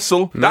open a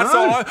mussel. That's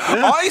all.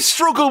 I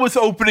struggle with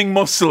opening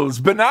mussels.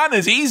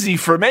 Banana's easy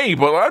for me,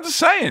 but I'm just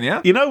saying, yeah.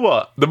 You know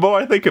what? The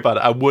more I think about it,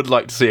 I would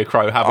like to see a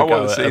crow have a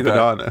go at a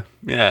banana.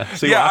 Yeah.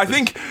 See what Yeah, I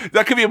happens. think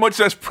that could be a much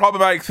less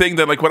problematic thing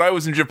than like when I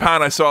was in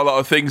Japan. I saw a lot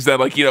of things that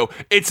like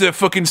it's a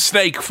fucking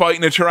snake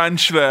fighting a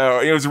tarantula,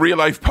 or it's a real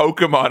life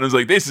Pokemon. I was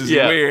like, this is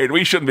weird.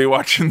 We shouldn't be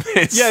watching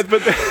this. Yeah,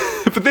 but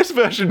this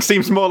version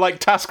seems more like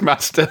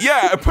Taskmaster.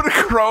 Yeah, I put a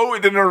crow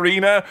in an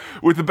arena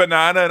with a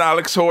banana and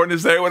Alex Horn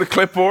is there with a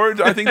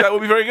clipboard. I think that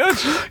would be very good.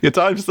 Your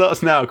time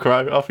starts now,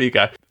 Crow. Off you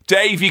go.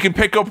 Dave, you can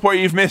pick up where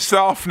you've missed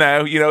off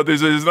now.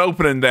 There's an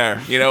opening there,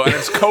 and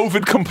it's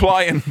COVID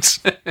compliant.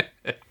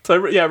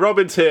 So, yeah,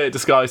 Robin's here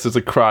disguised as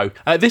a crow.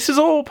 This is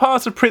all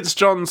part of Prince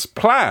John's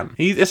plan.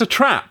 It's a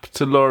trap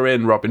to lure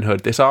in Robin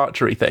Hood, this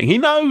archery thing. He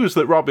knows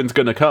that Robin's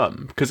going to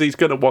come because he's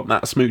going to want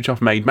that smooch off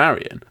Maid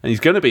Marian, and he's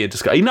going to be a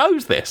disguise. He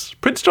knows this.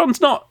 Prince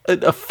John's not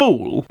a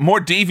fool.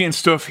 More deviant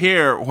stuff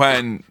here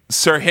when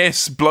Sir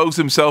Hiss blows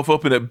himself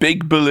up in a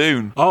big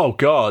balloon. Oh,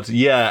 God,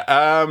 yeah.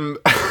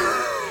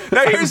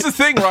 Now, here's the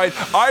thing, right?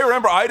 I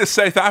remember I had a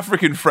South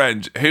African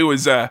friend who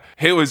was,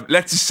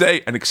 let's just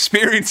say, an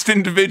experienced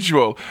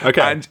individual.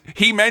 Okay. And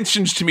he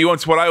mentioned to me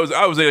once when I was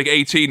like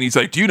 18, he's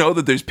like, do you know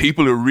that there's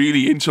people who are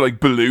really into like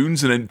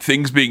balloons and then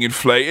things being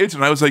inflated?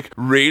 And I was like,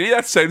 really?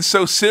 That sounds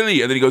so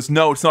silly. And then he goes,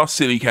 no, it's not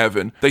silly,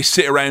 Kevin. They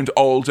sit around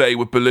all day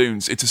with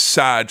balloons. It's a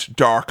sad,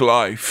 dark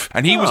life.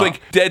 And he was like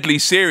deadly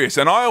serious.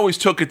 And I always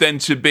took it then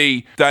to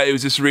be that it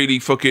was this really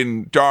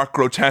fucking dark,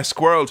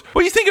 grotesque world.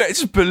 Well, you think of it, it's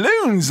just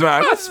balloons,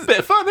 man. That's a bit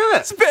of fun, isn't it?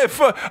 It's a bit of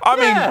fun. I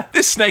mean,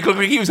 this snake looked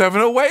like he was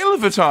having a whale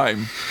of a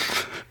time.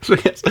 So,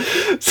 yes.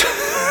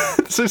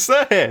 So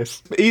Sir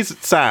Hiss, he's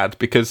sad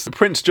because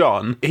Prince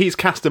John, he's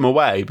cast him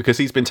away because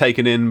he's been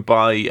taken in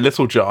by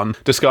Little John,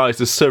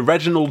 disguised as Sir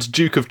Reginald,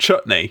 Duke of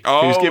Chutney,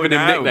 who's given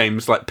him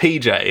nicknames like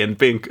PJ and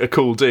being a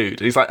cool dude.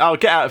 And he's like, oh,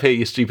 get out of here,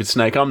 you stupid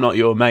snake. I'm not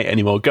your mate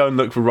anymore. Go and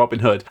look for Robin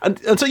Hood. And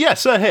so, yeah,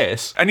 Sir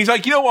Hiss. And he's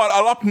like, you know what?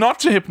 I'll opt not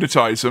to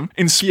hypnotise him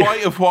in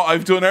spite of what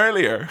I've done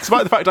earlier.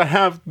 Despite the fact I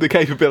have the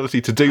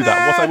capability to do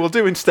that, what I will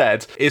do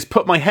instead is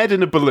put my head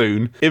in a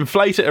balloon,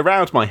 inflate it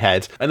around my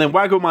head, and then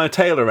waggle my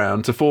tail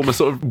around to form a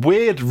sort of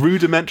weird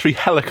rudimentary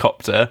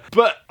helicopter.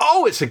 But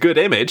it's a good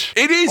image.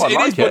 It is,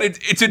 but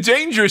it's a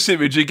dangerous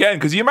image again,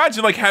 because you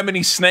imagine like how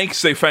many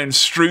snakes they found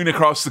strewn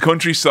across the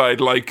countryside,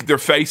 like their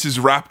faces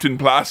wrapped in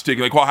plastic.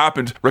 Like, what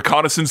happened?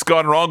 Reconnaissance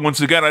gone wrong once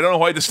again. I don't know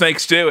why the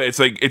snakes do it. It's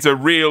like, it's a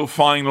real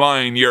fine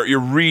line. You're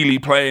really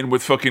playing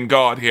with fucking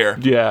God here.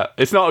 Yeah,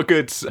 it's not a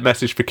good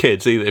message for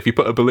kids either. If you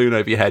put a balloon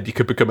over your head, you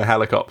could become a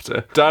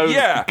helicopter. Don't,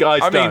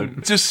 guys, don't.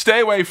 Mean, just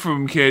stay away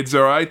from kids,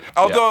 all right?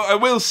 Although I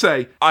will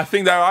say, I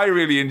think that I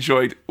really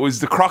enjoyed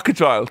was the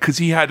crocodile, because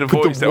he had a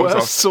voice that was the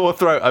worst sore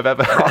throat I've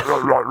ever had.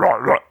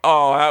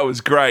 Oh, that was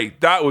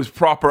great. That was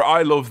proper.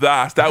 I love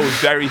that. That was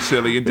very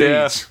silly indeed.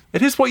 Yeah.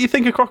 It is what you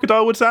think a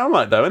crocodile would sound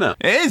like, though, isn't it?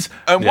 It is.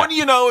 And what do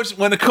you know is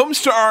when it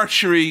comes to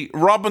archery,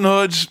 Robin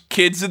Hood,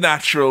 kid's a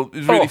natural,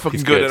 is really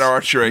fucking good at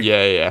archery.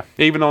 Yeah.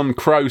 Even on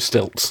crow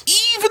stilts.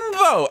 Even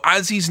though,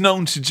 as he's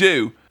known to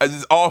do, as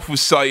is often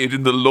cited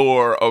in the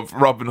lore of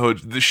Robin Hood,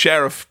 the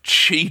sheriff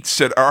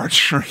cheats at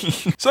archery.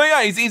 So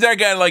yeah, he's there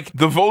getting like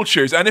the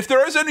vultures. And if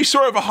there is any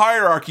sort of a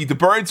hierarchy, the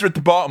birds are at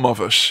the bottom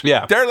of it.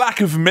 Yeah. Their lack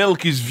of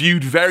milk is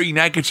viewed very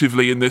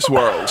negatively in this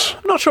world.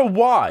 I'm not sure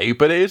why,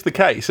 but it is the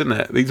case, isn't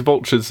it? These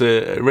vultures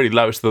are really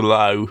lowest of the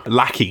low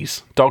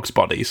lackeys, dogs'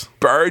 bodies.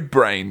 Bird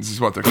brains is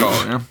what they're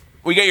called, yeah.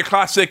 We get your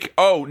classic,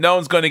 no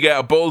one's going to get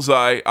a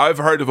bullseye. I've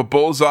heard of a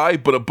bullseye,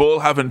 but a bull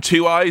having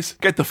two eyes?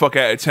 Get the fuck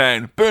out of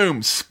town.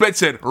 Boom,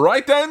 splits it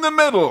right down the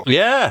middle.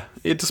 Yeah,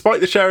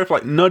 despite the sheriff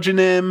like nudging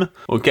him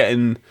or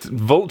getting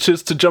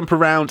vultures to jump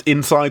around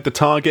inside the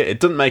target, it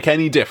doesn't make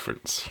any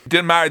difference. It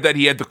didn't matter that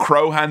he had the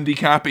crow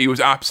handicap. He was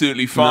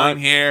absolutely fine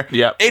here.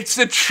 Yep. It's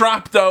a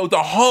trap, though.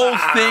 The whole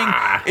thing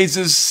is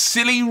a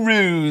silly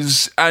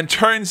ruse, and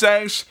turns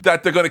out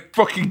that they're going to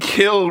fucking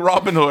kill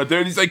Robin Hood.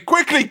 He's like,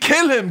 quickly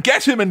kill him,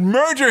 get him, and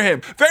murder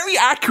him. Very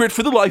accurate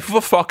for the life of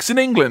a fox in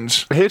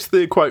England. Here's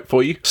the quote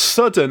for you.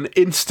 Sudden,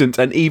 instant,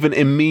 and even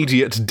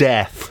immediate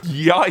death.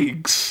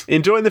 Yikes.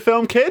 Enjoying the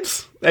film,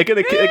 kids? They're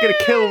gonna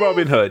kill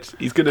Robin Hood.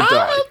 He's gonna die.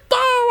 I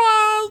don't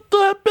want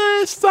to be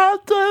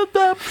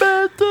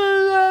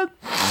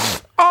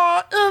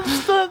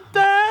instant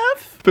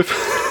death.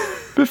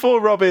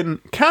 Before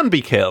Robin can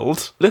be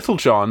killed, Little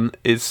John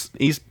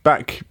he's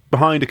back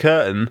behind a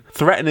curtain,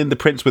 threatening the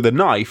prince with a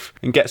knife,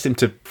 and gets him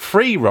to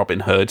free Robin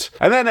Hood.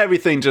 And then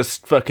everything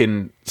just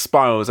fucking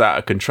spirals out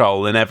of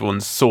control, and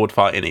everyone's sword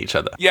fighting each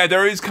other. Yeah,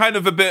 there is kind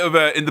of a bit of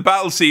in the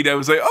battle scene, I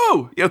was like,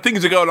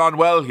 things are going on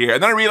well here.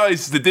 And then I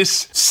realised that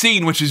this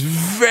scene, which is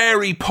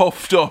very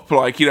puffed up,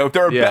 like, there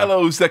are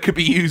bellows that could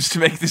be used to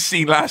make this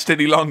scene last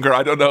any longer.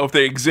 I don't know if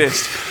they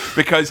exist,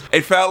 because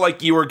it felt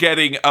like you were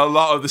getting a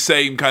lot of the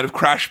same kind of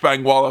crash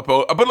bang wallop.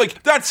 But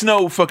like, that's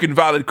no fucking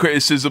valid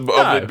criticism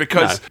of it,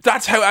 because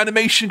that's how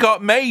animation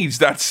got made.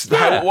 That's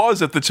how it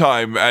was at the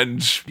time. And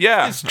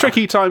it's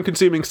tricky, time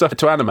consuming stuff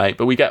to animate,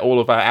 but we get all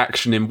of our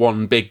action in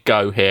one big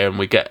go here, and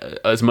we get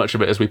as much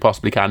of it as we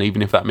possibly can,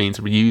 even if that means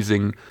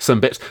reusing some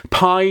bits.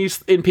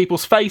 Pies in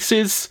people's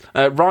faces,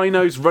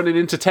 rhinos running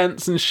into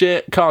tents and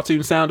shit,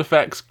 cartoon sound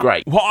effects,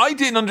 great. What I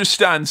didn't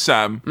understand,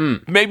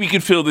 Sam, maybe you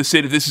could fill this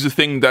in if this is a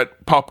thing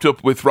that popped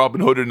up with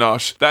Robin Hood or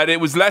not, that it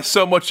was less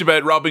so much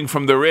about robbing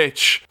from the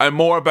rich and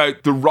more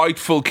about the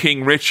rightful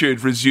King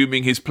Richard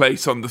resuming his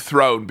place on the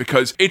throne,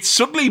 because it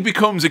suddenly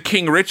becomes a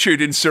King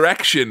Richard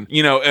insurrection,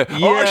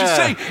 or I should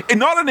say,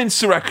 not an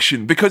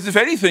insurrection, because if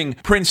anything,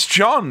 Prince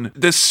John,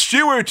 the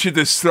steward to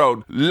this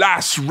throne,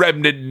 last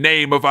remnant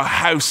name of a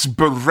house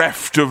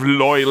bereft of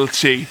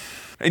loyalty.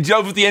 And you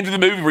know, at the end of the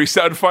movie where he's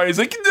set on fire, he's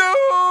like,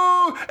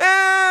 no!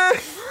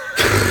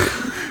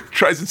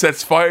 tries and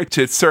sets fire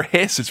to Sir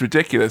Hiss. It's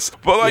ridiculous.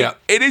 But like,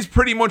 it is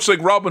pretty much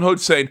like Robin Hood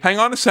saying, hang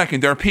on a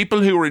second, there are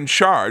people who are in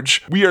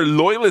charge. We are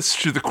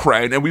loyalists to the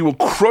crown and we will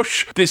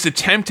crush this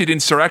attempted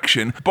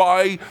insurrection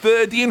by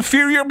the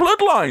inferior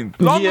bloodline.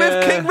 Long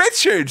live King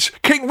Richard!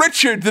 King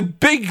Richard, the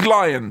big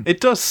lion. It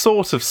does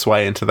sort of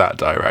sway into that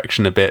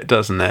direction a bit,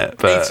 doesn't it?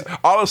 But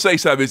all I'll say,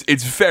 Sam, is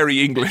it's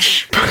very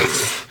English.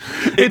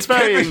 It's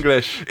very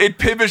English. It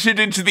pivoted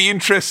into the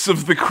interests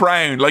of the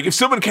crown. Like if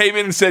someone came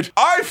in and said,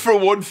 I for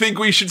one think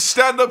we should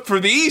stand up for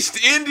the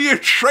East India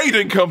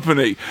Trading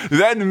Company,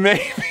 then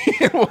maybe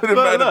it would have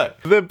been.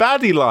 Look, the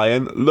baddie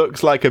lion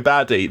looks like a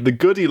baddie. The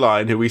goodie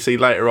lion, who we see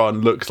later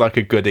on, looks like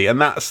a goodie, and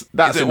that's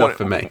enough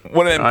for me.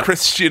 One of them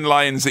Christian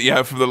lions that you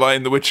have from The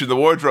Lion, the Witch, and the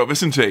Wardrobe,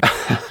 isn't he?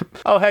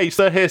 Oh, hey,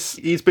 so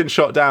he's been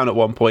shot down at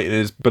one point in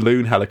his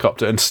balloon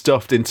helicopter and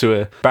stuffed into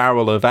a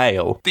barrel of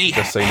ale.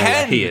 Just so you know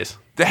where he is.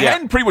 The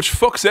hen pretty much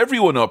fucks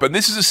everyone up, and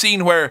this is a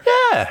scene where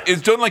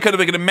it's done like kind of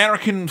like an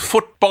American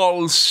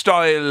football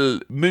style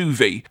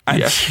movie,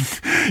 and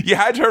you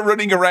had her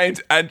running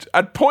around, and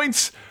at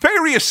points,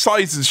 various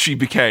sizes she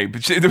became.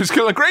 There was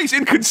kind of great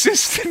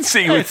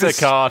inconsistency with this. It's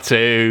a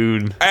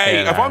cartoon.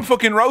 Hey, if I'm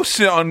fucking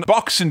roasting on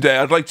Boxing Day,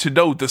 I'd like to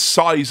know the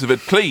size of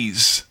it,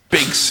 please.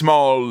 Big,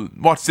 small,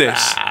 what's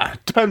this?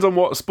 Depends on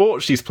what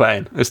sport she's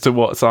playing as to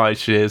what size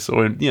she is,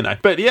 or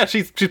But yeah,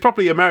 she's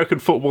probably American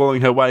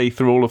footballing her way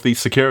through all of these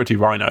security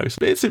rhinos.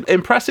 It's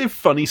impressive,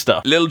 funny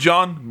stuff. Lil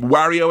Jon,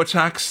 Wario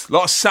attacks, a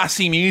lot of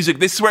sassy music.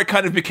 This is where it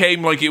kind of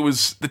became like it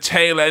was the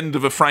tail end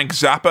of a Frank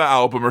Zappa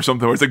album or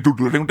something, where it's like...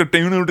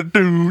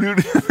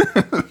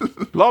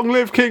 Long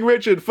live King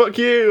Richard, fuck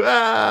you,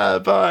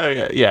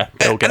 bye. Yeah,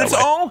 and it's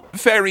all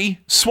very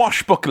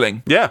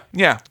swashbuckling. Yeah.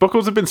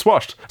 Buckles have been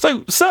swashed.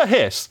 So, Sir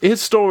Hiss,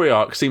 his story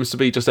arc seems to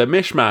be just a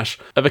mishmash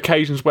of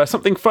occasions where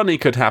something funny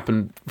could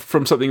happen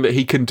from something that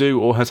he can do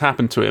or has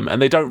happened to him, and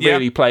they don't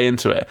really play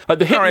into it. Like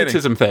the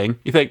hypnotism thing,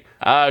 you think,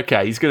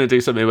 okay, he's going to do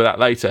something with that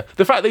later.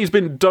 The fact that he's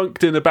been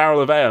dunked in a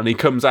barrel of ale and he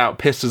comes out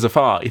pissed as a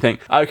fart, you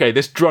think, okay,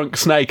 this drunk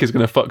snake is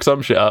going to fuck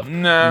some shit up.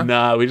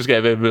 No, we just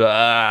get him,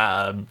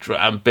 I'm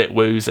a bit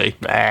woozy.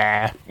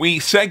 We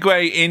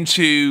segue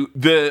into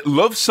the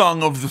love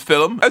song of the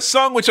film, a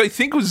song which I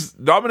think was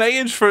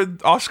nominated for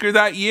Oscar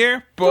that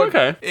year,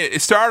 but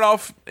it started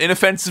off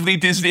inoffensively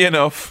Disney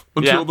enough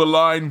until the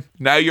line,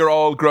 now you're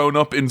all grown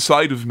up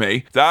inside of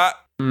me. That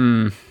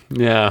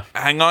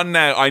hang on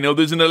now, I know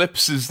there's an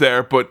ellipsis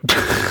there, but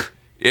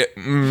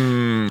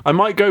I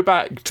might go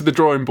back to the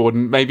drawing board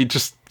and maybe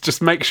just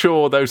make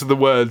sure those are the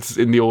words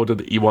in the order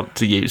that you want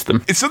to use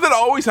them. It's something that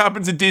always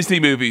happens in Disney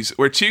movies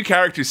where two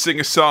characters sing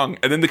a song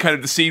and then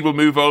the scene will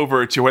move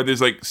over to where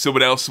there's like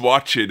someone else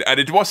watching, and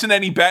it wasn't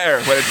any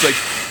better when it's like,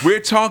 we're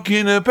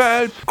talking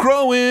about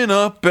growing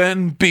up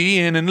and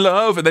being in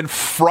love, and then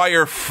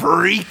Friar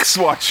Freak's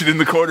watching in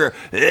the corner.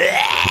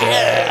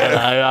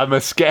 I'm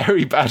a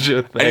scary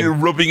badger thing.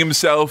 And rubbing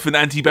himself in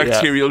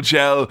antibacterial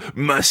gel,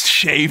 must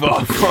shave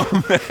off.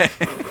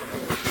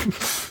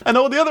 And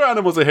all the other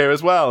animals are here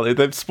as well.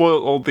 They've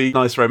spoiled all the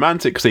nice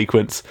romantic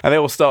sequence, and they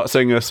all start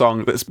singing a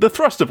song that's the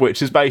thrust of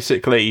which is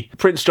basically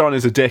Prince John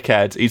is a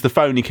dickhead. He's the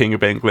phony king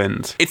of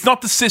England. It's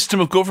not the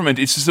system of government.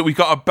 It's just that we've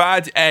got a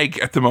bad egg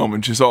at the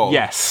moment, is all.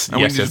 Yes.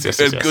 And we need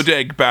a good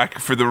egg back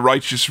for the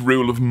righteous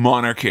rule of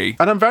monarchy.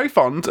 And I'm very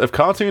fond of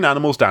cartoon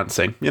animals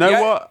dancing. You know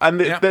what?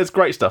 And there's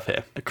great stuff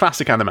here. A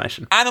classic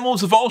animation.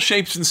 Animals of all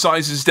shapes and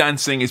sizes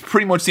dancing is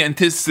pretty much the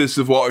antithesis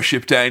of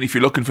Watership Down if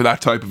you're looking for that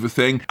type of a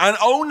thing. And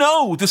oh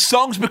no, the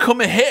song's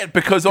become a hit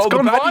because all the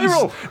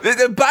baddies,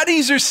 the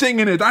baddies are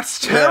singing it. That's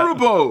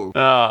terrible.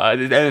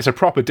 And it's a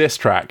proper diss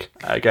track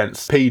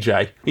against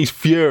PJ. He's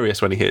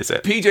furious when he hears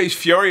it. PJ's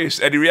furious,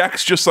 and he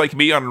reacts just like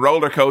me on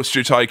Roller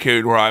Coaster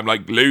Tycoon, where I'm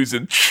like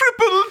losing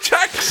triple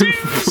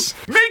taxis.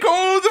 Make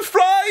all the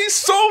fries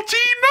salty,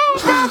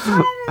 no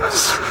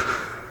bathrooms.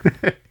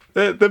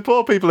 The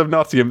poor people of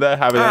Nottingham, they're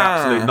having an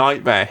absolute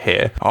nightmare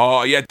here.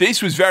 Oh, yeah,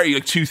 this was very,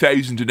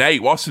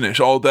 2008, wasn't it?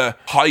 All the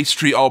high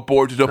street all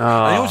boarded up.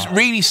 And it was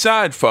really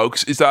sad,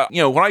 folks, is that,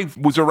 when I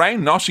was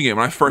around Nottingham,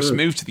 when I first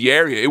moved to the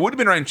area, it would have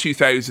been around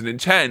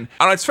 2010.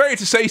 And it's fair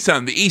to say,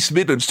 Sam, the East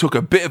Midlands took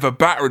a bit of a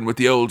battering with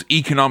the old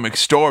economic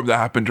storm that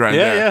happened around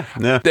there.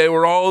 Yeah. There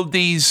were all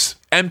these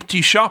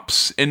empty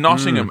shops in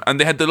Nottingham, and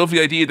they had the lovely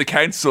idea of the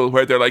council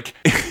where they're like,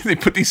 they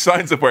put these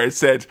signs up where it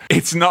said,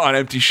 it's not an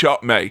empty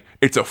shop, mate,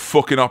 it's a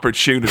fucking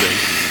opportunity.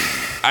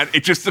 And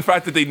it's just the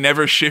fact that they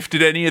never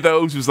shifted any of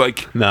those was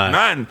like,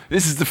 man,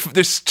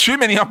 there's too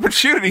many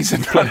opportunities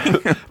in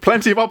Nottingham.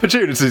 Plenty of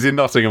opportunities in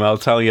Nottingham, I'll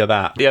tell you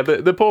that. Yeah,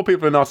 the poor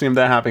people in Nottingham,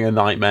 they're having a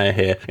nightmare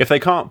here. If they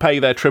can't pay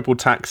their triple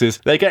taxes,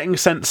 they're getting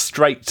sent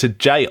straight to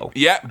jail.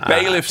 Yeah,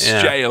 bailiff's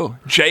jail.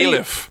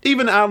 Jailiff.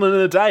 Even Alan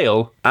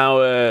Adale,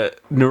 our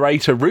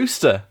narrator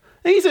Rooster,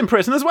 he's in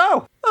prison as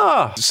well.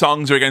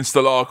 Songs are against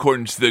the law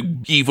according to the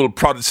evil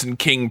Protestant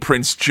king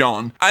Prince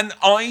John. And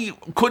I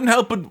couldn't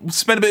help but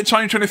spend a bit of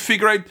time trying to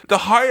figure out the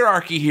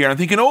hierarchy here. I'm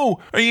thinking,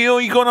 are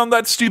you going on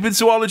that stupid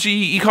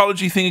zoology,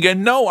 ecology thing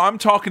again? No, I'm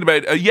talking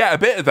about, a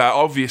bit of that,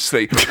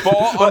 obviously.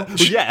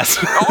 But yes.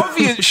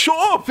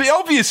 Shut up,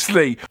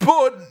 obviously.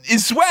 But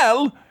as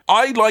well,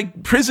 I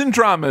like prison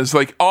dramas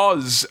like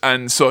Oz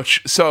and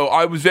such, so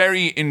I was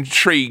very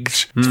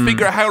intrigued to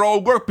figure out how it all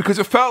worked, because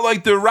it felt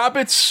like the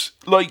rabbits,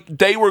 like,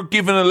 they were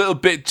given a little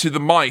bit to the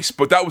mice,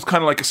 but that was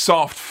kind of like a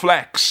soft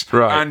flex.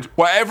 Right. And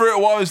whatever it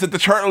was that the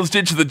turtles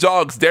did to the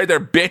dogs, they're their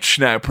bitch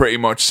now, pretty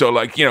much. So,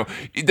 like, you know,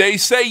 they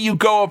say you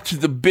go up to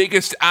the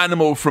biggest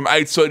animal from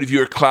outside of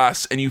your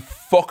class and you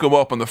fuck them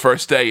up on the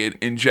first day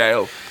in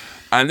jail.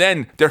 And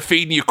then they're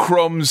feeding you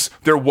crumbs,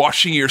 they're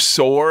washing your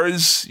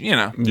sores, you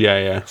know.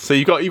 Yeah. So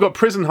you've got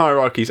prison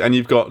hierarchies, and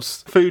you've got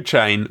food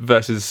chain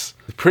versus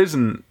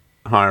prison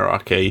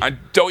hierarchy. And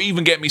don't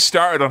even get me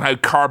started on how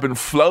carbon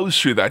flows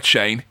through that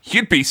chain.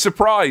 You'd be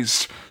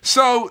surprised.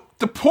 So,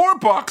 the poor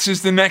box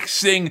is the next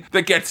thing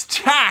that gets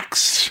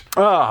taxed.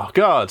 Oh,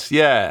 God,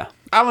 yeah.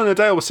 Alan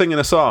Adale was singing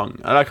a song,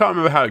 and I can't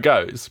remember how it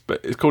goes,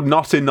 but it's called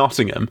Not in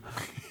Nottingham.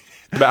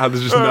 About how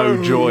there's just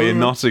no joy in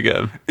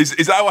Nottingham.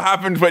 Is that what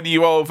happened when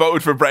you all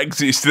voted for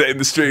Brexit yesterday in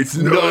the streets?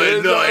 Not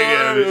in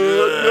Nottingham.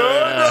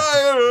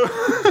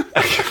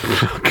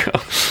 Oh,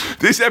 God.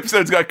 This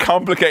episode's got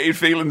complicated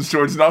feelings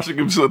towards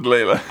Nottingham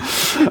suddenly.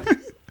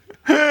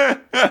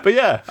 But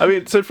yeah, I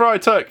mean, so Friar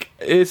Tuck,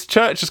 his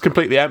church is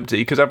completely empty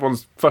because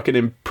everyone's fucking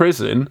in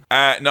prison.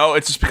 No,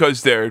 it's just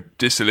because they're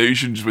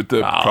disillusioned with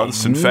the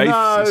Protestant faith,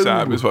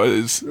 Sam, is what it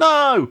is.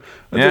 No!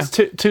 There's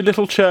two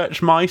little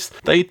church mice.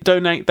 They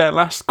donate their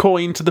last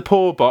coin to the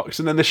poor box,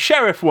 and then the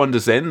sheriff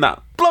wanders in,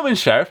 that blowing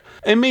sheriff,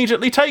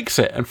 immediately takes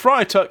it, and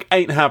Friar Tuck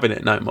ain't having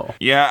it no more.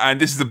 Yeah,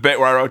 and this is the bit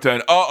where I wrote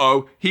down,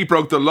 he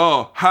broke the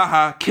law.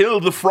 Haha,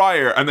 killed the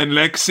friar. And then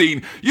next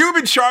scene, you've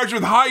been charged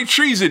with high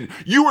treason.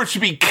 You were to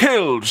be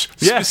killed.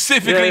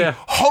 Specifically,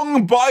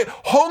 hung by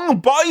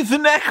the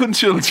neck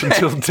until dead.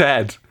 Until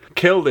dead.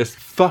 Kill this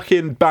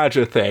fucking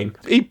badger thing.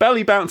 He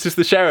belly bounces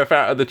the sheriff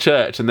out of the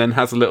church and then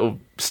has a little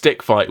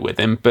stick fight with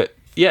him, but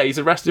yeah, he's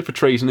arrested for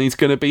treason and he's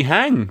going to be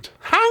hanged.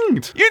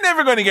 Hanged! You're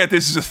never going to get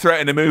this as a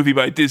threat in a movie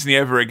by Disney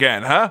ever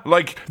again, huh?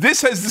 Like,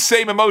 this has the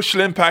same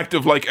emotional impact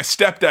of, like, a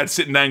stepdad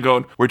sitting down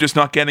going, we're just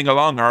not getting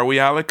along, are we,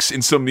 Alex?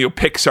 In some,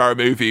 Pixar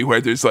movie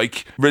where there's,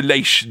 like,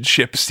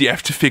 relationships you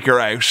have to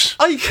figure out.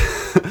 I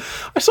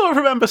sort of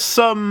remember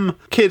some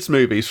kids'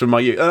 movies from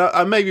my youth, and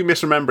I may be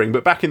misremembering,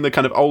 but back in the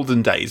kind of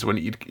olden days when,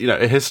 you know,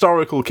 a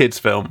historical kids'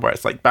 film where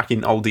it's, like, back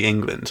in oldie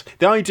England,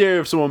 the idea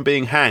of someone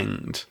being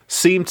hanged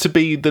seemed to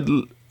be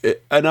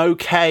an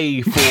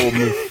okay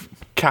form of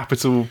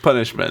capital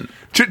punishment.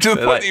 To the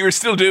point that you were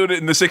still doing it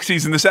in the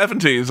 60s and the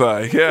 70s,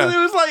 like, yeah. It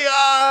was like,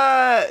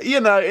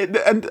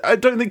 and I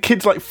don't think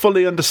kids, like,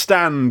 fully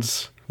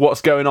understand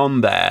what's going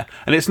on there.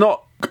 And it's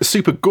not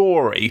super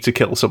gory to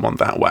kill someone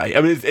that way.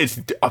 I mean, it's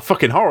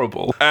fucking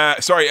horrible.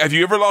 Sorry, have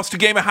you ever lost a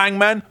game of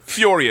Hangman?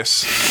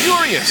 Furious.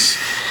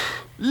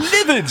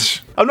 Livid.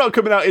 I'm not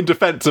coming out in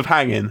defence of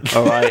hanging,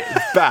 all right?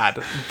 It's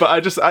bad.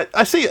 But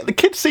I see the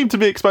kids seem to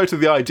be exposed to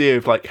the idea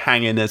of, like,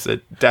 hanging as a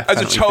death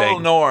penalty as a total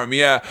thing. norm,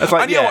 yeah. It's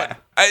like, and you know what?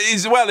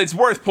 It's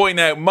worth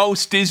pointing out,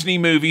 most Disney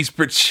movies,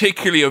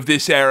 particularly of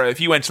this era,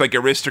 if you went to, like,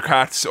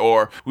 Aristocats,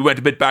 or we went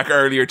a bit back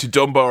earlier to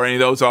Dumbo or any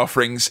of those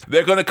offerings,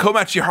 they're going to come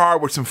at you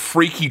hard with some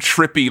freaky,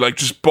 trippy, like,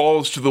 just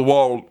balls to the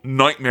wall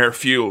nightmare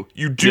fuel.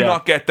 You do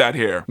not get that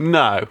here.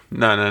 No.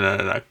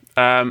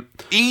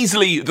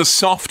 Easily the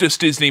softest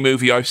Disney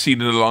movie I've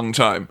seen in a long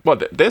time.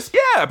 What, this?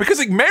 Yeah, because,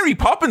 like, Mary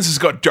Poppins has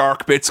got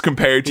dark bits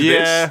compared to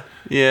this.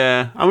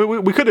 Yeah. I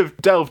mean, we could have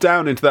delved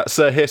down into that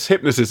Sir Hiss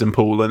hypnotism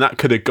pool, and that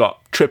could have got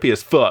trippy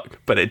as fuck,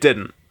 but it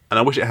didn't. And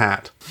I wish it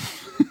had.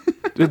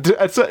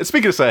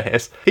 Speaking of Sir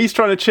Hiss, he's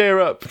trying to cheer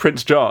up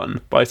Prince John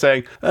by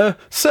saying,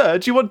 Sir,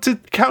 do you want to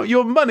count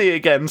your money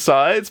again,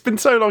 sire? It's been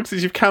so long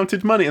since you've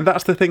counted money. And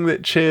that's the thing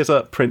that cheers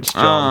up Prince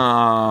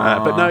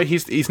John. But no,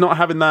 he's not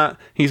having that.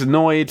 He's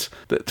annoyed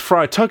that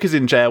Friar Tuck is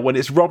in jail when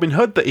it's Robin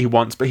Hood that he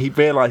wants, but he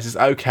realises,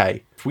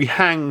 okay, if we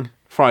hang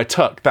Friar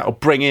Tuck, that'll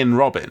bring in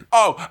Robin.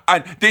 Oh,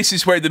 and this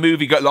is where the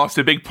movie got lost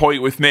a big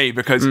point with me,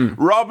 because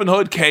Robin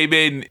Hood came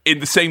in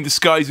the same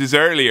disguise as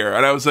earlier,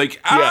 and I was like,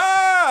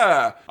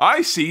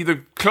 I see.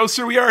 The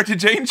closer we are to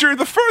danger,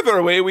 the further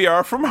away we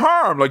are from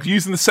harm. Like,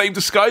 using the same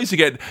disguise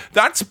again.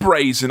 That's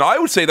brazen. I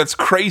would say that's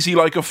crazy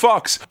like a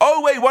fox.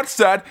 Oh, wait, what's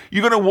that?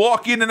 You're going to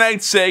walk in and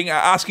out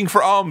asking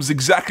for alms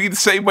exactly the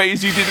same way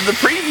as you did in the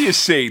previous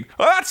scene.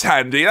 Well, that's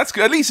handy. At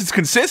least it's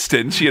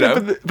consistent, you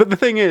know. But the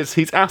thing is,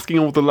 he's asking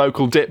all the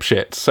local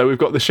dipshits. So we've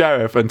got the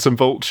sheriff and some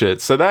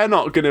vultures. So they're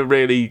not going to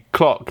really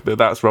clock that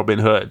that's Robin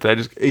Hood.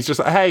 He's just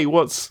like, hey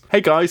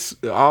guys,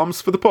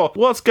 alms for the poor.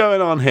 What's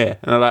going on here?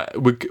 And they're like,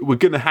 we're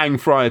going to hang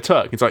Friar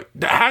Tuck. He's like,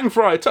 hang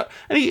Friar Tuck.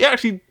 And he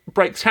actually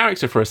breaks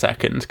character for a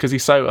second because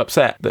he's so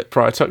upset that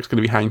Friar Tuck's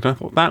going to be hanged. And I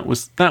thought that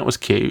was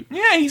cute.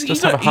 Yeah, he's an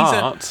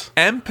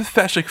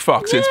empathetic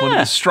fox. Yeah. It's one of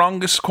his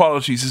strongest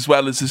qualities, as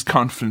well as his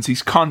confidence.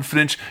 He's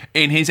confident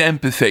in his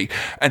empathy.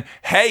 And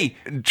hey,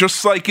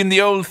 just like in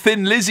the old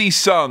Thin Lizzy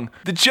song,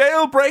 the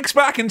jail breaks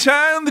back in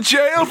town. The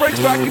jail breaks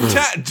back in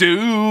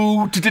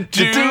town.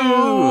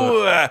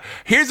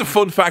 Here's a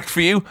fun fact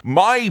for you.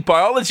 My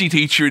biology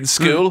teacher in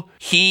school,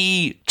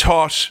 he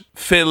taught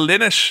Phil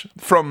Lynott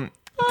from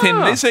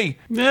Thin Lizzy.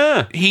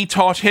 Yeah. He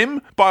taught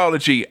him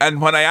biology.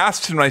 And when I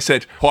asked him, I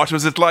said, what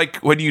was it like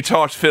when you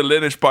taught Phil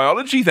Lynott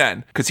biology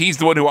then? Because he's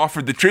the one who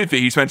offered the trivia.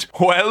 He went,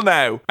 well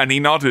now. And he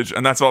nodded,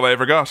 and that's all I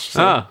ever got.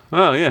 So.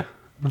 Yeah.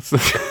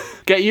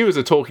 Get you as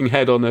a talking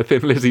head on a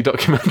Thin Lizzy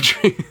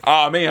documentary.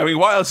 I mean,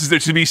 what else is there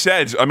to be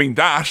said? I mean,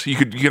 that, you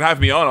could have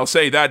me on, I'll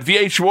say that.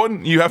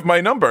 VH1, you have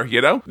my number, you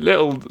know?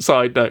 Little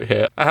side note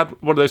here. I had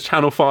one of those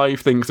Channel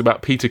 5 things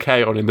about Peter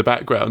Kay on in the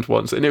background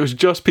once, and it was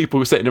just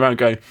people sitting around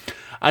going,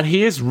 and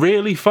he is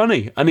really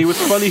funny, and he was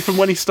funny from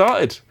when he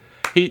started.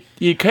 He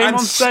came on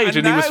stage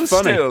and he was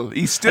funny.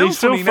 He's still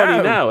funny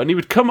now. And he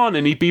would come on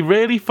and he'd be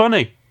really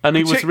funny. And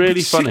he was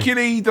really funny.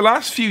 Particularly the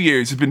last few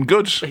years have been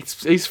good.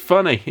 He's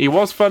funny. He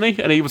was funny,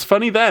 and he was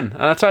funny then.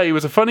 And I tell you, he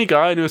was a funny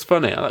guy, and he was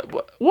funny. I'm like,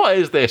 what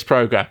is this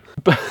programme?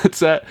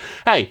 But,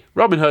 hey,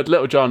 Robin Hood,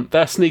 Little John,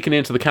 they're sneaking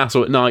into the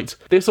castle at night.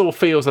 This all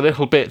feels a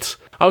little bit...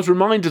 I was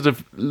reminded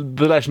of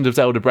The Legend of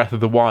Zelda Breath of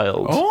the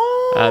Wild.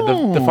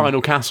 Oh! The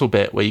final castle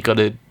bit where you got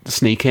to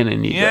sneak in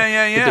and you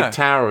the big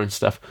tower and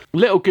stuff.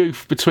 Little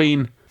goof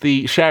between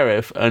the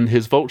sheriff and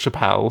his vulture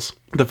pals.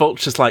 The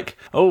vulture's like,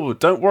 oh,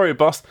 don't worry,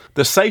 boss.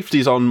 The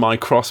safety's on my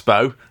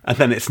crossbow. And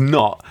then it's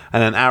not.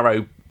 And an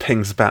arrow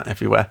pings about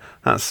everywhere.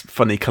 That's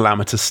funny,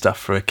 calamitous stuff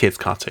for a kid's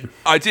cartoon.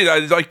 I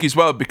like as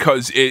well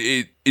because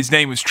his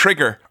name was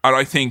Trigger. And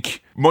I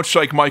think, much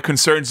like my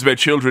concerns about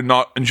children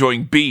not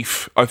enjoying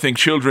beef, I think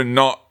children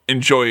not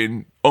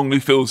enjoying Only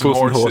Fools and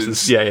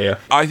Horses. Yeah.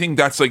 I think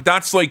that's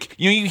like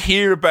you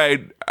hear about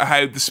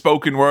how the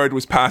spoken word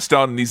was passed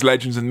on in these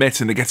legends and myths,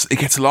 and it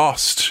gets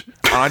lost.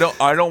 And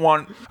I don't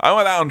want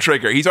that on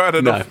Trigger. He's had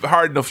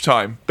hard enough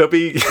time. There'll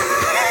be.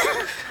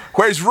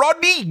 Whereas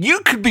Rodney,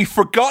 you could be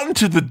forgotten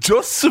to the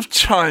dust of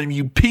time,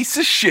 you piece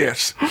of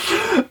shit.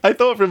 I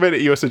thought for a minute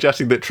you were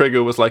suggesting that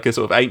Trigger was like a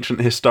sort of ancient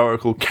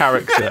historical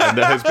character, and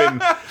there has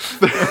been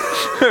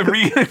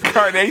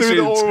reincarnation through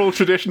the oral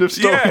tradition of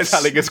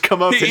storytelling has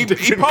come up. He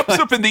pops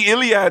up in the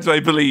Iliad,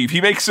 I believe.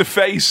 He makes a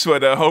face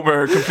when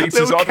Homer completes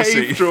his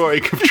Odyssey. Cave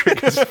drawing of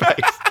Trigger's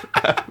face.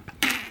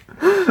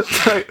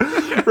 So,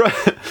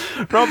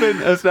 Robin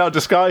has now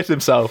disguised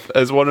himself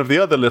as one of the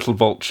other little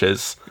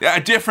vultures. Yeah,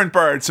 a different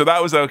bird, so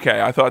that was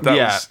okay. I thought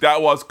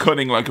that was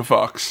cunning like a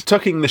fox.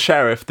 Tucking the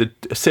sheriff, the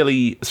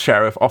silly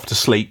sheriff, off to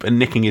sleep and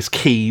nicking his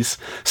keys,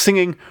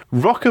 singing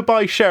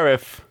Rockabye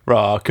Sheriff,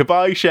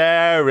 Rockabye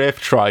Sheriff,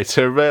 try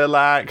to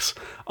relax.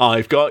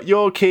 I've got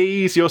your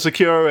keys, your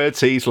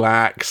security's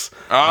lax.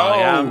 Oh. I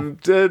am...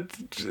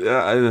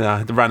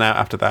 I ran out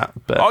after that.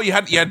 But. You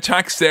had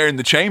tax there in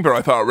the chamber,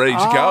 I thought, ready to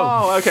go.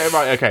 Oh, okay,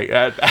 right, okay.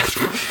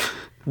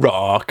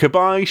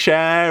 Rockabye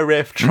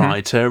Sheriff,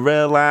 try to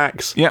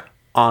relax. Yeah.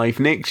 I've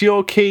nicked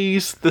your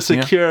keys, the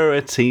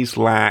security's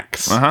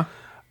lax. Uh-huh.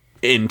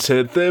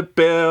 Into the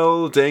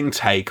building,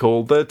 take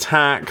all the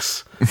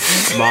tax.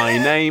 My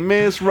name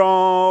is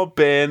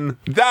Robin.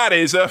 That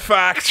is a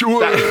fact.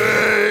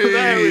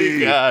 There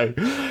we go.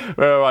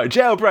 All right,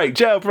 jailbreak.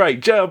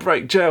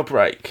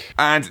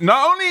 And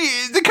not only,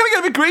 they kind of get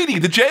a bit greedy.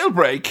 The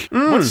jailbreak,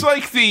 much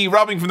like the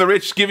robbing from the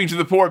rich, giving to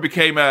the poor,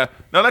 became now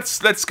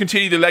let's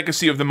continue the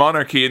legacy of the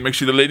monarchy and make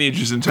sure the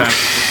lineage is intact.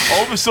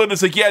 All of a sudden,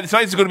 it's like,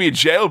 tonight's going to be a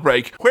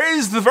jailbreak.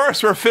 Where's the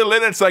verse where Phil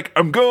Lynnott's like,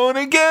 I'm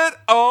gonna get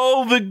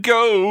all the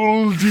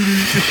gold.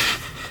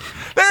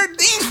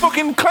 He's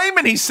fucking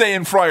claiming he's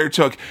saying Friar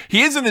Tuck.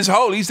 He is in his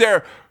hole. He's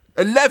there.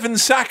 11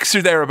 sacks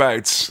or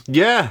thereabouts.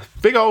 Yeah,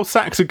 big old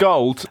sacks of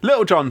gold.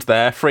 Little John's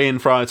there, freeing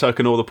Friar Tuck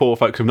and all the poor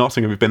folks of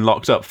Nottingham who've been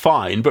locked up,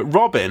 fine. But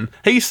Robin,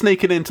 he's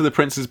sneaking into the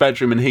prince's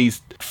bedroom and he's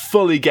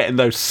fully getting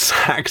those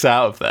sacks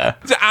out of there.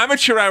 It's an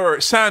amateur hour.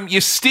 Sam, you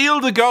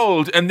steal the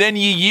gold and then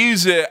you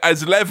use it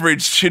as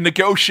leverage to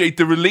negotiate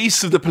the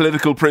release of the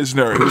political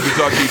prisoner who's a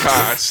dodgy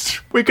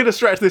past. We could have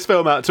stretched this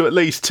film out to at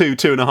least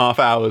 2.5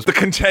 hours. The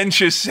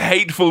contentious,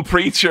 hateful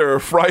preacher,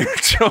 Friar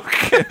Tuck,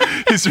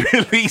 his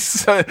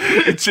release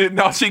to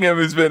Nottingham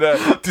has been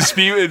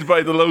disputed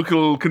by the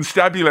local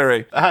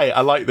constabulary. Hey,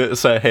 I like that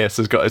Sir Hiss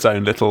has got his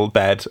own little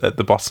bed at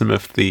the bottom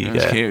of the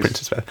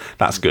prince's bed.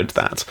 That's good,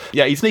 that.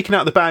 Yeah, he's sneaking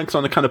out the bags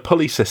on a kind of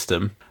pulley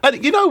system.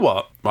 And you know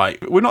what? Right,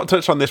 we've not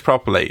touched on this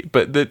properly,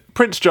 but the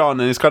Prince John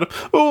and his kind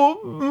of,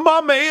 oh,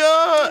 mummy,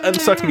 and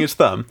sucking his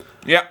thumb.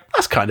 Yeah.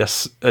 That's kind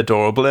of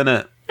adorable, isn't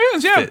it? It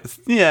is, yeah.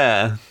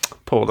 Yeah.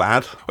 Poor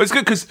lad. Well, it's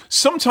good because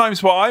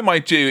sometimes what I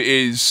might do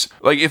is,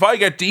 like, if I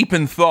get deep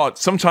in thought,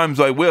 sometimes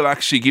I will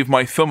actually give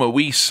my thumb a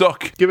wee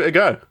suck. Give it a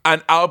go.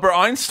 And Albert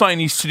Einstein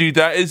used to do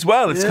that as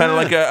well. It's kind of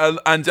like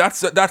and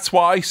that's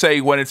why I say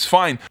when it's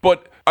fine.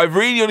 But I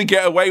really only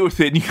get away with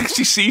it. And you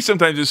actually see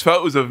sometimes there's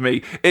photos of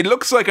me. It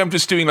looks like I'm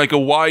just doing like a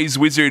wise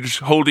wizard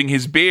holding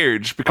his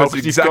beard because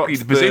it's exactly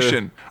the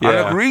position. I'm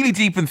like really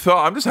deep in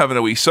thought. I'm just having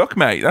a wee suck,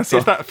 mate. That's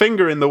Is that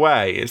finger in the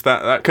way? Is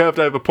that curved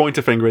over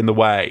pointer finger in the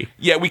way?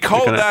 Yeah, we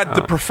call that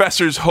the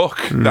professor's hook,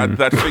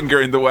 that finger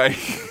in the way.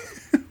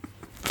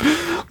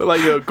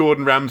 Like you're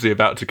Gordon Ramsay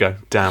about to go,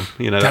 damn,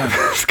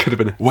 that could have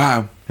been...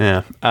 Wow.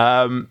 Yeah.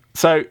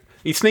 So...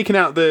 he's sneaking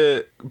out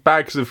the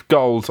bags of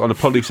gold on a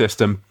pulley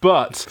system,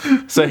 but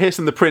Sir Hiss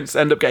and the prince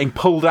end up getting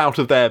pulled out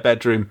of their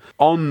bedroom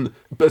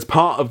as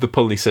part of the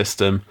pulley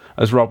system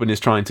as Robin is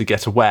trying to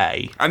get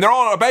away. And they're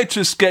all about to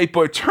escape,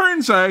 but it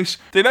turns out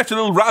they left a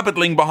little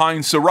rabbitling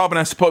behind, so Robin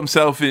has to put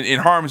himself in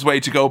harm's way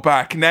to go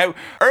back. Now,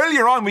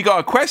 earlier on, we got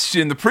a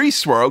question in the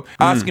Priest World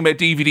asking about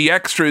DVD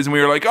extras, and we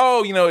were like,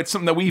 oh, it's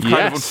something that we've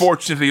kind of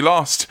unfortunately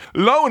lost.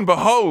 Lo and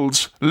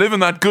behold, living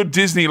that good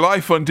Disney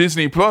life on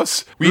Disney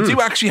Plus, we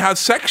do actually have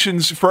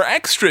sections for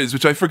extras,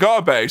 which I forgot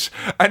about.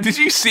 And did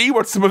you see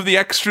what some of the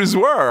extras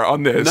were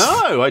on this?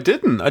 No, I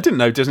didn't. I didn't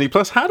know Disney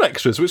Plus had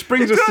extras, which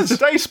brings us to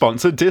today's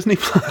sponsor, Disney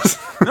Plus.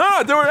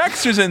 No, there were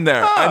extras in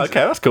there. Oh,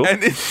 okay, that's cool. And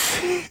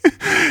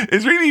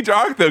it's really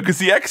dark, though, because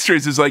the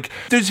extras is like,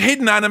 there's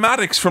hidden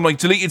animatics from like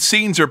deleted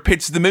scenes or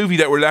bits of the movie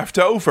that were left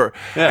over.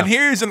 Yeah. And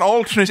here's an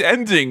alternate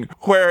ending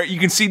where you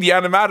can see the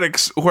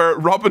animatics where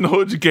Robin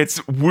Hood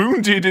gets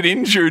wounded and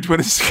injured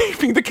when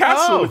escaping the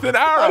castle with an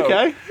arrow.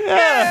 Okay.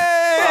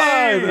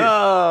 Yeah. Fine.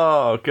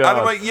 Oh, God. And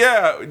I'm like,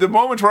 the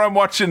moment where I'm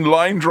watching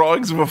line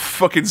drawings of a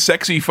fucking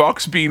sexy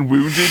fox being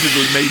wounded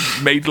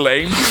and made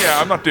lame,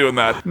 I'm not doing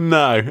that.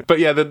 No. But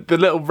yeah, the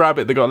little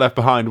rabbit that got left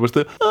behind was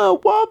the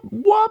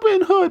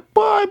Robin Hood.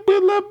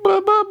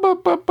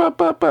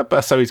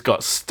 So he's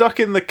got stuck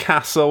in the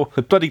castle.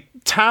 The bloody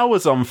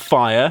tower's on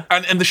fire.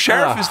 And the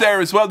sheriff is there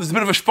as well. There's a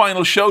bit of a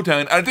final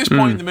showdown. And at this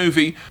point in the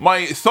movie,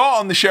 my thought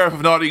on the Sheriff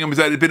of Nottingham is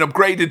that it had been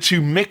upgraded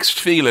to mixed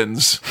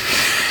feelings.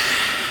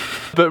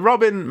 But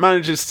Robin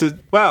manages to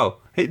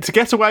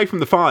get away from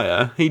the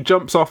fire. He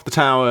jumps off the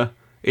tower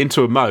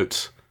into a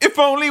moat. If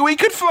only we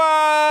could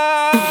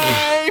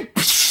fly!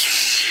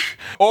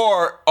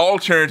 Or,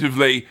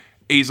 alternatively,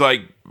 he's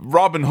like,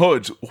 Robin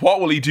Hood, what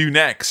will he do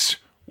next?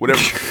 Whatever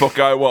the fuck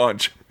I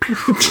want.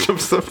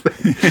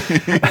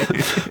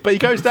 But he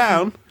goes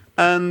down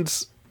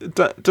and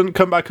doesn't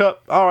come back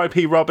up.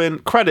 R.I.P. Robin.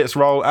 Credits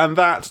roll, and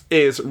that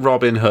is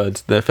Robin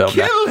Hood, the film.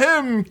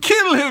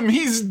 Kill him!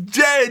 He's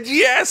dead!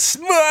 Yes!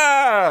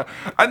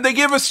 And they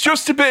give us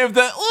just a bit of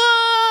the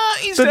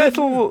he's the dead.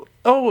 Little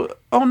oh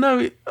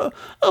no,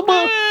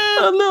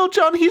 Little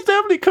John, he's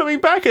definitely coming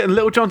back. And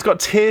Little John's got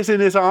tears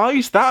in his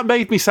eyes. That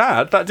made me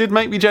sad. That did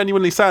make me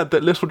genuinely sad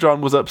that Little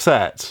John was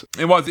upset.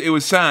 It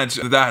was sad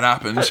that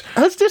happened.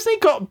 Has Disney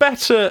got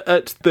better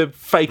at the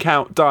fake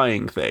out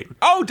dying thing?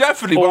 Oh,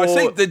 definitely. But I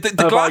think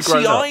the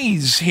glassy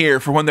eyes here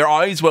for when their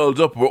eyes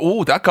welled up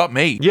were, that got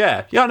me.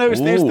 Yeah, no, it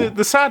was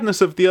the sadness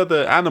of the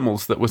other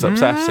animals that was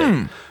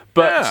upsetting.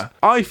 But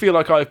I feel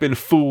like I've been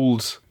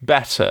fooled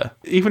better,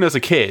 even as a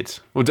kid,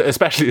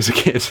 especially as a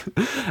kid.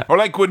 Or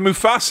like with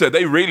Mufasa,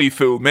 they really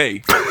fooled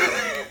me.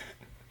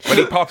 When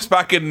he pops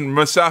back in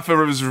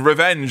Musafa's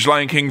Revenge,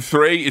 Lion King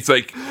 3, it's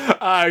like,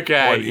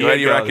 okay, what do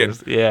you reckon?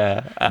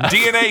 Yeah.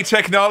 DNA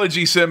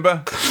technology,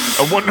 Simba.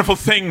 A wonderful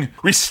thing.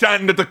 We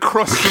stand at the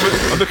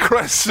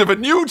crest of a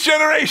new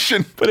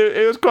generation. But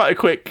it was quite a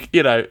quick,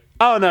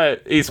 oh no,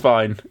 he's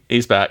fine.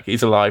 He's back.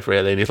 He's alive,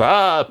 really. And he's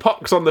like,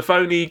 pox on the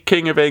phony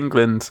King of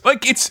England.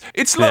 Like, it's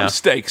low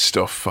stakes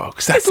stuff,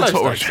 folks. That's what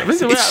we're doing.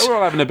 We're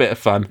all having a bit of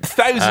fun.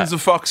 Thousands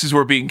of foxes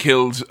were being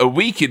killed a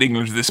week in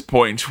England at this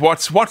point.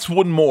 What's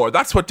one more?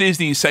 That's what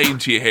Disney is saying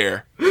to you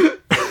here.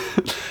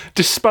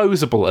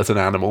 Disposable as an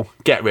animal.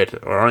 Get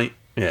rid, all right?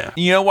 Yeah.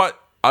 You know what?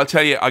 I'll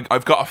tell you,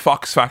 I've got a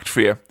fox fact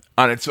for you.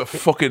 And it's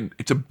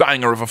a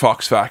banger of a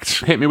fox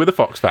fact. Hit me with a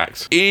fox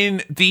fact.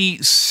 In the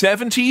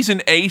 70s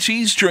and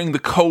 80s during the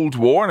Cold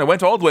War, and I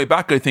went all the way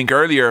back, I think,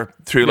 earlier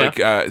through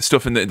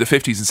stuff in the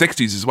 50s and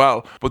 60s as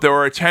well, but there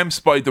were attempts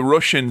by the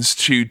Russians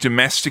to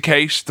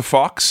domesticate the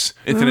fox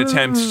in an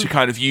attempt to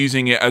kind of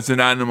using it as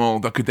an animal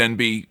that could then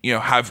be,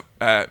 have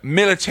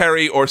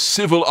military or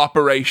civil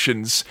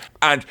operations.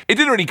 And it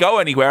didn't really go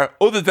anywhere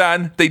other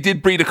than they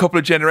did breed a couple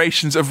of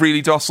generations of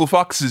really docile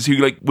foxes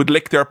who would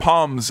lick their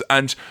palms,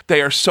 and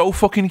they are so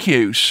fucking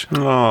cute.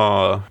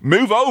 Aww.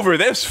 Move over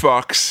this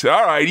fox.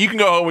 All right, you can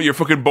go home with your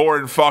fucking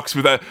boring fox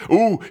with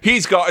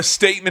he's got a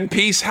statement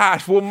piece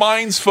hat. Well,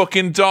 mine's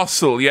fucking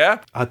docile, yeah?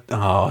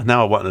 Now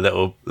I want a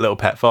little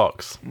pet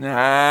fox.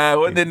 Nah,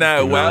 wouldn't it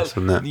now? Well,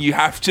 you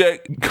have to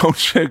go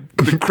to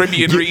the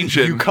Caribbean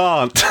region. You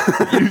can't.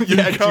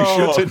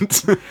 You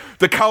shouldn't.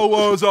 The Cold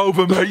War's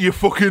over, mate. You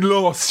fucking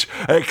lost.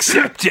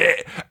 Accept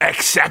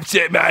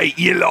it, mate.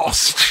 You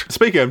lost.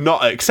 Speaking of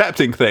not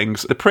accepting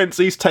things, the prince,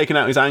 he's taken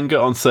out his anger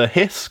on Sir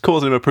Hiss,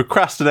 causing him a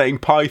procrastinating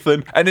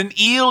python. And an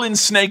eel in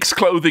snake's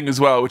clothing as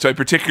well, which I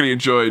particularly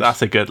enjoyed.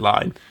 That's a good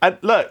line. And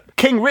look,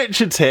 King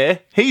Richard's here.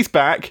 He's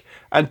back.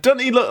 And doesn't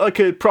he look like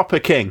a proper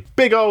king?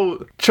 Big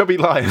old chubby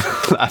lion.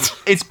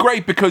 It's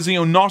great because,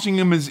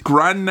 Nottingham is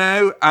grand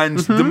now, and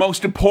the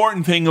most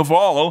important thing of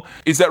all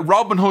is that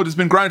Robin Hood has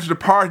been granted a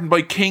pardon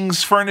by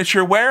King's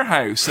Furniture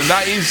Warehouse, and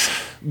that is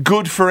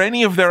good for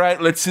any of their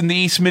outlets in the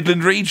East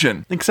Midland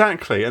region.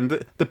 Exactly, and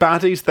the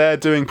baddies, they're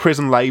doing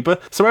prison labour,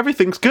 so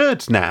everything's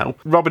good now.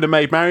 Robin and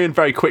Maid Marian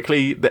very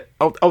quickly,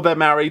 they're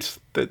married.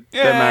 They're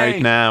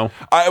married now.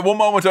 At one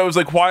moment I was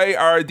like, why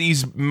are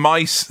these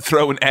mice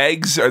throwing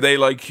eggs? Are they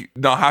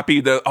not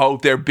happy that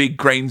they're big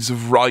grains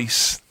of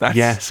rice?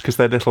 Yes, because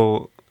they're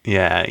little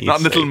Yeah,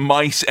 not little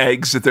mice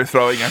eggs that they're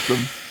throwing at them.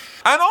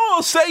 And all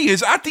I'll say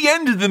is, at the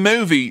end of the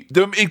movie,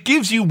 it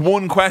gives you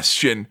one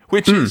question,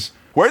 which is,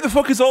 where the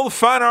fuck is all the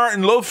fan art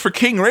and love for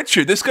King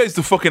Richard? This guy's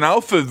the fucking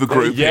alpha of the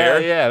group here.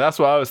 Yeah, that's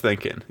what I was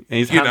thinking.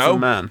 He's a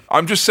handsome man.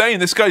 I'm just saying,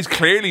 this guy's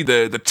clearly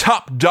the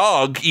top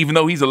dog, even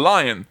though he's a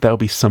lion. There'll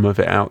be some of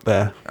it out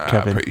there,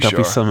 Kevin. There'll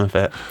be some of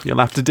it. You'll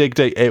have to dig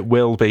deep. It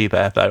will be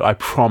there, though. I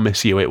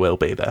promise you it will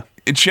be there.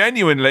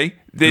 Genuinely,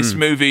 this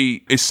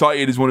movie is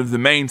cited as one of the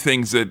main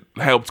things that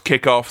helped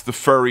kick off the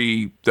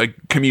furry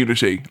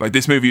community. Like,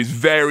 this movie is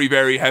very,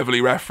 very heavily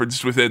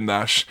referenced within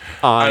that.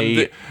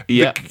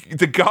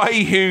 The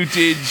guy who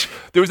did...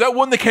 There was that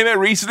one that came out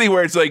recently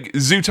where it's like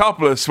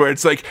Zootopoulos, where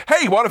it's like,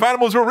 hey, what if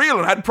animals were real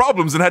and had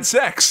problems and had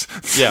sex?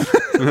 Yeah.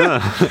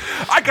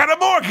 I got a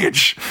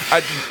mortgage!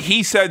 And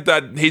he said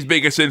that his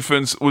biggest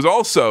influence was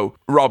also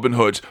Robin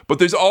Hood. But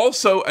there's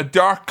also a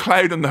dark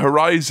cloud on the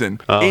horizon.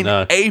 In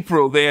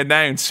April, they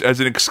announced as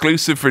an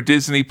exclusive for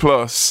Disney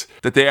Plus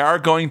that they are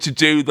going to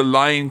do the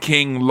Lion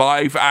King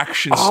live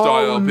action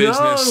style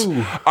business.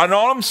 And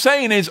all I'm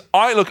saying is,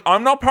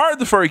 I'm not part of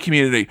the furry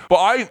community,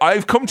 but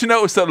I've come to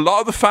notice that a lot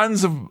of the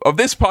fans of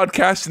this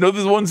podcast and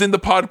other ones in the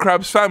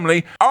Podcrabs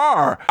family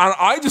are, and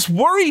I just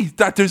worry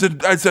that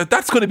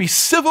that's going to be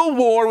civil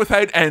war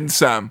without end,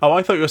 Sam. Oh,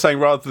 I thought you were saying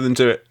rather than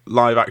do it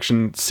live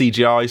action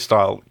CGI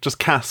style, just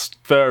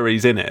cast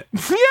furries in it.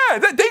 Yeah,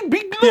 they'd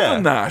be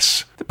loving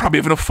that. They probably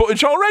have enough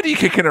footage already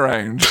kicking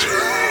around.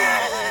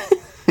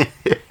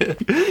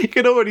 You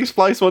can already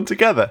splice one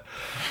together.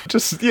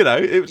 Just,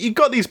 you've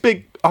got these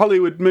big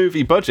Hollywood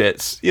movie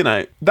budgets,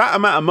 that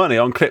amount of money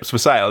on clips for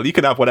sale, you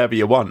can have whatever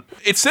you want.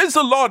 It says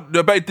a lot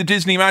about the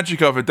Disney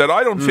magic of it that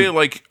I don't feel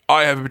like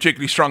I have a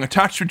particularly strong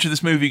attachment to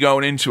this movie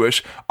going into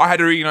it. I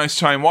had a really nice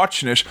time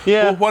watching it.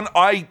 Yeah. But when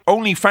I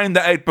only found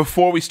that out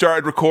before we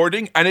started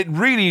recording, and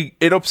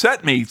it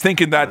upset me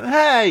thinking that,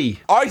 hey,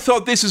 I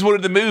thought this is one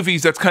of the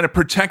movies that's kind of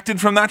protected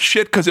from that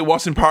shit because it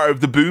wasn't part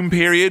of the boom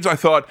period. I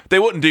thought they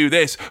wouldn't do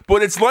this.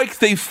 But it's like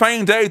they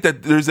found out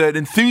that there's an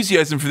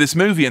enthusiasm for this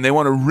movie and they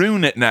want to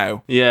ruin it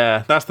now.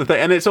 Yeah, that's the thing.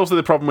 And it's also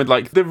the problem with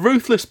the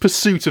ruthless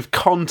pursuit of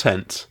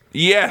content.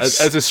 Yes.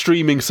 As a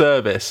streaming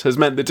service has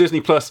meant that Disney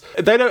Plus,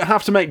 they don't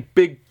have to make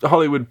big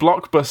Hollywood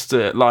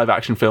blockbuster live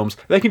action films.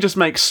 They can just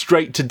make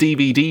straight to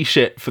DVD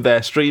shit for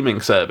their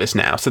streaming service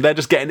now. So they're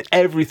just getting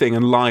everything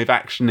and live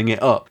actioning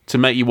it up to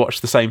make you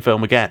watch the same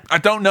film again. I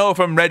don't know if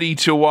I'm ready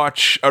to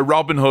watch a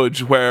Robin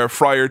Hood where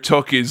Friar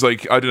Tuck is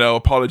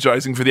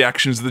apologizing for the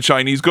actions of the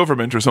Chinese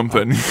government or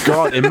something. Oh,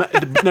 God,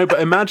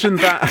 but imagine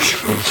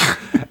that.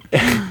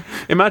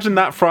 Imagine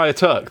that Friar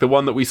Tuck, the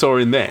one that we saw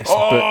in this,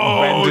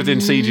 but rendered in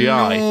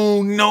CGI.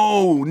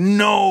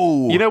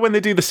 No. You know when they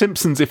do The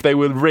Simpsons if they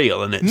were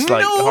real and it's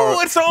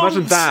horrible? It's all...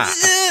 Imagine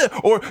that.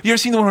 Or you ever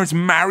seen the one where it's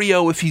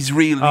Mario if he's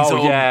real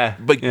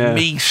and he's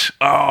meat?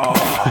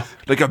 Oh,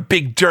 like a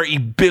big dirty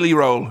billy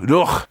roll.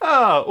 Ugh.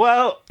 Oh,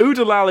 well,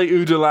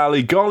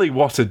 oodalally, golly,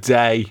 what a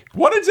day.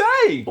 What a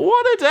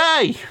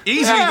day.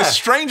 Easily the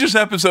strangest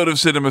episode of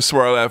Cinema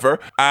Swirl ever,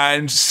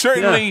 and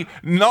certainly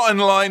not in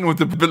line with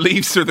the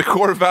beliefs or the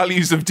core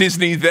values of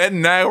Disney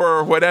then, now,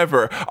 or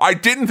whatever. I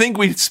didn't think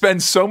we'd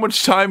spend so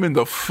much time in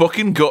the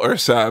fucking gutter,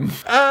 Sam.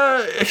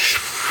 Yeah.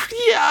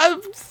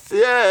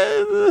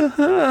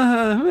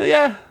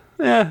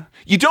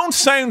 You don't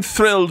sound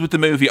thrilled with the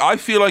movie. I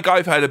feel like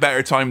I've had a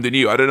better time than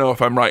you. I don't know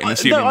if I'm right in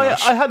assuming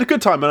that. I had a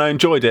good time and I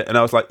enjoyed it and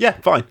I was like, yeah,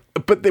 fine.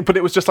 But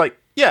it was just like,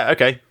 yeah,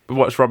 okay,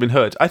 watch Robin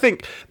Hood. I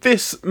think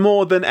this,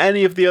 more than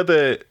any of the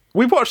other...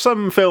 We've watched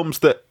some films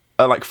that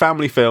are like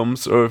family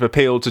films or have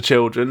appealed to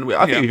children.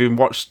 I think we've even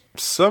watched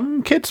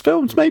some kids'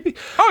 films, maybe.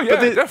 Oh,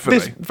 yeah, definitely.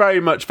 This very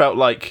much felt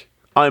like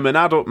I'm an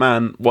adult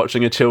man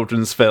watching a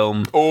children's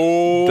film.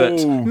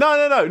 Oh.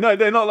 No,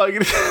 they're not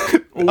like...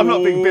 I'm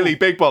not being Billy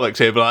Big Bollocks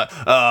here, but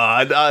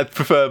I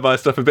prefer my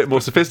stuff a bit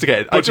more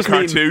sophisticated. Bunch of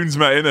cartoons,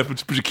 mate, innit?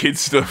 Bunch of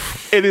kids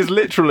stuff. It is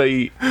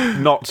literally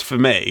not for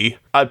me.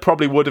 I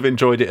probably would have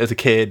enjoyed it as a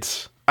kid.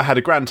 I had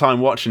a grand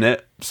time watching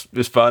it. It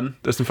was fun.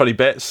 There's some funny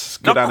bits.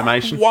 Good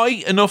animation. Not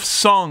quite enough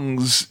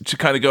songs to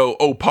kind of go,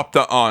 pop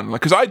that on.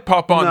 Because I'd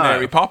pop on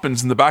Mary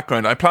Poppins in the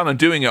background. I plan on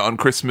doing it on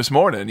Christmas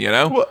morning,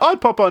 Well,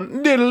 I'd pop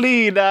on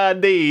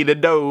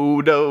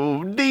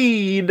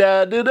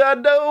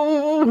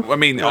diddly-da-dee-da-do, I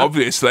mean,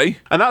 obviously.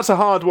 And that's a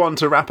hard one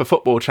to wrap a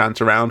football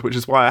chant around, which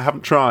is why I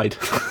haven't tried.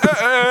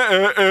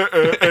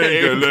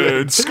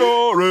 England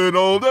scoring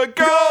all the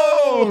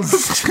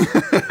goals.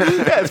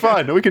 Yeah, it's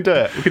fine. We can do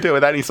it. We can do it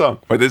with any song.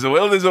 Where there's a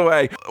will, there's a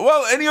way.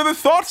 Well, any other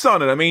thoughts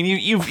on it? I mean,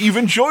 you've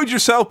enjoyed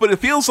yourself, but it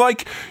feels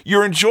like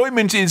your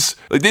enjoyment is...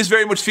 Like, this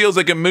very much feels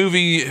like a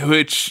movie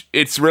which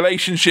its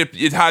relationship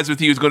it has with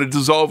you is going to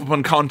dissolve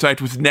upon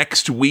contact with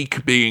next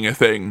week being a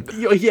thing.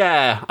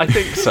 Yeah, I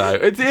think so.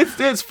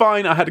 It's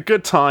fine. I had a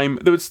good time.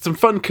 There was some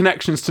fun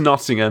connections to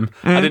Nottingham.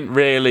 I didn't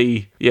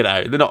really...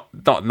 they're not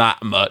that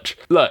much.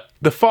 Look,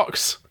 the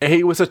Fox,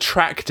 he was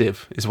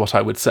attractive, is what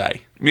I would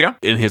say. Yeah.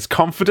 In his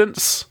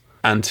confidence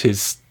and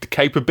his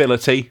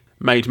capability,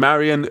 made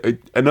Marion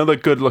another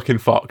good-looking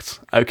fox.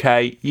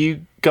 Okay,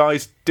 you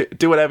guys,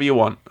 do whatever you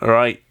want, all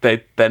right?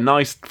 They're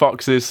nice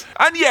foxes.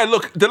 And yeah,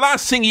 look, the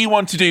last thing you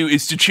want to do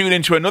is to tune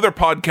into another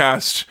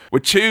podcast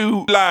with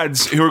two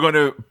lads who are going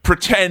to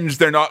pretend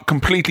they're not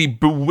completely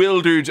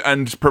bewildered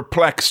and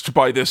perplexed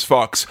by this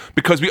fox,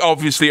 because we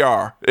obviously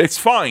are. It's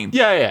fine.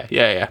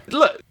 Yeah.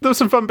 Look, there were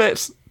some fun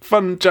bits,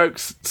 fun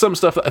jokes, some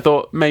stuff that I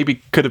thought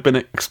maybe could have been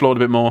explored a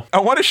bit more. I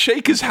want to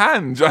shake his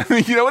hand. I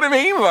mean, you know what I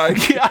mean?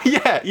 Like,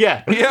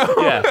 yeah.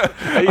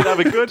 You'd have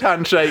a good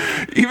handshake.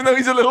 Even though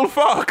he's a little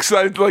fox,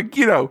 I'd like,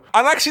 you know.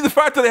 And actually, the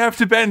fact that I have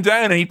to bend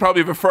down and he'd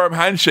probably have a firm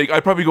handshake,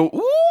 I'd probably go,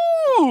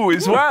 ooh,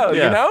 as well,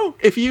 you know?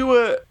 If you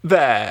were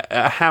there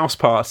at a house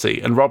party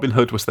and Robin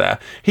Hood was there,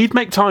 he'd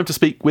make time to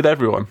speak with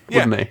everyone,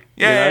 wouldn't he?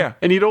 Yeah.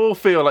 And you'd all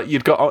feel like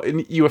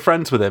you were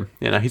friends with him.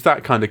 You know, he's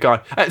that kind of guy.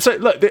 So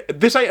look,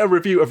 this ain't a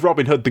review of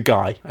Robin Hood the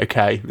guy,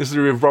 okay? This is a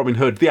review of Robin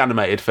Hood the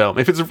animated film.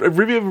 If it's a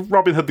review of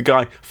Robin Hood the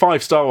guy,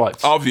 5-star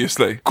whites.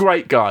 Obviously.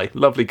 Great guy,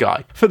 lovely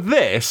guy. For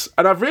this,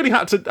 and I've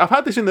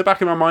had this in the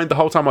back of my mind the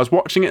whole time I was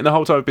watching it and the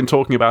whole time I've been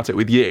talking about it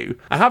with you.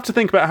 I have to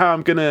think about how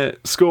I'm going to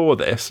score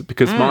this,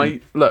 because my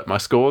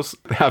scores,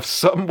 they have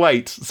some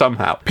weight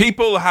somehow.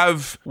 People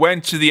have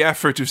went to the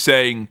effort of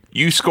saying,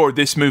 you scored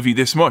this movie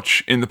this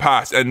much in the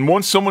past, and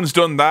once someone's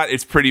done that,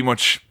 it's pretty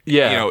much, you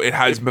know, it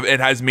has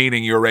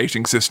meaning, your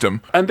rating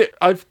system. And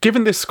I've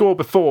given this score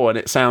before and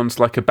it sounds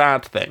like a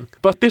bad thing,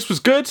 but this was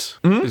good.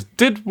 It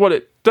did what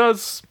it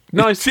does.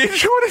 Nice. It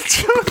did what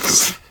it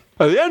does.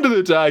 At the end of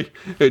the day,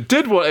 it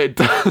did what it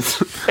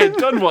does. It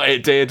done what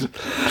it did.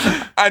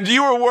 And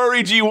you were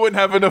worried you wouldn't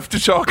have enough to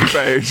talk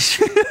about.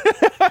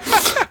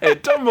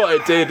 It done what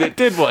it did. It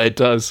did what it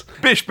does.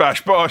 Bish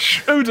bash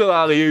bosh.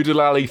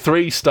 Oodalally,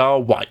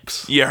 3-star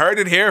wipes. You heard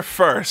it here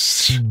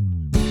first.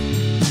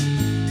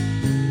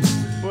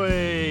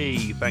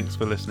 Thanks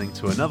for listening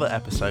to another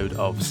episode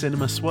of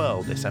Cinema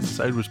Swirl. This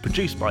episode was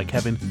produced by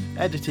Kevin,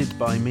 edited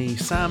by me,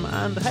 Sam,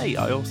 and hey,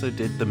 I also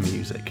did the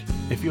music.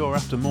 If you're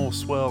after more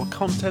Swirl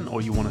content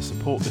or you want to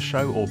support the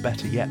show, or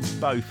better yet,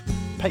 both,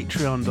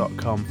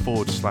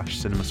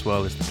 patreon.com/Cinema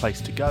Swirl is the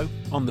place to go.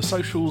 On the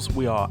socials,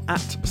 we are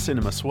at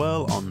Cinema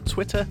Swirl on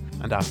Twitter,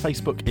 and our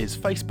Facebook is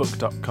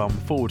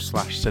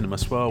facebook.com/Cinema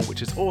Swirl,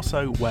 which is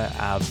also where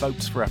our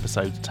votes for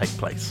episodes take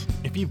place.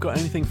 If you've got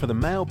anything for the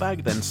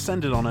mailbag, then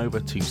send it on over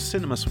to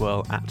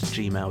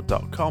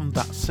cinemaswirl@gmail.com.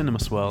 That's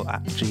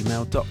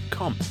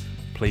cinemaswirl@gmail.com.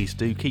 Please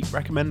do keep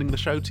recommending the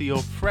show to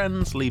your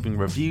friends, leaving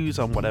reviews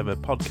on whatever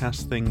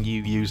podcast thing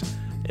you use.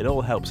 It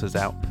all helps us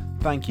out.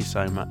 Thank you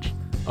so much.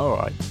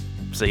 Alright,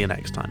 see you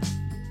next time.